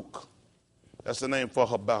 Habakkuk. That's the name for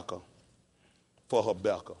Habakkuk. For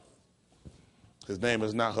Habakkuk. His name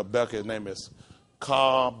is not Habakkuk. His name is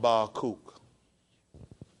Habakkuk.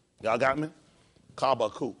 Y'all got me?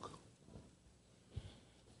 Habakkuk.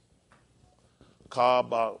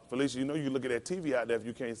 Felicia, you know you look at that TV out there if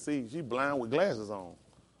you can't see. She blind with glasses on.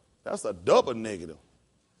 That's a double negative.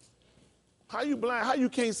 How you blind? How you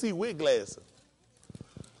can't see with glasses?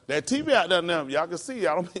 That TV out there now, y'all can see.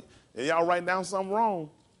 Y'all write down something wrong.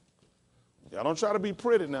 Y'all don't try to be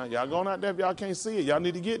pretty now. Y'all going out there if y'all can't see it. Y'all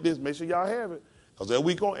need to get this. Make sure y'all have it. Because as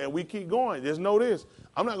we go and we keep going, just know this.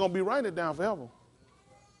 I'm not going to be writing it down forever.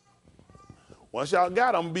 Once y'all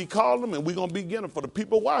got it, I'm going to be calling them and we're going to be getting them. For the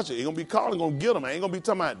people watching, you're going to be calling, going to get them. I ain't going to be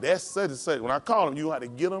talking about that's such and such. When I call them, you have to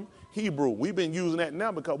get them Hebrew. We've been using that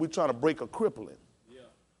now because we're trying to break a crippling. Yeah.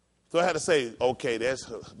 So I had to say, okay, this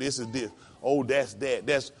is this. Oh, that's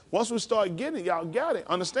that. Once we start getting it, y'all got it.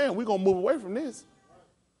 Understand, we're going to move away from this.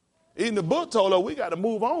 Even the book told us we got to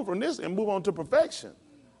move on from this and move on to perfection.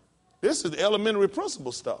 This is the elementary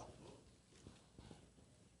principle stuff.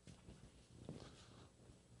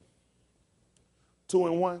 Two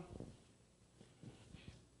and one.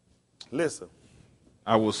 Listen.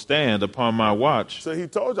 I will stand upon my watch. So he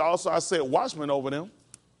told you also I said watchmen over them.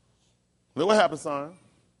 Look what happened, son.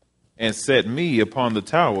 And set me upon the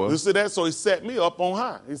tower. You see that? So he set me up on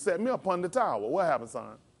high. He set me up on the tower. What happened,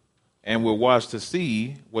 son? And will watch to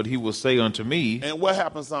see what he will say unto me. And what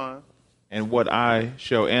happened, son? And what I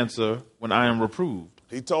shall answer when I am reproved.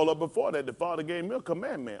 He told her before that the Father gave me a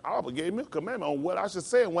commandment. Abba gave me a commandment on what I should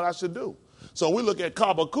say and what I should do. So we look at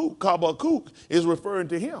Habakkuk. Habakkuk is referring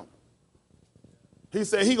to him. He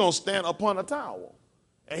said he's going to stand upon a tower.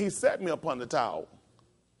 And he set me upon the tower.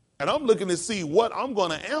 And I'm looking to see what I'm going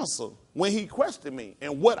to answer when he questioned me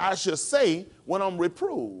and what I should say when I'm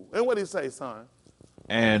reproved. And what did he say, son?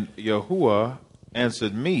 And Yahuwah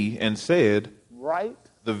answered me and said, write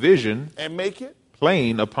the vision and make it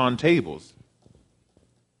plain upon tables.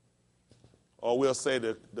 Or we'll say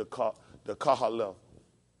the Kahalath,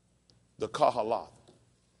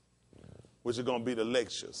 which is going to be the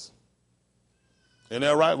lectures. Isn't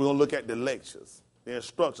that right? We're going to look at the lectures, the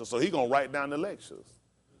instructions. So he's going to write down the lectures.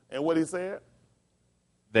 And what he said?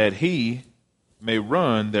 That he may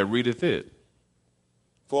run that readeth it.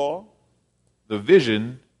 For? The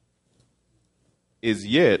vision is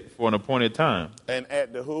yet for an appointed time. And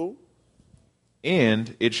at the who?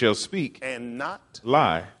 And it shall speak. And not?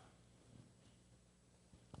 Lie.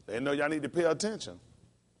 They know y'all need to pay attention.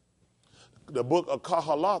 The book of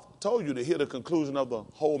Kahalath told you to hear the conclusion of the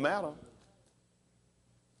whole matter.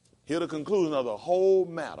 Hear the conclusion of the whole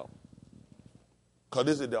matter. Because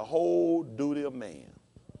this is the whole duty of man.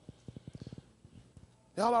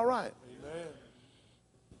 Y'all all right? Amen.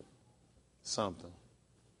 Something.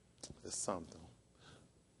 It's something.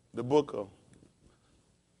 The book of,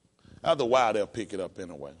 after a while they'll pick it up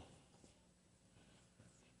anyway.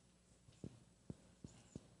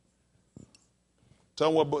 Tell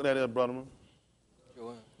me what book that is, brother man.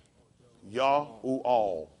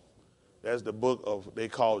 Yahuwah. That's the book of, they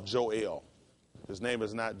call Joel. His name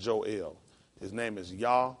is not Joel. His name is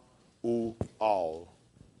Yahuwah.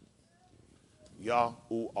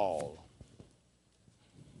 Yahuwah.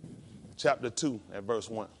 Chapter 2 at verse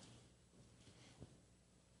 1.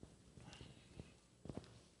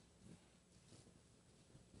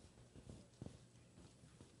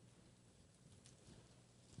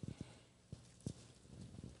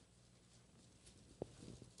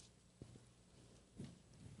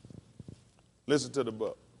 Listen to the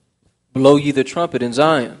book. Blow ye the trumpet in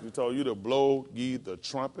Zion. He told you to blow ye the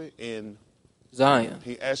trumpet in Zion.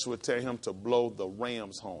 He actually tell him to blow the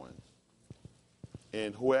ram's horn.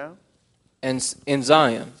 And where? And in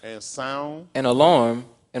Zion. And sound. An alarm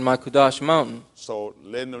in my Kudash mountain. So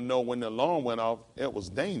letting them know when the alarm went off, it was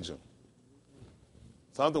danger.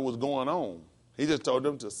 Something was going on. He just told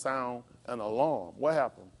them to sound an alarm. What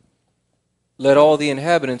happened? Let all the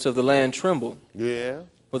inhabitants of the land tremble. Yeah.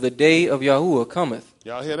 For the day of Yahuwah cometh.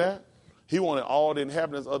 Y'all hear that? He wanted all the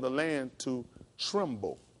inhabitants of the land to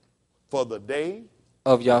tremble. For the day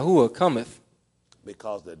of Yahuwah cometh.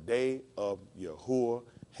 Because the day of Yahuwah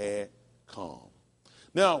had come.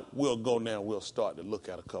 Now, we'll go now. We'll start to look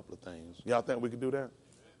at a couple of things. Y'all think we can do that?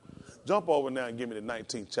 Jump over now and give me the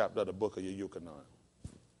 19th chapter of the book of Yucatan.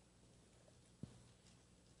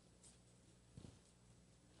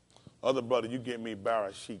 Other brother, you get me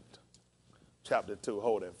Barashit, chapter 2.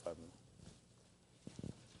 Hold that for me.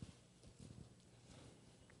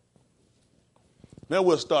 Then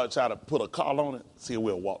we'll start trying to put a call on it, see if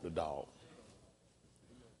we'll walk the dog.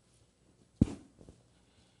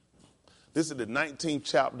 This is the 19th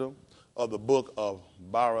chapter of the book of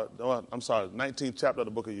 19th chapter of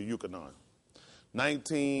the book of Yucatan.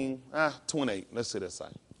 28. Let's see that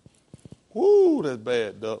side. Woo, that's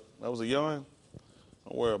bad, Duck. That was a yarn.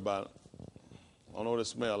 Don't worry about it. I don't know what it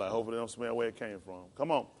smells like. Hopefully it don't smell where it came from.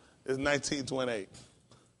 Come on. It's 1928.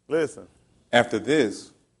 Listen. After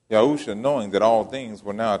this, Yahusha, knowing that all things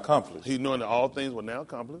were now accomplished. He knowing that all things were now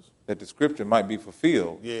accomplished. That the scripture might be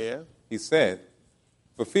fulfilled. Yeah. He said,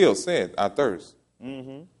 I thirst.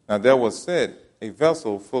 Mm-hmm. Now there was said a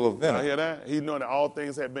vessel full of venom. I hear that? He knowing that all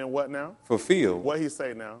things had been what now? Fulfilled. What he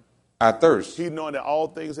say now? I thirst. He knowing that all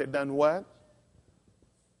things had done what?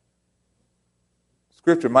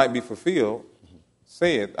 Scripture might be fulfilled.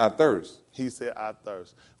 Said, I thirst. He said, I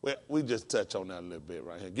thirst. Well, we just touch on that a little bit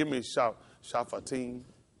right here. Give me Shafatim,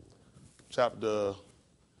 chapter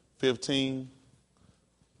 15,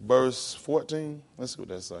 verse 14. Let's see what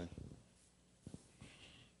that say.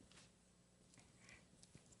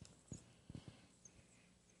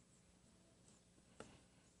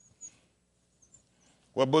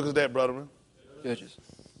 What book is that, brother? Judges.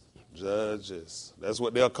 Judges. That's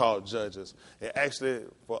what they'll call judges. And actually,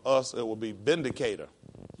 for us, it would be vindicator.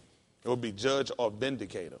 It would be judge or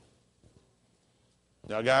vindicator.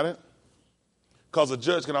 Y'all got it? Because a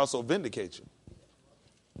judge can also vindicate you.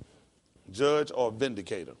 Judge or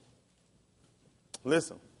vindicator.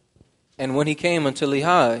 Listen. And when he came unto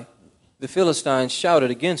Lehi, the Philistines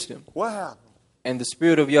shouted against him. What happened? And the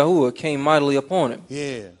spirit of Yahuwah came mightily upon him.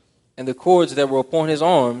 Yeah. And the cords that were upon his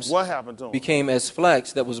arms what happened to him? Became as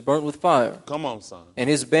flax that was burnt with fire. Come on, son. And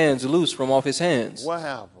his bands loosed from off his hands. What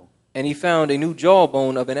happened? And he found a new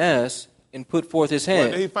jawbone of an ass and put forth his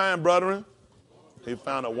hand. What did he find, brethren? He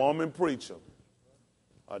found a woman preacher.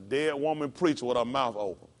 A dead woman preacher with her mouth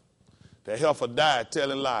open. The heifer died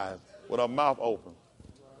telling lies with her mouth open.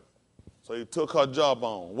 So he took her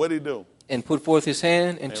jawbone. What did he do? And put forth his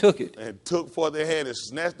hand and took it. And took forth his hand and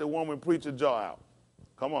snatched the woman preacher jaw out.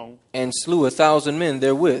 Come on. And slew 1,000 men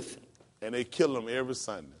therewith. And they kill them every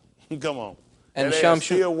Sunday. Come on. And that ass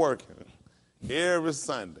still working. Every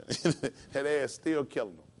Sunday. That ass still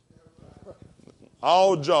killing them.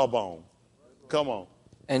 All jawbone. Come on.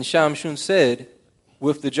 And Shamshun said,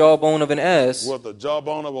 with the jawbone of an ass. With the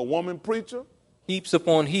jawbone of a woman preacher. Heaps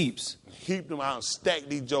upon heaps. Heap them out and stack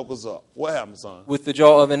these jokers up. What happened, son? With the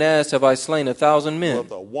jaw of an ass have I slain 1,000 men.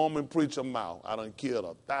 With a woman preacher mouth, I done killed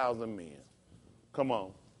 1,000 men. Come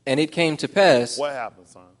on. And it came to pass. What happened,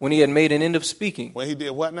 son? When he had made an end of speaking. When he did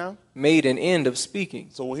what now? Made an end of speaking.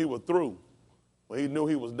 So when he was through, when he knew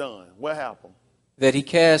he was done, what happened? That he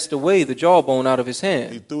cast away the jawbone out of his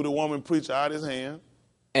hand. He threw the woman preacher out of his hand.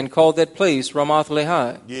 And called that place Ramath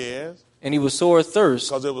Lehi. Yes. And he was sore athirst.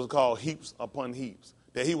 Because it was called heaps upon heaps.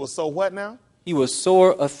 That he was so what now? He was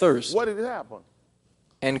sore athirst. What did it happen?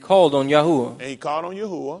 And called on Yahuwah. And he called on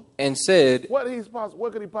Yahuwah. And said, what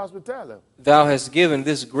could he possibly tell him? Thou hast given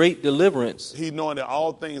this great deliverance. He knowing that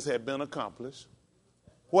all things had been accomplished.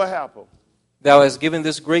 What happened? Thou hast given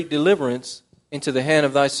this great deliverance into the hand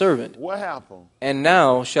of thy servant. What happened? And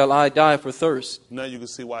now shall I die for thirst. Now you can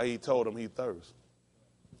see why he told him he thirst.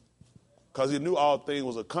 Because he knew all things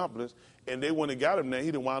was accomplished. And they wouldn't have got him there.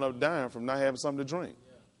 He'd have wound up dying from not having something to drink.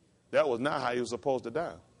 That was not how he was supposed to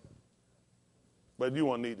die. But you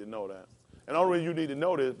won't need to know that. And the only reason you need to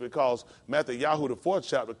know this is because Matthew, the 4th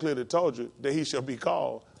chapter, clearly told you that he shall be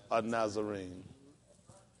called a Nazarene.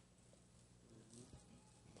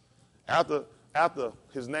 After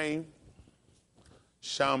his name,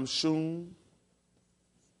 Shamshun,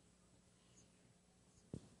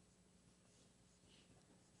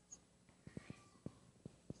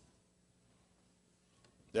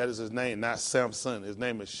 that is his name, not Samson. His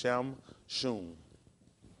name is Shamshun.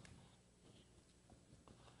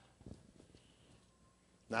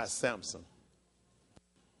 Not Samson.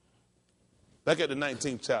 Back at the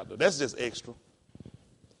 19th chapter. That's just extra.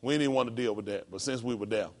 We didn't even want to deal with that, but since we were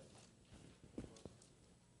there.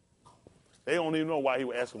 They don't even know why he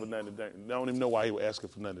was asking for nothing to drink. They don't even know why he was asking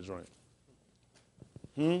for nothing to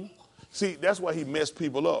drink. See, that's why he messed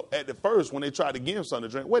people up. At the first, when they tried to give him something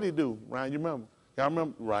to drink, what did he do, Ryan? You remember? Y'all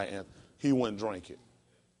remember? Right, Anthony. He wouldn't drink it.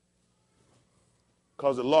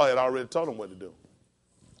 Because the law had already told him what to do.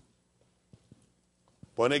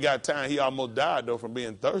 But when they got time, he almost died, though, from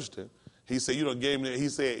being thirsty. He said, you don't gave me, he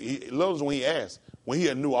said, he loves when he asked, when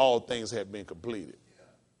he knew all things had been completed.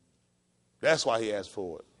 That's why he asked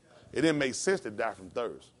for it. It didn't make sense to die from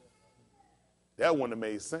thirst. That wouldn't have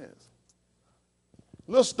made sense.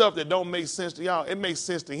 Little stuff that don't make sense to y'all, it makes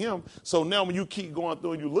sense to him. So now when you keep going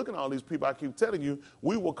through and you looking at all these people, I keep telling you,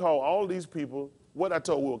 we will call all these people, what I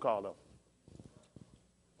told we will call them?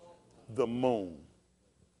 The moon.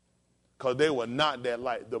 Because they were not that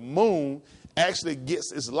light. The moon actually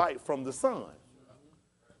gets its light from the sun.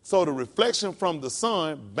 So the reflection from the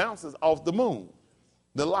sun bounces off the moon,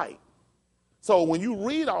 the light. So when you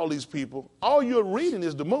read all these people, all you're reading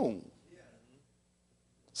is the moon.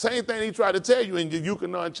 Same thing he tried to tell you in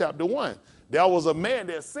Yukonon chapter 1. There was a man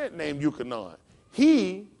that sent named Yukonon.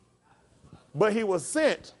 But he was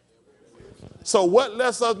sent. So what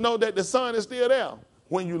lets us know that the sun is still there?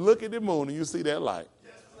 When you look at the moon and you see that light.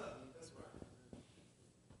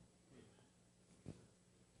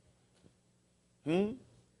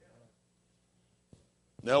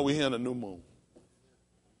 Now we're hearing a new moon.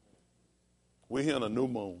 We're hearing a new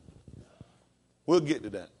moon. We'll get to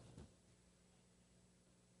that.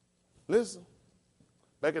 Listen,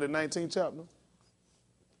 back at the 19th chapter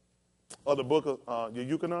of the book of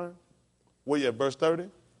Yukonon, where you at, verse 30?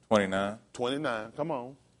 29. 29, come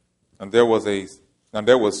on. And there was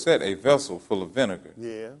set a vessel full of vinegar.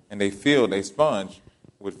 Yeah. And they filled a sponge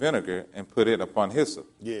with vinegar and put it upon hyssop.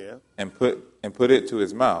 Yeah. And put it to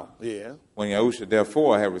his mouth. Yeah. When Yahusha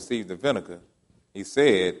therefore had received the vinegar, he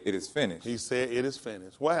said, "It is finished." He said, "It is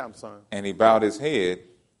finished." What happened, son? And he bowed his head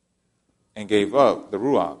and gave up the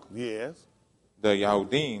Ruach. Yes. The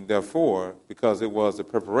Yahudim, therefore, because it was a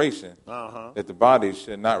preparation that the body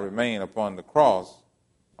should not remain upon the cross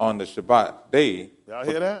on the Shabbat day. Y'all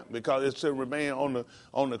hear that? Because it should remain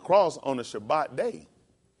on the cross on the Shabbat day.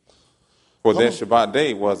 For that Shabbat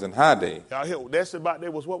day was an high day. Y'all hear that Shabbat day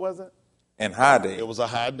was what was it? An high day. It was a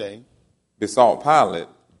high day. Besought Pilate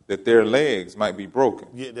that their legs might be broken.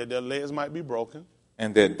 Yeah, that their legs might be broken.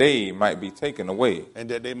 And that they might be taken away. And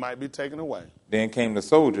that they might be taken away. Then came the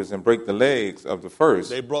soldiers and brake the legs of the first.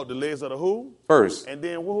 They broke the legs of the who? First. And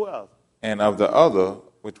then who else? And of the other,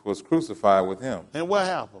 which was crucified with him. And what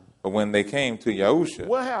happened? But when they came to Yahusha,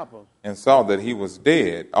 what happened? And saw that he was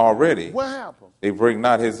dead already, what happened? They brake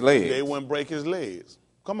not his legs. They wouldn't break his legs.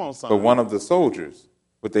 Come on, son. But one of the soldiers,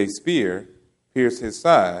 with a spear, pierced his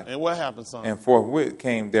side. And what happened, son? And forthwith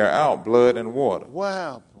came there out blood and water. What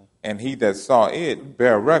happened? And he that saw it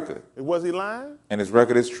bare record. Was he lying? And his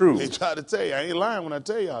record is true. He tried to tell you. I ain't lying when I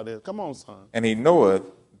tell y'all this. Come on, son. And he knoweth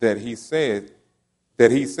that he says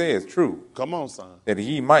true. Come on, son. That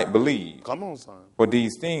he might believe. Come on, son. For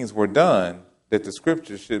these things were done that the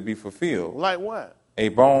scriptures should be fulfilled. Like what? A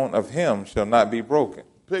bone of him shall not be broken.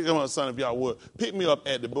 Pick him up, son, if y'all would. Pick me up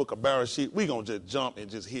at the book of Bereshit. We're going to just jump and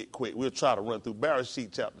just hit quick. We'll try to run through Bereshit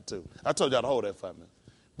chapter 2. I told y'all to hold that for me.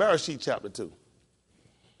 Bereshit chapter 2.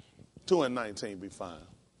 2 and 19 be fine.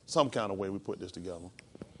 Some kind of way we put this together.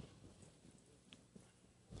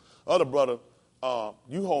 Other brother,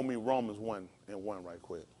 you hold me Romans 1 and 1 right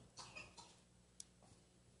quick.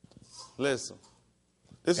 Listen.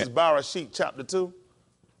 This is Bereshit chapter 2.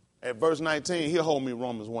 At verse 19, he'll hold me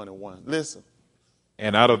Romans 1 and 1. Listen.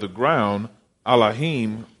 And out of the ground,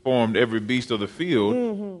 Elohim formed every beast of the field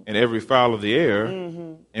and every fowl of the air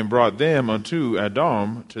and brought them unto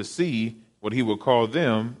Adam to see what he would call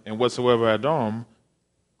them, and whatsoever Adam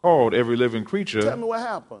called every living creature. Tell me what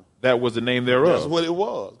happened. That was the name thereof. That's what it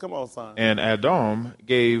was. Come on, son. And Adam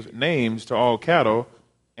gave names to all cattle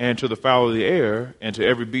and to the fowl of the air and to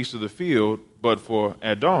every beast of the field, but for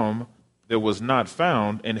Adam there was not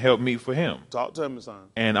found and help meet for him. Talk to me, son.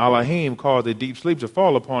 And Elohim caused a deep sleep to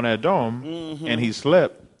fall upon Adam, and he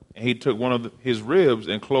slept. And he took one of his ribs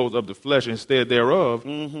and closed up the flesh instead thereof.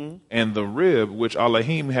 And the rib which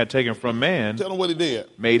Elohim had taken from man, tell him what he did.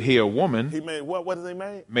 Made he a woman. He made what? What did he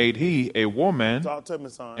make? Made he a woman. Talk to me,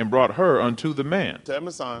 son. And brought her unto the man. Tell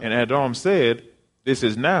me, son. And Adam said, "This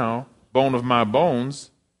is now bone of my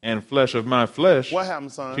bones and flesh of my flesh. What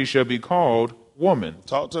happened, son? She shall be called woman.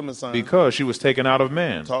 Talk to me, son. Because she was taken out of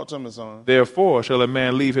man. Talk to me, son. Therefore shall a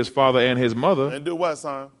man leave his father and his mother. And do what,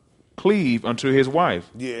 son? Cleave unto his wife.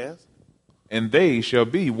 Yes. And they shall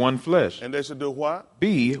be one flesh." And they should do what?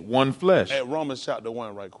 Be one flesh. At Romans chapter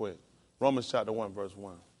 1 right quick. Romans chapter 1 verse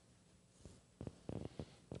 1.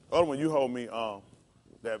 Other one, you hold me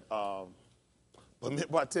that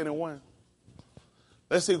about 10 and 1.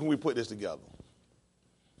 Let's see if we put this together.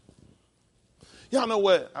 Y'all know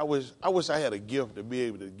what? I wish I had a gift to be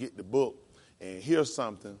able to get the book and hear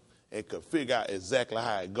something and could figure out exactly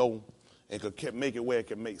how it go and could make it where it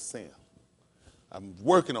can make sense. I'm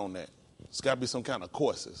working on that. It's got to be some kind of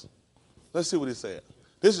courses. Let's see what he said.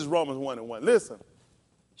 This is Romans 1:1. Listen.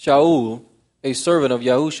 Shaul, a servant of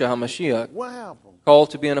Yahushua HaMashiach, What happened?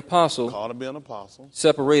 called to be an apostle, Called to be an apostle.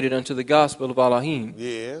 separated unto the gospel of Elohim,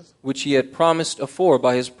 Yes. which he had promised afore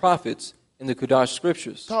by his prophets in the Kudash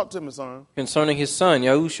scriptures, Talk to me, son. concerning his son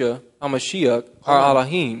Yahushua HaMashiach, our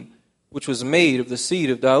Elohim, which was made of the seed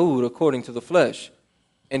of Daud according to the flesh,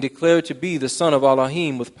 and declared to be the son of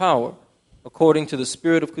Elohim with power, according to the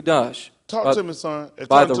spirit of Kudash. Talk to me, son.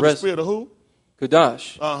 By According to the spirit of who?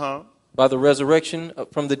 Kudash. Uh-huh. By the resurrection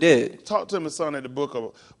from the dead. Talk to me, son, in the book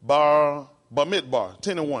of Bamidbar,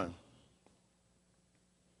 10:1.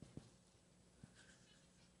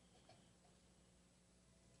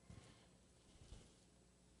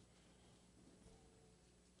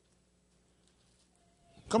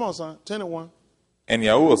 Come on, son. 10:1. And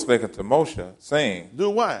Yahuwah spake unto Moshe, saying, Do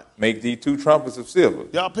what? Make thee 2 trumpets of silver,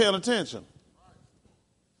 Y'all paying attention?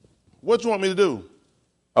 What you want me to do?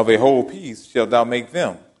 of a whole piece shalt thou make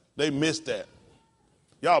them. They missed that.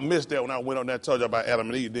 Y'all missed that when I went on there and told you about Adam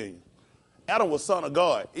and Eve, didn't you? Adam was son of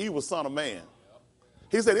God. Eve was son of man.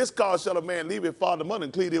 He said, this cause shall a man leave his father and mother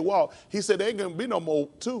and cleave their walk. He said, there ain't going to be no more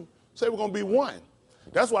 2. Say we're going to be 1.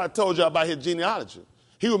 That's why I told you about his genealogy.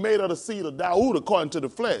 He was made of the seed of Daud according to the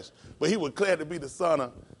flesh, but he was declared to be the son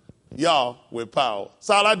of Yah with power.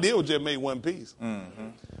 So all I did was just make 1 piece. Mm-hmm.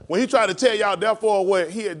 When he tried to tell y'all, therefore, what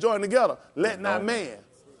he had joined together, let not man.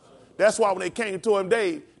 That's why when they came to him,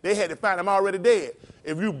 they had to find him already dead.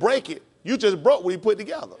 If you break it, you just broke what he put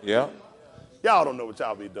together. Yeah. Y'all don't know what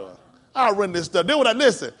y'all be doing. I run this stuff.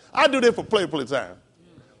 Listen, I do this for play time.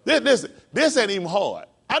 This ain't even hard.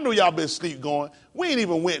 I knew y'all been sleep going. We ain't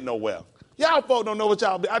even went nowhere. Y'all folk don't know what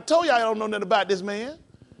y'all be. I told y'all I don't know nothing about this man.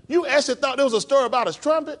 You actually thought there was a story about his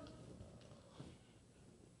trumpet?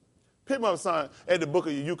 Pick me up, son, at the book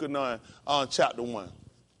of Yukonon, chapter 1.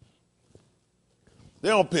 They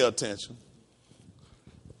don't pay attention.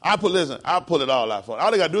 I'll pull it all out for them.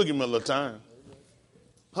 All they got to do is give me a little time.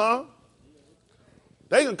 Huh?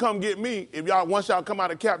 They can come get me if once y'all come out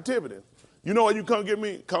of captivity. You know what you come get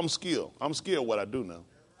me? Come skilled. I'm skilled what I do now.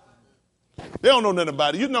 They don't know nothing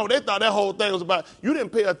about it. You know, they thought that whole thing was about, you didn't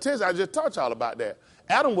pay attention. I just taught y'all about that.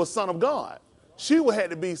 Adam was son of God. She had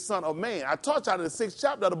to be son of man. I taught y'all in the 6th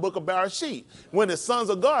chapter of the book of Bereshit. When the sons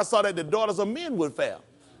of God saw that the daughters of men would fail.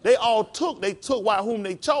 They took whom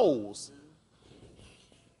they chose.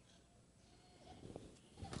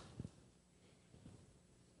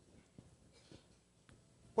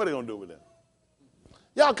 What are they going to do with that?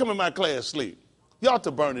 Y'all come in my class sleep. Y'all to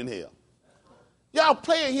burn in hell. Y'all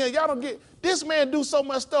playing here. Y'all don't get, this man do so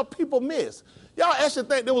much stuff people miss. Y'all actually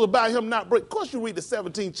think it was about him not break. Of course you read the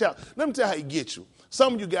 17th chapter. Let me tell you how he gets you.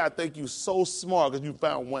 Some of you guys think you so smart because you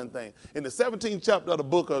found one thing. In the 17th chapter of the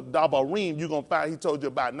book of Dabarim, you're going to find he told you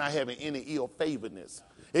about not having any ill-favoredness.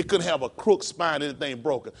 It couldn't have a crook spine, anything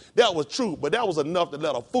broken. That was true, but that was enough to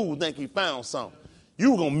let a fool think he found something.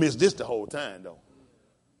 You were going to miss this the whole time, though.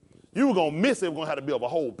 You were going to miss it. We're going to have to build a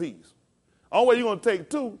whole piece. Only way you're going to take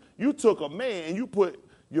 2, you took a man and you put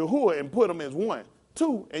Yahuwah and put him as 1.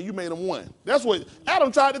 2, and you made him 1. That's what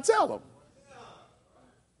Adam tried to tell him.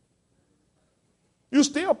 You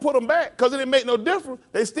still put them back because it didn't make no difference.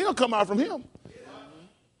 They still come out from him.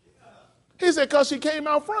 He said, because she came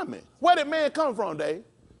out from me. Where did man come from, Dave?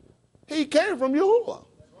 He came from Yahuwah.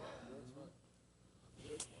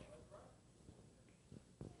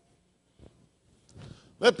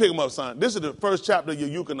 Let's pick him up, son. This is the first chapter of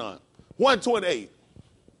Yukonon. 128.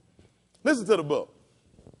 Listen to the book.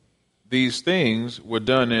 These things were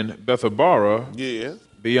done in Bethabara, yes,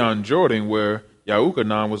 beyond Jordan, where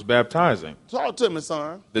Yahukanan was baptizing. Talk to me,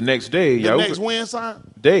 son. The next day, next when,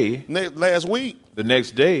 son? Last week. The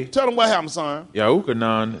next day, tell them what happened, son.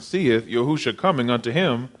 Yahukanan seeth Yahusha coming unto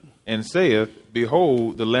him, and saith,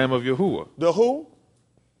 Behold, the Lamb of Yahuwah. The who?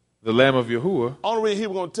 The Lamb of Yahuwah. Only reason he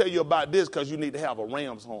was going to tell you about this because you need to have a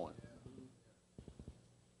ram's horn.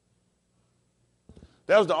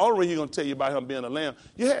 That was the only reason he's going to tell you about him being a lamb.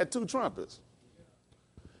 You had 2 trumpets.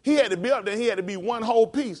 He had to be up there. He had to be 1 whole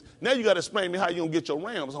piece. Now you got to explain to me how you going to get your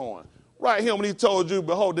ram's horn. Right here when he told you,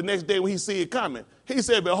 behold, the next day when he see it coming, he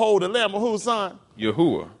said, behold, the Lamb of whose son?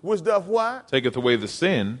 Yahuwah. Which doth what? Taketh away the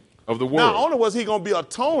sin of the world. Not only was he going to be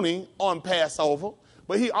atoning on Passover,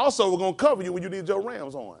 but he also was going to cover you when you need your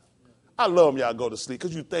ram's horn. I love y'all go to sleep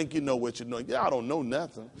because you think you know what you know. Y'all don't know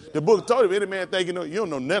nothing. The book told you, if any man think you know, you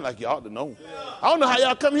don't know nothing like you ought to know. I don't know how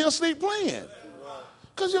y'all come here and sleep playing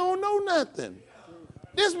because you don't know nothing.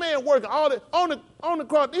 This man working all the, on the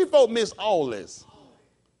cross. These folk miss all this.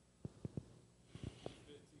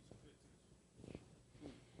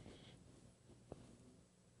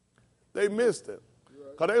 They missed it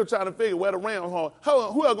Because they were trying to figure where the ram horn,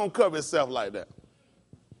 who else going to cover itself like that?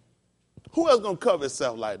 Who else going to cover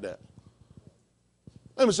itself like that?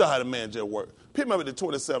 Let me show you how the man just worked. Pick me up at the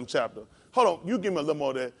 27th chapter. Hold on, you give me a little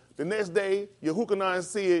more there. The next day, Yehukanan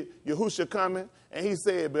said, Yahusha coming, and he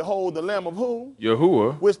said, behold, the Lamb of whom?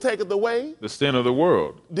 Yahuwah, Which taketh away the sin of the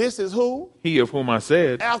world. This is who? He of whom I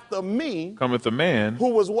said, after me, cometh a man, who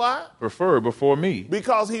was what? preferred before me.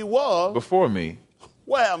 Because he was before me.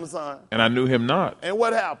 What happened, son? And I knew him not. And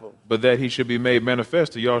what happened? But that he should be made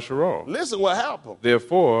manifest to Yasharal. Listen what happened.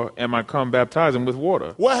 Therefore am I come baptizing with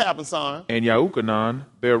water. What happened, son? And Yahukanan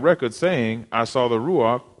bare record, saying, I saw the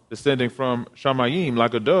Ruach descending from Shamayim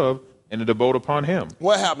like a dove, and it abode upon him.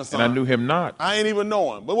 What happened, son? And I knew him not. I ain't even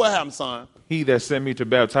know him. But what happened, son? He that sent me to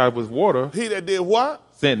baptize with water. He that did what?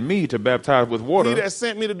 Sent me to baptize with water. He that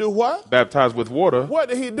sent me to do what? Baptize with water. What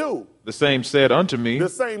did he do? The same said unto me. The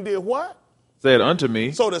same did what? Said unto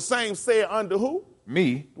me. So the same said unto who?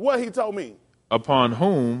 Me. What he told me? Upon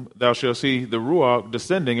whom thou shalt see the Ruach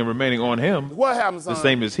descending and remaining on him. What happened, son? The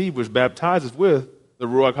same as he which baptizes with the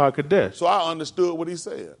Ruach HaKodesh. So I understood what he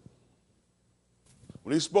said.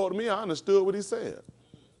 When he spoke to me, I understood what he said.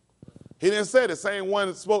 He didn't say the same one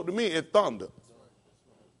that spoke to me, it thundered.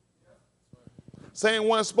 Same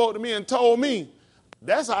one spoke to me and told me.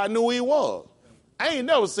 That's how I knew he was. I ain't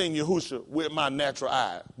never seen Yahusha with my natural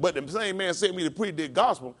eye. But the same man sent me to preach the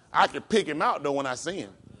gospel. I could pick him out, though, when I see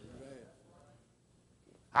him.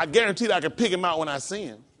 I guarantee that I can pick him out when I see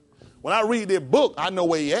him. When I read that book, I know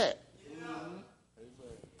where he at.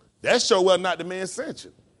 That show whether or not the man sent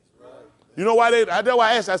you. You know why that's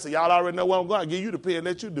why I asked. I said, y'all already know where I'm going. I'll give you the pen and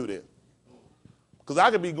let you do that. Because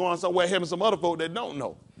I could be going somewhere having some other folk that don't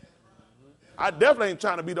know. I definitely ain't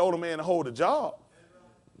trying to be the older man to hold a job.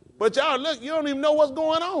 But y'all, look, you don't even know what's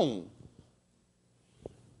going on.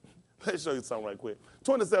 Let me show you something right quick.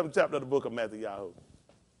 27th chapter of the book of Matthew.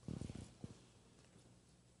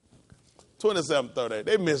 27:38.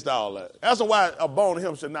 They missed all that. That's why a bone of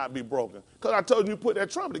him should not be broken. Because I told you put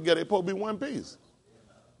that trumpet together, it's supposed to be one piece.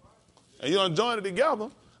 And you don't join it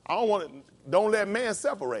together. Don't let man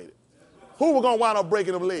separate it. Who was going to wind up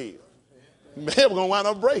breaking them legs? Man was going to wind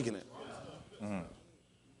up breaking it.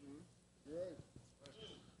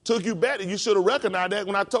 Took you back, and you should have recognized that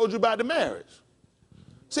when I told you about the marriage.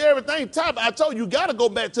 See, everything top, I told you got to go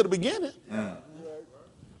back to the beginning.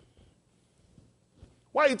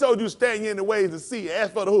 Why he told you stand in the ways to see?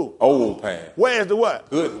 Ask for the who? Old path. Where's the what?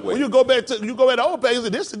 Good way. When you go back to the old path, you say,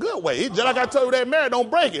 this is a good way. Just like I told you that marriage, don't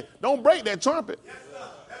break it. Don't break that trumpet.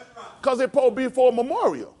 Because it's supposed to be for a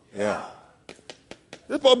memorial. Yeah. It's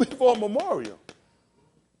supposed to be for a memorial.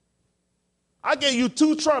 I gave you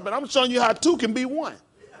two trumpets. I'm showing you how two can be one.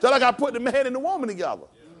 Just like I put the man and the woman together.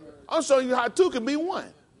 I'm showing you how two can be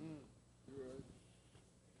one.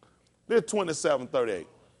 This 27:38.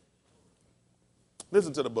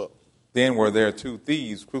 Listen to the book. Then were there two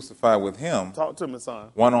thieves crucified with him. Talk to me, son.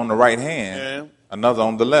 One on the right hand, another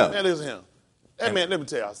on the left. Man, listen to him. That man, let me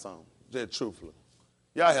tell y'all something. Just truthfully.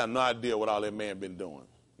 Y'all have no idea what all that man been doing.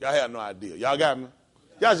 Y'all have no idea. Y'all got me?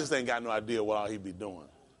 Y'all just ain't got no idea what all he be doing.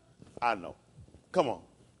 I know. Come on.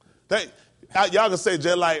 Y'all can say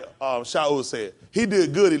just like Shaul said, he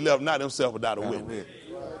did good, he left not himself without a witness.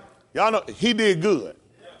 Y'all know, he did good,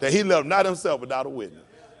 that he left not himself without a witness.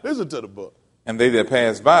 Listen to the book. And they that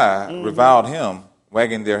passed by reviled him,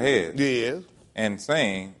 wagging their heads, and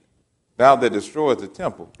saying, thou that destroyest the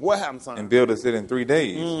temple, what happened, son? And buildest it in 3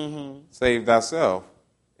 days, save thyself,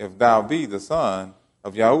 if thou be the son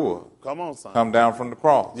of Yahuwah. Come on, son. Come down from the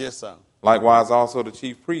cross. Yes, sir. Likewise also the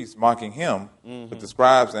chief priests, mocking him, with the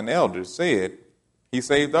scribes and elders, said, he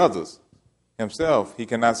saved others. Himself he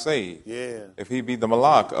cannot save. Yeah. If he be the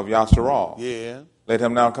Malach of Yasharal. Yeah. Let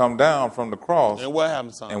him now come down from the cross. And what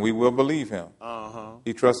happened, son? And we will believe him.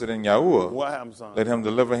 He trusted in Yahuwah. What happened, son? Let him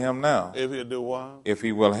deliver him now. If he'll do what? If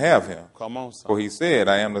he will have him. Come on, son. For he said,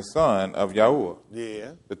 I am the son of Yahuwah.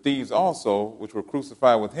 Yeah. The thieves also, which were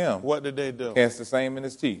crucified with him, what did they do? cast the same in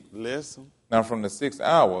his teeth. Listen. Now from the 6th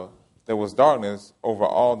hour, there was darkness over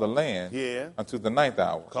all the land unto the 9th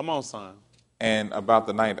hour. Come on, son. And about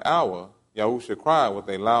the 9th hour, Yahusha cried with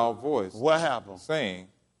a loud voice. What happened? Saying,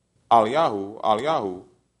 Al-Yahu,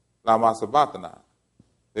 lama sabachthani.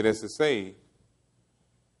 That is to say,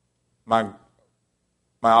 my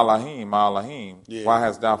Elohim, why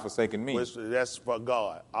hast thou forsaken me? That's for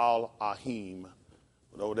God. Al-Ahim.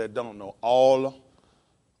 For those that don't know, Al-Ahim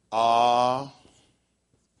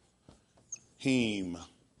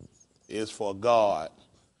is for God.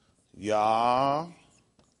 Yahuwah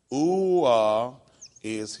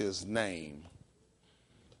is his name.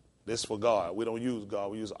 This for God. We don't use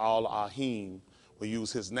God. We use Al-Ahim, We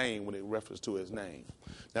use his name when it refers to his name.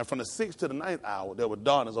 Now, from the 6th to the 9th hour, there were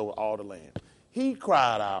darkness over all the land. He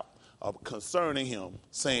cried out concerning him,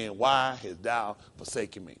 saying, why hast thou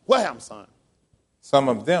forsaken me? What happened, son? Some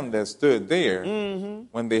of them that stood there,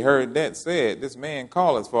 when they heard that, said, this man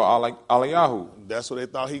calleth for Eliyahu. That's what they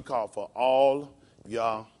thought he called for.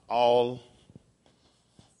 Yahoo,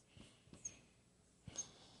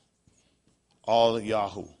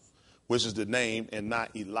 which is the name, and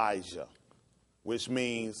not Elijah, which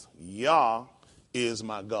means Yah is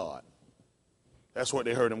my God. That's what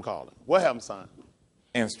they heard him calling. What happened, son?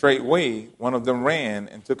 And straightway one of them ran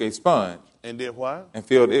and took a sponge. And did what? And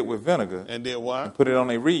filled it with vinegar. And did what? And put it on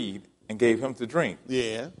a reed and gave him to drink.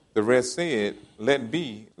 Yeah. The rest said,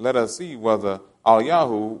 let us see whether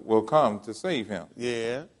Eliyahu will come to save him.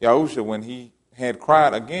 Yeah. Yahusha, when he had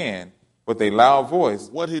cried again with a loud voice,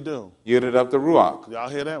 what'd he do? Yielded up the Ruach. Y'all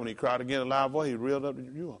hear that? When he cried again in a loud voice, he reeled up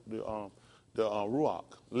the Ruach.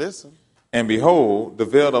 Listen. And behold, the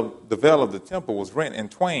veil of the temple was rent in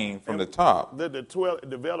twain from the top. The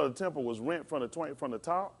veil of the temple was rent from the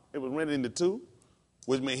top. It was rent into two,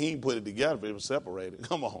 which means he didn't put it together, but it was separated.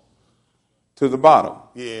 Come on. To the bottom.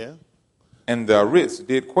 Yeah. And the rich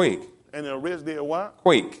did quake. And the rich did what?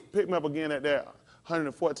 Quake. Pick me up again at that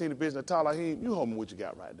 114th division of Talahim. You hold me what you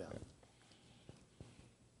got right there.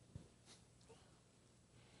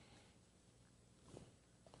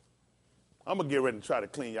 I'm going to get ready to try to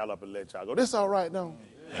clean y'all up and let y'all go. This all right, though?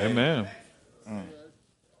 Amen.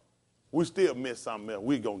 We still missed something else.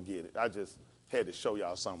 We going to get it. I just had to show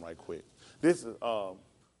y'all something right quick. This is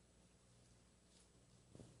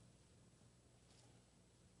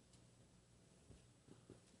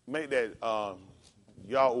make that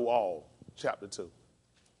Yahuwah chapter 2.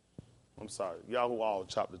 I'm sorry, Yahuwah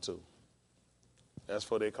chapter 2. That's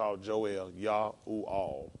what they call Joel,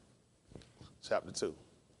 Yahuwah chapter 2.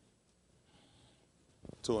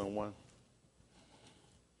 2 and 1.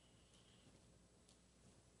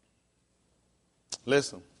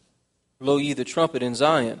 Listen. Blow ye the trumpet in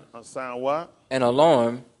Zion. Sound what? An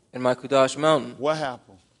alarm in my Kudash mountain. What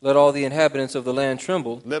happened? Let all the inhabitants of the land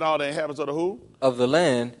tremble. Let all the inhabitants of the who? Of the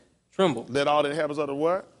land tremble. Let all the inhabitants of the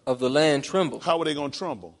what? Of the land tremble. How are they going to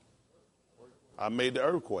tremble? I made the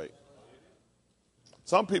earthquake.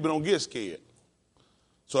 Some people don't get scared.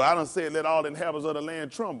 So I done said, let all the inhabitants of the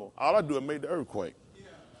land tremble. All I do is make the earthquake.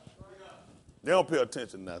 They don't pay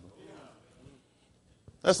attention to nothing.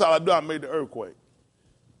 That's all I do. I made the earthquake.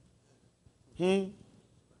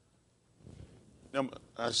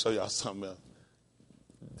 I'll show y'all something else.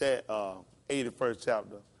 That 81st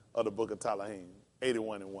chapter of the book of Talahim,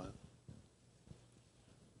 81 and 1.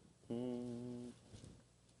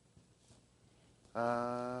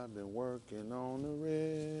 I've been working on the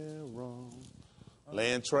railroad,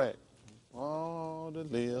 laying track all the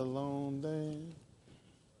live long day.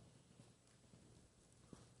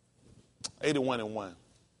 81 and 1.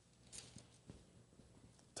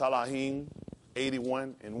 Talahim,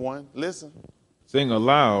 81 and 1. Listen. Sing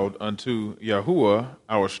aloud unto Yahuwah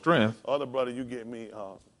our strength. Other brother, you get me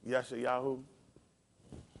Yashayahu,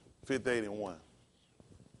 58 and 1.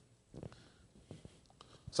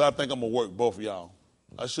 So I think I'm going to work both of y'all.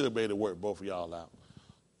 I should be able to work both of y'all out.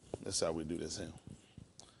 That's how we do this here.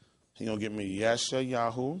 He going to get me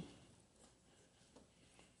Yashayahu.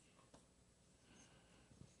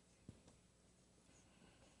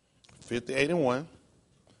 $58 and 1.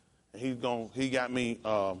 And he got me,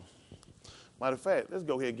 matter of fact, let's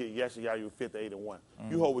go ahead and get Yashayahu 58 and 1.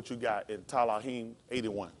 You hold what you got in Talahim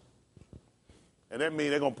 81. And that means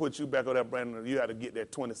they're going to put you back on that, Brandon. You got to get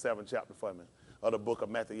that 27th chapter for me of the book of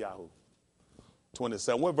Matthew.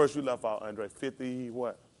 27. What verse you left out, Andre? 50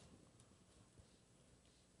 what?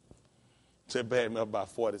 Just back me up by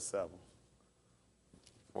 47.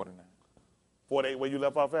 49. 48, where you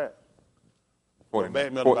left off at?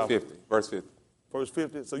 49. 50. Verse 50. Verse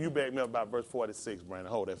 50. So you back me up about verse 46,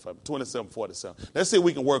 Brandon. Hold that for me. 27, 47. Let's see if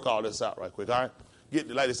we can work all this out right quick, all right?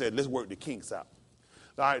 Like they said, let's work the kinks out.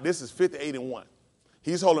 All right, this is 58 and 1.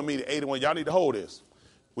 He's holding me to 81. Y'all need to hold this.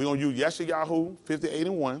 We're going to use Yashayahu 58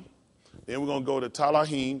 and 1. Then we're going to go to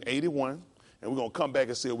Talahim 81. And we're going to come back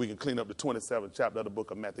and see if we can clean up the 27th chapter of the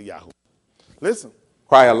book of Matthew. Listen.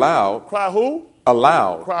 Cry aloud. Cry who?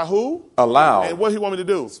 Aloud. Cry who? Aloud. And what he want me to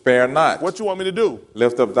do? Spare not. What you want me to do?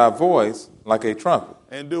 Lift up thy voice like a trumpet.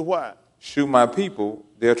 And do what? Shew my people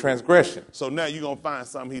their transgression. So now you're going to find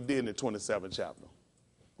something he did in the 27th chapter.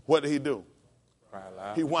 What did he do? Cry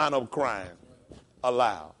aloud. He wound up crying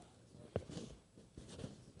aloud.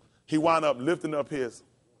 He wound up lifting up his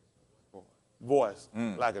voice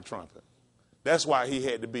like a trumpet. That's why he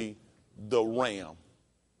had to be the ram,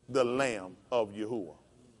 the lamb of Yahuwah.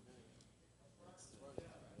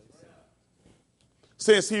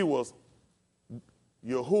 since he was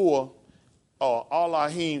Yahuwah or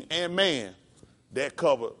Elohim and man, that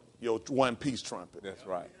covered your one-piece trumpet. That's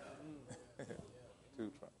right.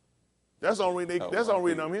 Two trumpets. That's the only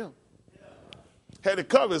reason I'm here. Had to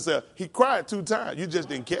cover himself. He cried 2 times. You just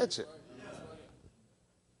didn't catch it.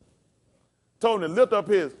 Told him to lift up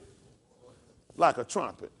his like a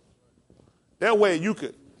trumpet. That way you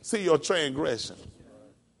could see your transgression.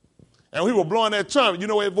 And we were blowing that trumpet. You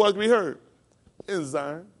know where his voice we heard? In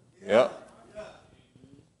Zion. Yep.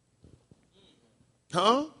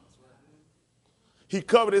 Huh? He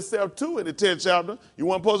covered himself too in the 10th chapter. You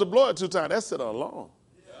weren't supposed to blow it 2 times. That's set an alarm.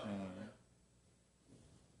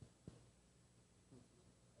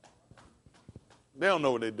 They don't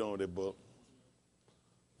know what they're doing with their book.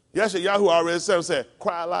 Yahoo already said,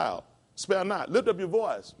 cry loud, spare not, lift up your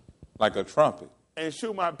voice. Like a trumpet. And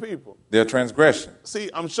shoot my people. Their transgression. See,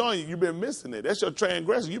 I'm showing you, you've been missing it. That's your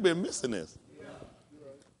transgression. You've been missing this.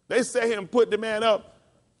 They set him, put the man up.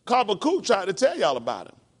 Kabakuk tried to tell y'all about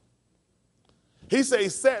him. He said he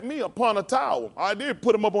set me upon a tower. I did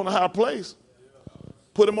put him up on a high place.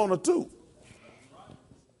 Put him on a 2.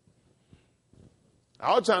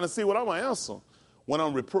 I was trying to see what I'm going to answer when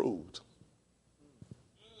I'm reproved.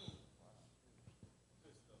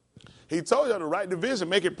 He told you to write the vision,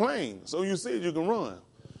 make it plain, so you see it, you can run.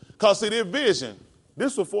 Because see, this vision,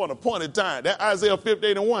 this was for an appointed time. That Isaiah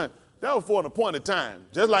 58:1, that was for an appointed time.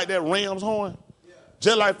 Just like that ram's horn,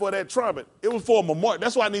 just like for that trumpet, it was for a memorial.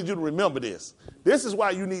 That's why I need you to remember this. This is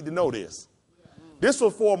why you need to know this. This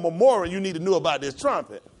was for a memorial you need to know about this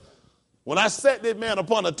trumpet. When I set this man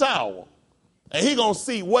upon a tower, and he going to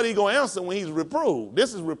see what he going to answer when he's reproved.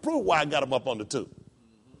 This is reproved why I got him up on the 2.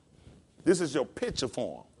 This is your picture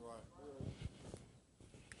form.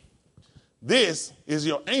 This is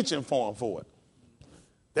your ancient form for it.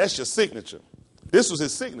 That's your signature. This was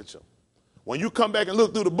his signature. When you come back and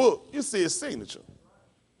look through the book, you see his signature.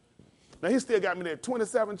 Now, he still got me that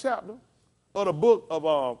 27th chapter of the book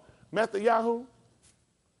of Matthew.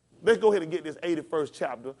 Let's go ahead and get this 81st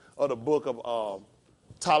chapter of the book of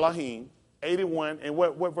Talahim, 81. And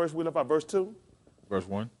what verse we left out? Verse 2? Verse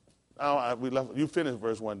 1. You finished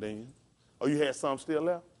verse 1, didn't you? Oh, you had some still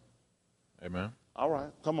left? Amen. All right,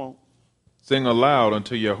 come on. Sing aloud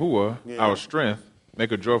unto Yahuwah, our strength.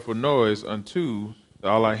 Make a joyful noise unto the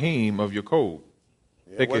Elohim of Jacob.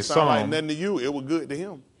 Yeah, Take a sound like psalm. nothing to you. It was good to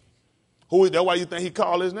him. That's why you think he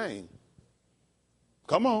called his name.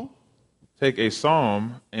 Come on. Take a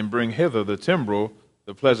psalm and bring hither the timbrel,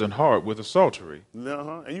 the pleasant harp with the psaltery.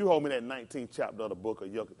 And you hold me that 19th chapter of the book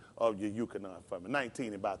of your Yukonon for me.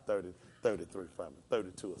 19 about 30, 33 for me,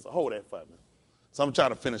 32. So hold that for me. So I'm trying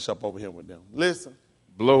to finish up over here with them. Listen.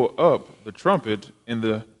 Blow up the trumpet in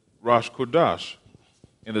the Rosh Kodash,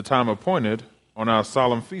 in the time appointed on our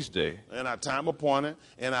solemn feast day. In our time appointed,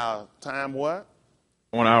 in our time what?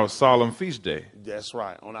 On our solemn feast day. That's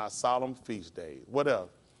right, on our solemn feast day. What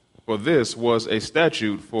else? For this was a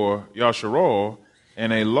statute for Yasharal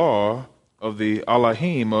and a law of the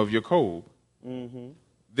Elohim of Jacob. Mm-hmm.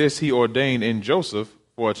 This he ordained in Joseph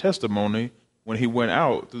for a testimony when he went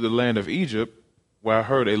out through the land of Egypt, where I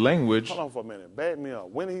heard a language. Hold on for a minute. Back me up.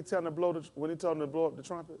 When did he tell him to blow up the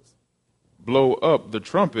trumpets? Blow up the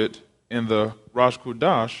trumpet in the Rosh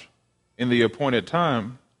Kodash in the appointed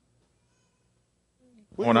time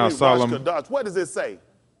on our solemn. What does it say?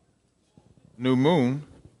 New moon.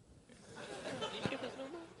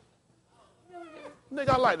 Nigga,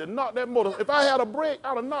 I like to knock that motor. If I had a brick,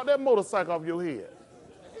 I'd have knocked that motorcycle off your head.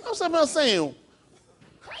 I'm saying,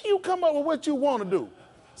 how you come up with what you want to do?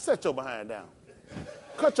 Set your behind down.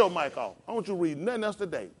 Cut your mic off. I want you to read nothing else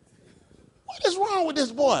today. What is wrong with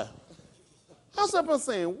this boy? I'm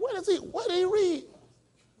saying, what did he read?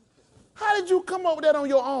 How did you come up with that on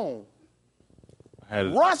your own?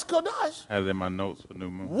 Rosh Kodash? I had it in my notes for New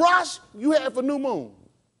Moon. Rosh, you had for New Moon.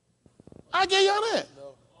 I gave y'all that.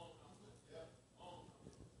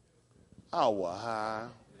 Oh,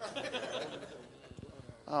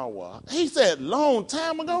 well, he said long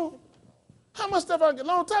time ago. How much stuff I get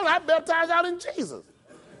long time ago? I baptized out in Jesus.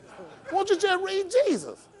 Won't you just read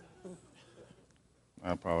Jesus?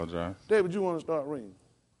 I apologize. David, you want to start reading?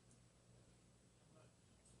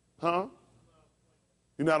 Huh?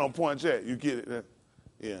 You're not on point yet. You get it.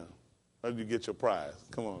 Yeah. You get your prize.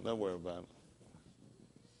 Come on, don't worry about it.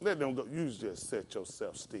 Let them go. You just set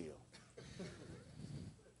yourself still.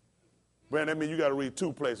 Brandon, that means you got to read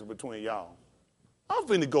 2 places between y'all. I'm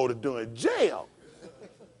finna go to doing jail.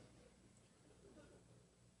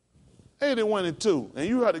 81 and 2. And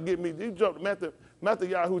you had to get me, you jumped Matthew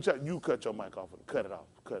Yahoo chat, you cut your mic off and cut it off.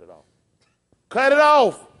 Cut it off. Cut it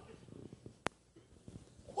off.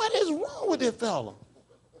 What is wrong with this fella?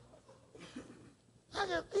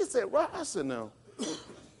 He said, right. I said, no.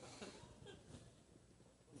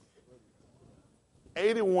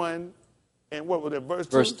 81, and what was that, verse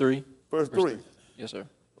 2? Verse 3. Verse 3. Yes, sir.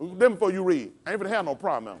 Then before you read, I ain't going to have no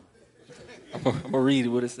problem. I'm going to read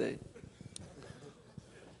what it say.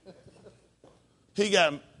 He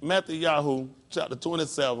got Matthew chapter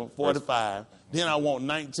 27, 45. Then I want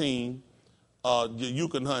 19. You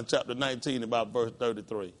can hunt chapter 19 about verse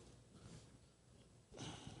 33.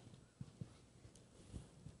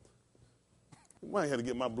 I might have to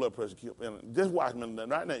get my blood pressure kept in. Just watch me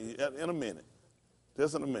right now, in a minute.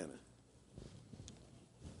 Just in a minute.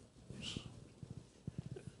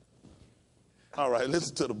 All right,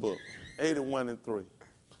 listen to the book. 81 and 3.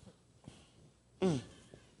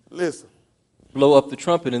 Listen. Blow up the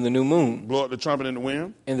trumpet in the new moon. Blow up the trumpet in the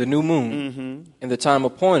wind. In the new moon. In the time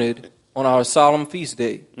appointed on our solemn feast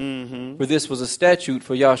day. For this was a statute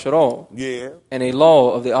for Yasharal. Yeah. And a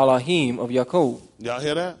law of the Elohim of Yaakov. Y'all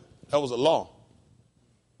hear that? That was a law.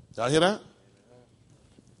 Y'all hear that?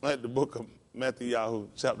 Like the book of Matthew,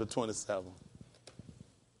 chapter 27,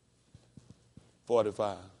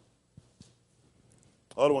 45.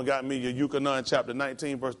 Other one got me, your Yukonon, chapter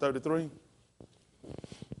 19, verse 33.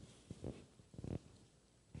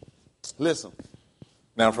 Listen.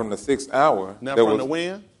 Now from the 6th hour. Now from the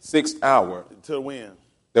wind? 6th hour. To the wind.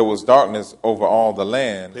 There was darkness over all the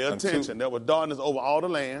land. Pay attention. There was darkness over all the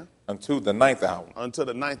land. Until the 9th hour. Until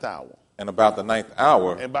the 9th hour. And about the 9th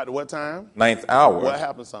hour. And about what time? 9th hour. What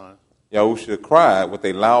happened, son? Yahusha cried with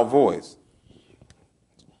a loud voice.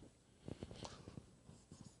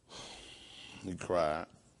 He cried.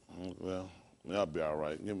 Well, y'all be all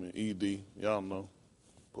right. Give me an ED. Y'all know.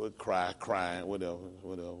 Put crying, whatever.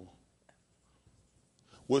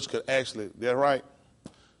 Which could actually, they're right.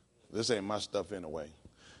 This ain't my stuff anyway.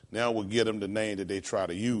 Now we'll get them the name that they try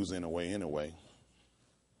to use anyway.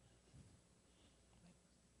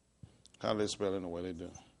 How do they spell it in the way they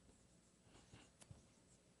do?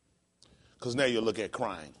 Because now you look at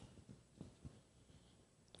crying.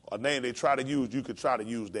 A name they try to use, you could try to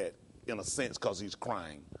use that in a sense because he's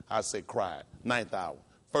crying. I say cried. 9th hour.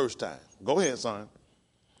 First time. Go ahead, son.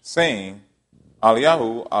 Saying,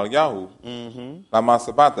 Al-Yahu, Lama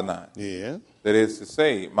Sabatanai. Yeah. That is to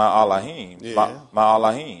say, my Elohim, my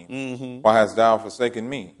Elohim, why hast thou forsaken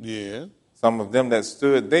me? Yeah. Some of them that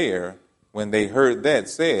stood there, when they heard that,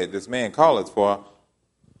 said, this man calleth for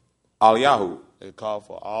Al-Yahu. They called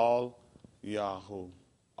for Al-Yahu.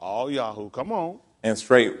 Al-Yahu. Come on. And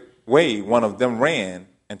straightway one of them ran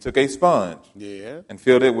and took a sponge. Yeah. And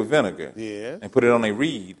filled it with vinegar. Yeah. And put it on a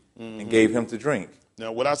reed and gave him to drink.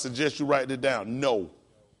 Now, what I suggest you write it down. No.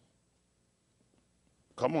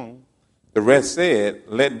 Come on. The rest said,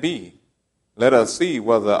 let be. Let us see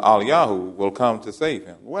whether Al-Yahu will come to save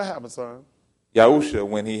him. What happened, son? Yahusha,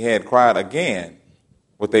 when he had cried again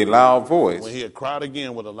with a loud voice. When he had cried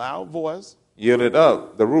again with a loud voice. Yielded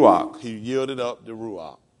up the Ruach. He yielded up the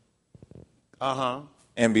Ruach.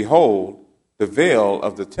 And behold, the veil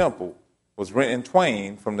of the temple was rent in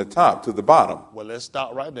twain from the top to the bottom. Well, let's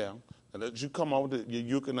stop right there. And let you come on to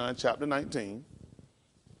your Yukonon chapter 19.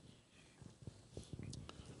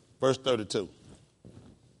 Verse 32.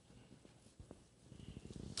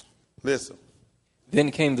 Listen.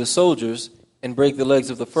 Then came the soldiers and brake the legs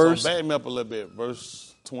of the first. So back me up a little bit.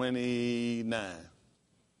 Verse 29.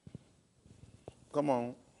 Come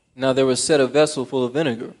on. Now there was set a vessel full of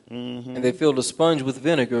vinegar, and they filled a sponge with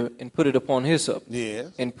vinegar and put it upon hyssop,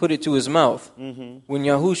 and put it to his mouth. When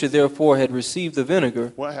Yahusha therefore had received the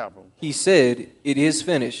vinegar, what happened? He said, it is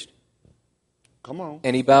finished. Come on.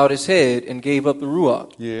 And he bowed his head and gave up the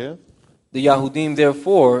Ruach. Yeah. The Yahudim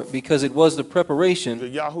therefore, because it was the preparation.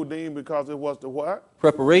 The Yahudim because it was the what?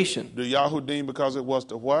 Preparation. The Yahudim because it was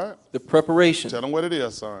the what? The preparation. Tell them what it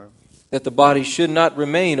is, son. That the body should not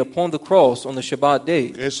remain upon the cross on the Shabbat day.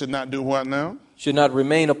 It should not do what now? Should not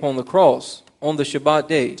remain upon the cross on the Shabbat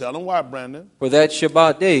day. Tell them why, Brandon. For that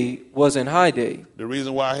Shabbat day was an high day. The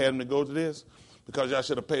reason why I had him to go to this, because y'all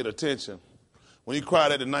should have paid attention. When he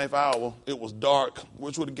cried at the 9th hour, it was dark,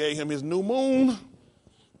 which would have gave him his new moon.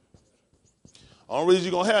 Only reason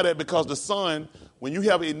you're going to have that because the sun, when you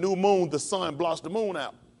have a new moon, the sun blocks the moon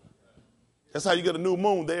out. That's how you get a new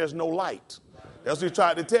moon. There's no light. That's what he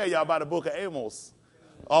tried to tell y'all about the book of Amos.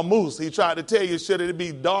 Or Moose. He tried to tell you, should it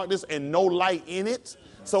be darkness and no light in it?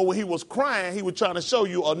 So when he was crying, he was trying to show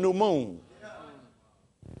you a new moon.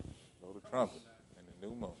 Blow the trumpet and the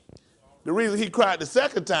new moon. The reason he cried the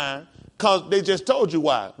second time, because they just told you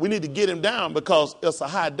why. We need to get him down because it's a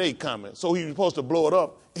high day coming. So he was supposed to blow it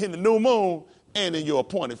up in the new moon and in your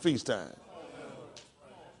appointed feast time.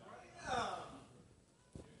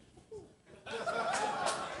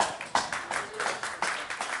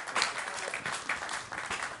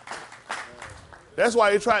 That's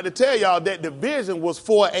why he tried to tell y'all that the vision was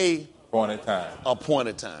for a appointed time.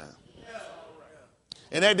 Appointed time.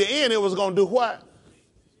 And at the end, it was going to do what?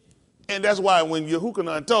 And that's why when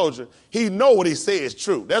Yehukanan told you, he know what he said is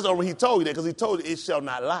true. That's why he told you that, because he told you it shall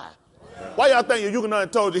not lie. Why y'all think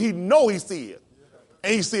Yehukanan told you he know he see it?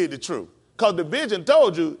 And he said the truth. Because the vision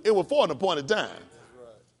told you it was for an appointed time.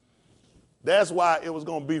 That's why it was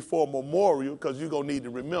going to be for a memorial, because you're going to need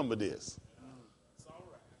to remember this.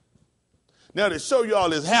 Now, to show you all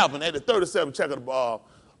this happened at the 32nd chapter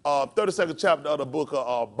of the book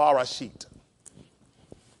of Barashit.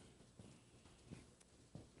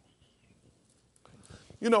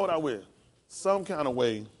 You know what I will? Some kind of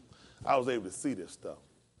way, I was able to see this stuff.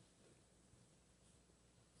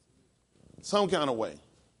 Some kind of way.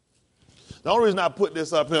 The only reason I put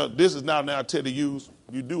this up here, this is not now to use.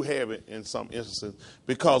 You do have it in some instances,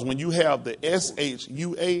 because when you have the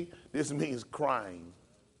SHUA, this means crying.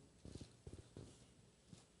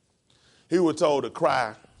 He was told to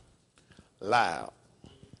cry loud,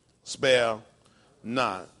 spare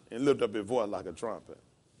not, and lift up his voice like a trumpet.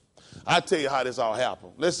 I'll tell you how this all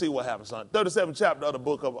happened. Let's see what happened, son. 37th chapter of the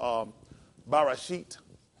book of Barashit,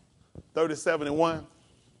 37 and 1.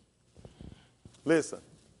 Listen.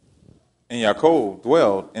 And Yaakov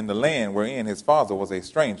dwelled in the land wherein his father was a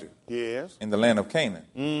stranger. Yes. In the land of Canaan.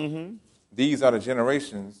 Mm-hmm. These are the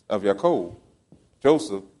generations of Yaakov.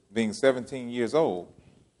 Joseph, being 17 years old,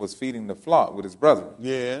 was feeding the flock with his brethren.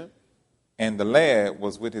 Yeah. And the lad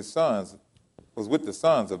was with the sons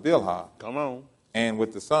of Bilhah. Come on. And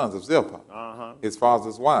with the sons of Zilpah, his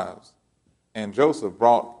father's wives. And Joseph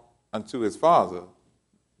brought unto his father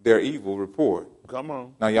their evil report. Come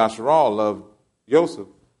on. Now Yasharal loved Joseph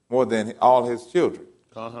more than all his children,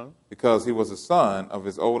 because he was a son of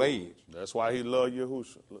his old age. That's why he loved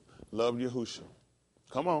Yahusha.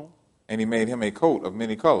 Come on. And he made him a coat of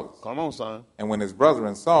many colors. Come on, son. And when his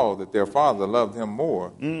brethren saw that their father loved him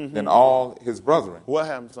more than all his brethren, what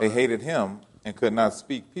happened, son? They hated him and could not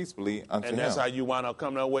speak peaceably unto him. And that's how you wind up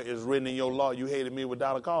coming out where it's written in your law, you hated me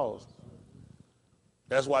without a cause.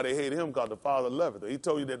 That's why they hated him, because the father loved it. He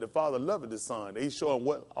told you that the father loved the son. He showed him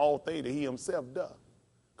what all things that he himself does.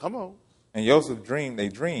 Come on. And Joseph dreamed a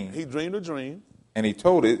dream. He dreamed a dream. And he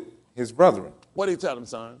told it his brethren. What did he tell them,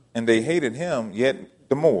 son? And they hated him yet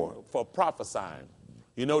the more. For prophesying.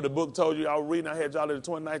 You know the book told you, I was reading, I had y'all in the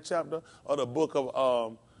 29th chapter of the book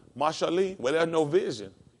of Mashali, where there's no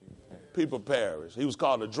vision. People perish. He was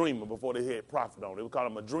called a dreamer before they had prophet on. They would call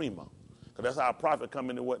him a dreamer. Because that's how a prophet come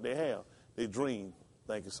into what they have. They dream.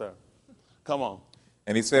 Thank you, sir. Come on.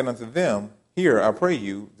 And he said unto them, Hear, I pray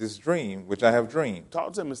you, this dream which I have dreamed.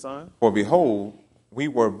 Talk to me, son. For behold, we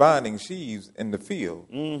were binding sheaves in the field,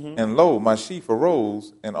 and lo, my sheaf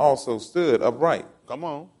arose and also stood upright. Come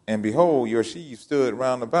on. And behold, your sheaf stood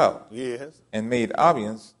round about, yes, and made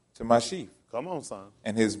obedience to my sheaf. Come on, son.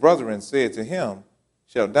 And his brethren said to him,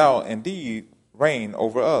 Shalt thou indeed reign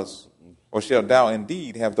over us, or shalt thou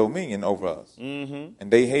indeed have dominion over us? And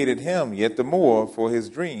they hated him yet the more for his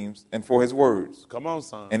dreams and for his words. Come on,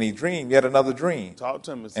 son. And he dreamed yet another dream. Talk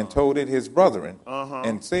to me, son. And told it his brethren,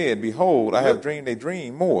 and said, Behold, I have dreamed a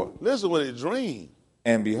dream more. Listen what he dreamed.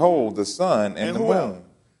 And behold, the sun and the moon. Else?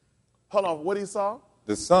 Hold on, what he saw?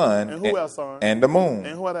 The sun and who else, son? And the moon.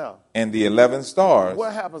 And what else? And the 11 stars.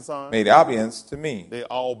 What happened, son? Made obedience to me. They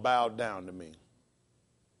all bowed down to me.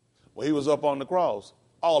 When he was up on the cross,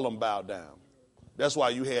 all of them bowed down. That's why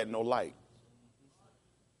you had no light.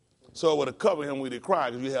 So it would have covered him with a cry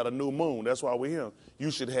because you had a new moon. That's why with him,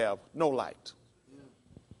 you should have no light.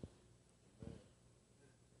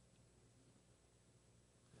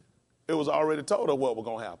 It was already told us what was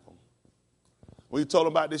going to happen. We told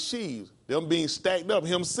him about the sheaves, them being stacked up,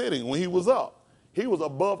 him sitting when he was up. He was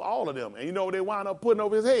above all of them. And you know what they wound up putting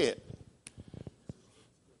over his head?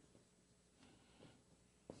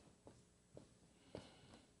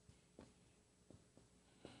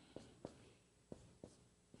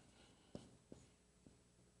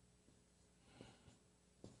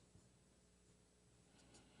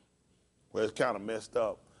 Well, it's kind of messed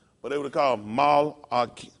up. But they would have called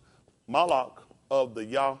Malach of the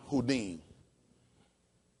Yahudim.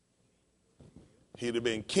 He'd have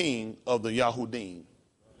been king of the Yahudim.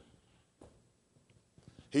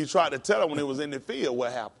 He tried to tell him when he was in the field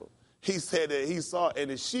what happened. He said that he saw,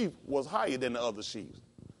 and the sheep was higher than the other sheep.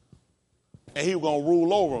 And he was going to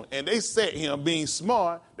rule over them. And they set him, being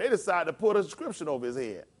smart, they decided to put a inscription over his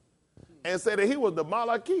head and said that he was the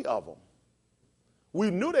Malachi of them.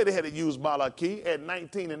 We knew that they had to use Malachi at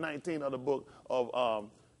 19 and 19 of the book of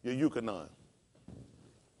Yehukanan.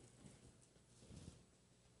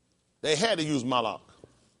 They had to use Malach.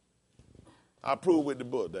 I proved with the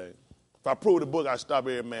book, Dave. If I prove the book, I stop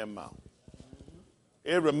every man's mouth.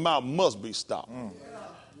 Every mouth must be stopped. Now,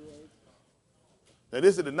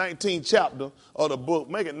 this is the 19th chapter of the book.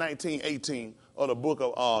 Make it 19:18 of the book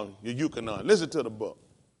of Yukonon. Listen to the book.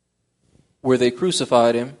 Where they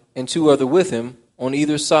crucified him, and two other with him, on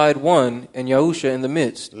either side one, and Yahusha in the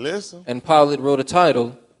midst. Listen. And Pilate wrote a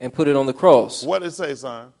title and put it on the cross. What did it say,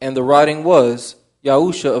 son? And the writing was,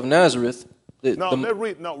 Yahusha of Nazareth. Read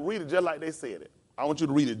it just like they said it. I want you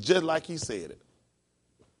to read it just like he said it.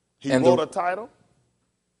 He wrote a title.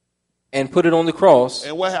 And put it on the cross.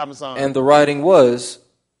 And what happened, son? And the writing was,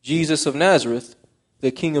 Jesus of Nazareth,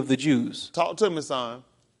 the King of the Jews. Talk to me, son.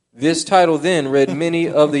 This title then read many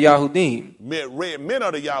of the Yahudim. Read many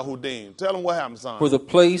of the Yahudim. Tell them what happened, son. For the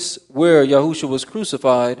place where Yahusha was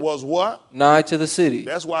crucified was what? Nigh to the city.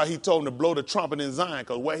 That's why he told him to blow the trumpet in Zion,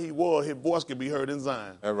 because where he was, his voice could be heard in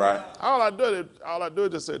Zion. That's right. All I do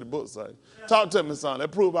is just say the book say. Talk to me, son.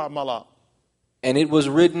 Let's prove out Malak. And it was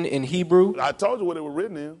written in Hebrew. I told you what it was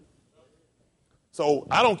written in. So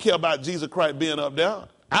I don't care about Jesus Christ being up there.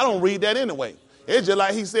 I don't read that anyway. It's just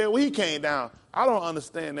like he said when he came down. I don't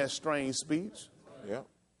understand that strange speech. Yeah.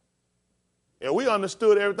 If we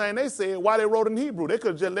understood everything they said, why they wrote in Hebrew? They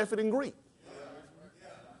could have just left it in Greek.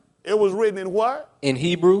 It was written in what? In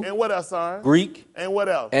Hebrew. And what else, son? Greek. And what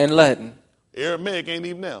else? And Latin. Aramaic ain't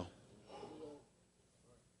even now.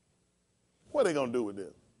 What are they going to do with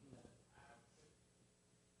this?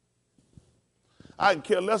 I can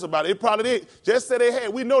care less about it. It probably did. Just say they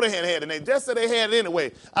had. We know they hadn't had it. They just say they had it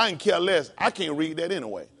anyway. I can care less. I can't read that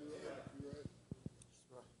anyway.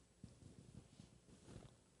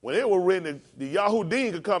 When it was written, the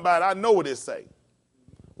Yahudim could come by it. I know what it say.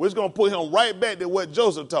 We're just going to put him right back to what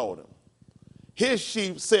Joseph told him. His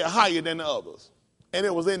sheep sat higher than the others, and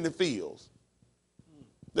it was in the fields.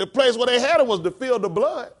 The place where they had him was the field of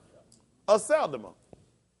blood of Saldama.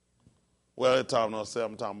 Well, they're talking about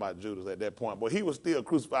I'm talking about Judas at that point. But he was still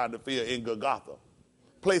crucified in the field in Golgotha,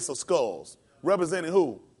 place of skulls, representing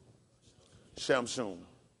who? Shamshun.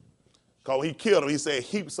 Because he killed him, he said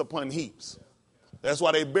heaps upon heaps. That's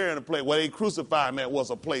why they buried the place. Where they crucified him at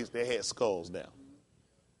was a place that had skulls down.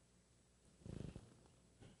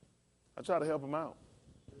 I try to help him out.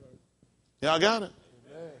 Y'all got it?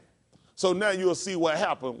 So now you'll see what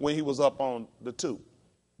happened when he was up on the two.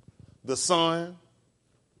 The sun,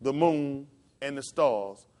 the moon, and the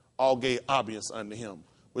stars all gave obedience unto him,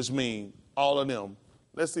 which means all of them.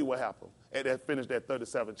 Let's see what happened. And that finished that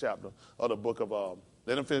 37th chapter of the book of,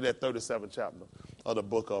 let them finish that 37th chapter of the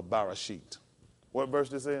book of Barashit. What verse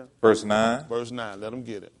this is? Verse 9. Verse 9. Let them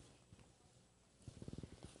get it.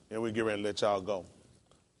 And we get ready to let y'all go.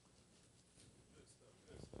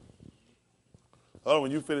 Oh,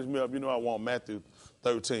 when you finish me up, you know I want Matthew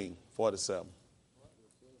 13:47.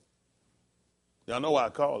 Y'all know why I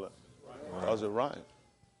call it. Because it's right.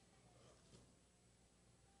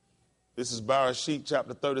 This is Barashit,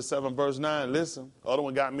 chapter 37, verse 9. Listen. The other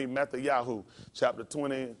one got me, Matthew, chapter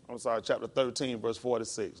 13, verse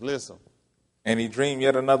 46. Listen. And he dreamed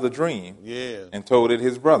yet another dream. Yeah. And told it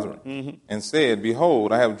his brethren. And said,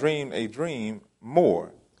 Behold, I have dreamed a dream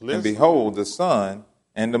more. Listen. And behold, the sun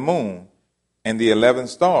and the moon and the 11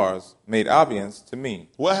 stars made obedience to me.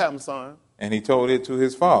 What happened, son? And he told it to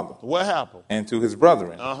his father. What happened? And to his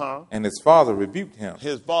brethren. And his father rebuked him.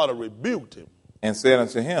 His father rebuked him. And said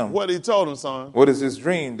unto him, What he told him, son? What is this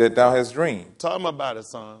dream that thou hast dreamed? Tell him about it,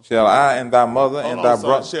 son. Shall I and thy mother and thy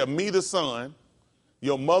brother? Shall me the sun,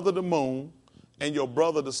 your mother the moon, and your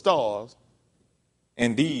brother the stars,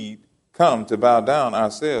 indeed come to bow down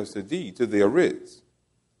ourselves to thee, to the Arits?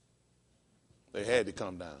 They had to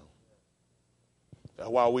come down. That's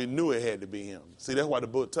why we knew it had to be him. See, that's why the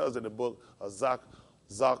book tells in the book of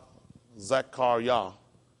Zakarun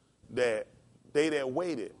that they that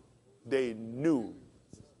waited, they knew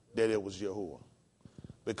that it was Yahuwah.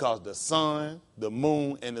 Because the sun, the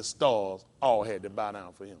moon, and the stars all had to bow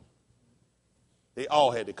down for him. They all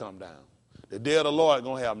had to come down. The day of the Lord is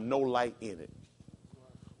going to have no light in it.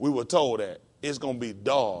 We were told that. It's going to be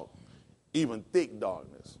dark, even thick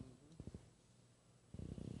darkness.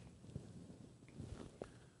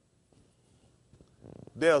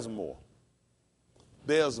 There's more.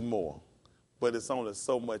 There's more. But it's only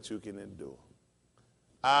so much you can endure.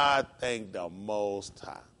 I thank the Most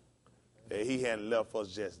High that he hadn't left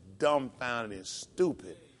us just dumbfounded and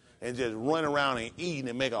stupid and just run around and eating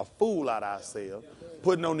and make a fool out of ourselves,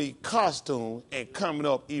 putting on these costumes and coming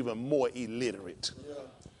up even more illiterate.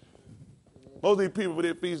 Most of these people for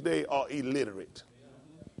their feast day are illiterate.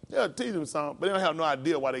 They'll teach them something, but they don't have no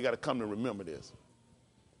idea why they got to come to remember this.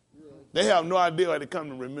 They have no idea why they come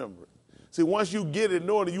to remember it. See, once you get it in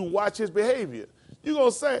order, you watch his behavior. You're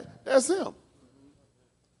going to say, that's him.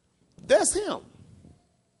 That's him.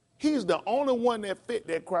 He's the only one that fit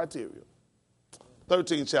that criteria.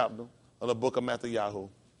 13th chapter of the book of Matthew.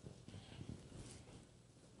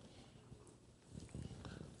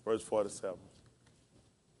 Verse 47.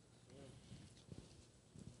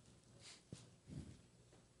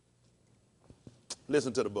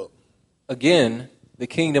 Listen to the book. Again, the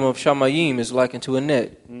kingdom of Shamayim is like unto a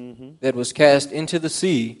net that was cast into the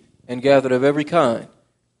sea and gathered of every kind,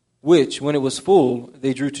 which, when it was full,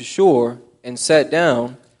 they drew to shore and sat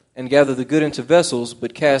down and gathered the good into vessels,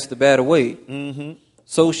 but cast the bad away.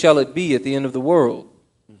 So shall it be at the end of the world.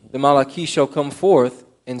 The Malachi shall come forth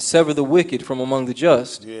and sever the wicked from among the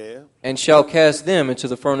just, and shall cast them into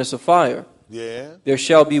the furnace of fire. There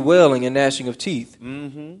shall be wailing and gnashing of teeth.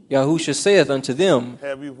 Yahusha saith unto them,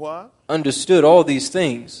 have you what? Understood all these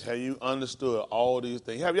things? Have you understood all these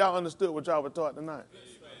things? Have y'all understood what y'all were taught tonight?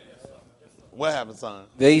 What happened, son?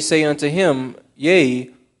 They say unto him,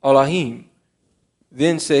 Yea, Allahim.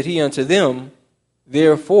 Then said he unto them,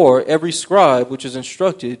 Therefore every scribe which is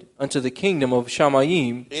instructed unto the kingdom of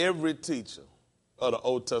Shamayim, every teacher of the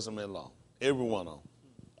Old Testament law, every one of them,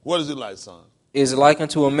 what is it like, son? Is like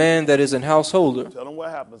unto a man that is an householder. Tell them what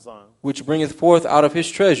happened, son. Which bringeth forth out of his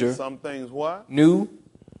treasure some things what? New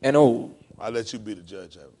and old. I'll let you be the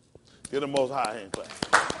judge of it. Give the Most High a hand clap.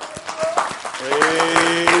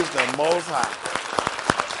 Praise the Most High.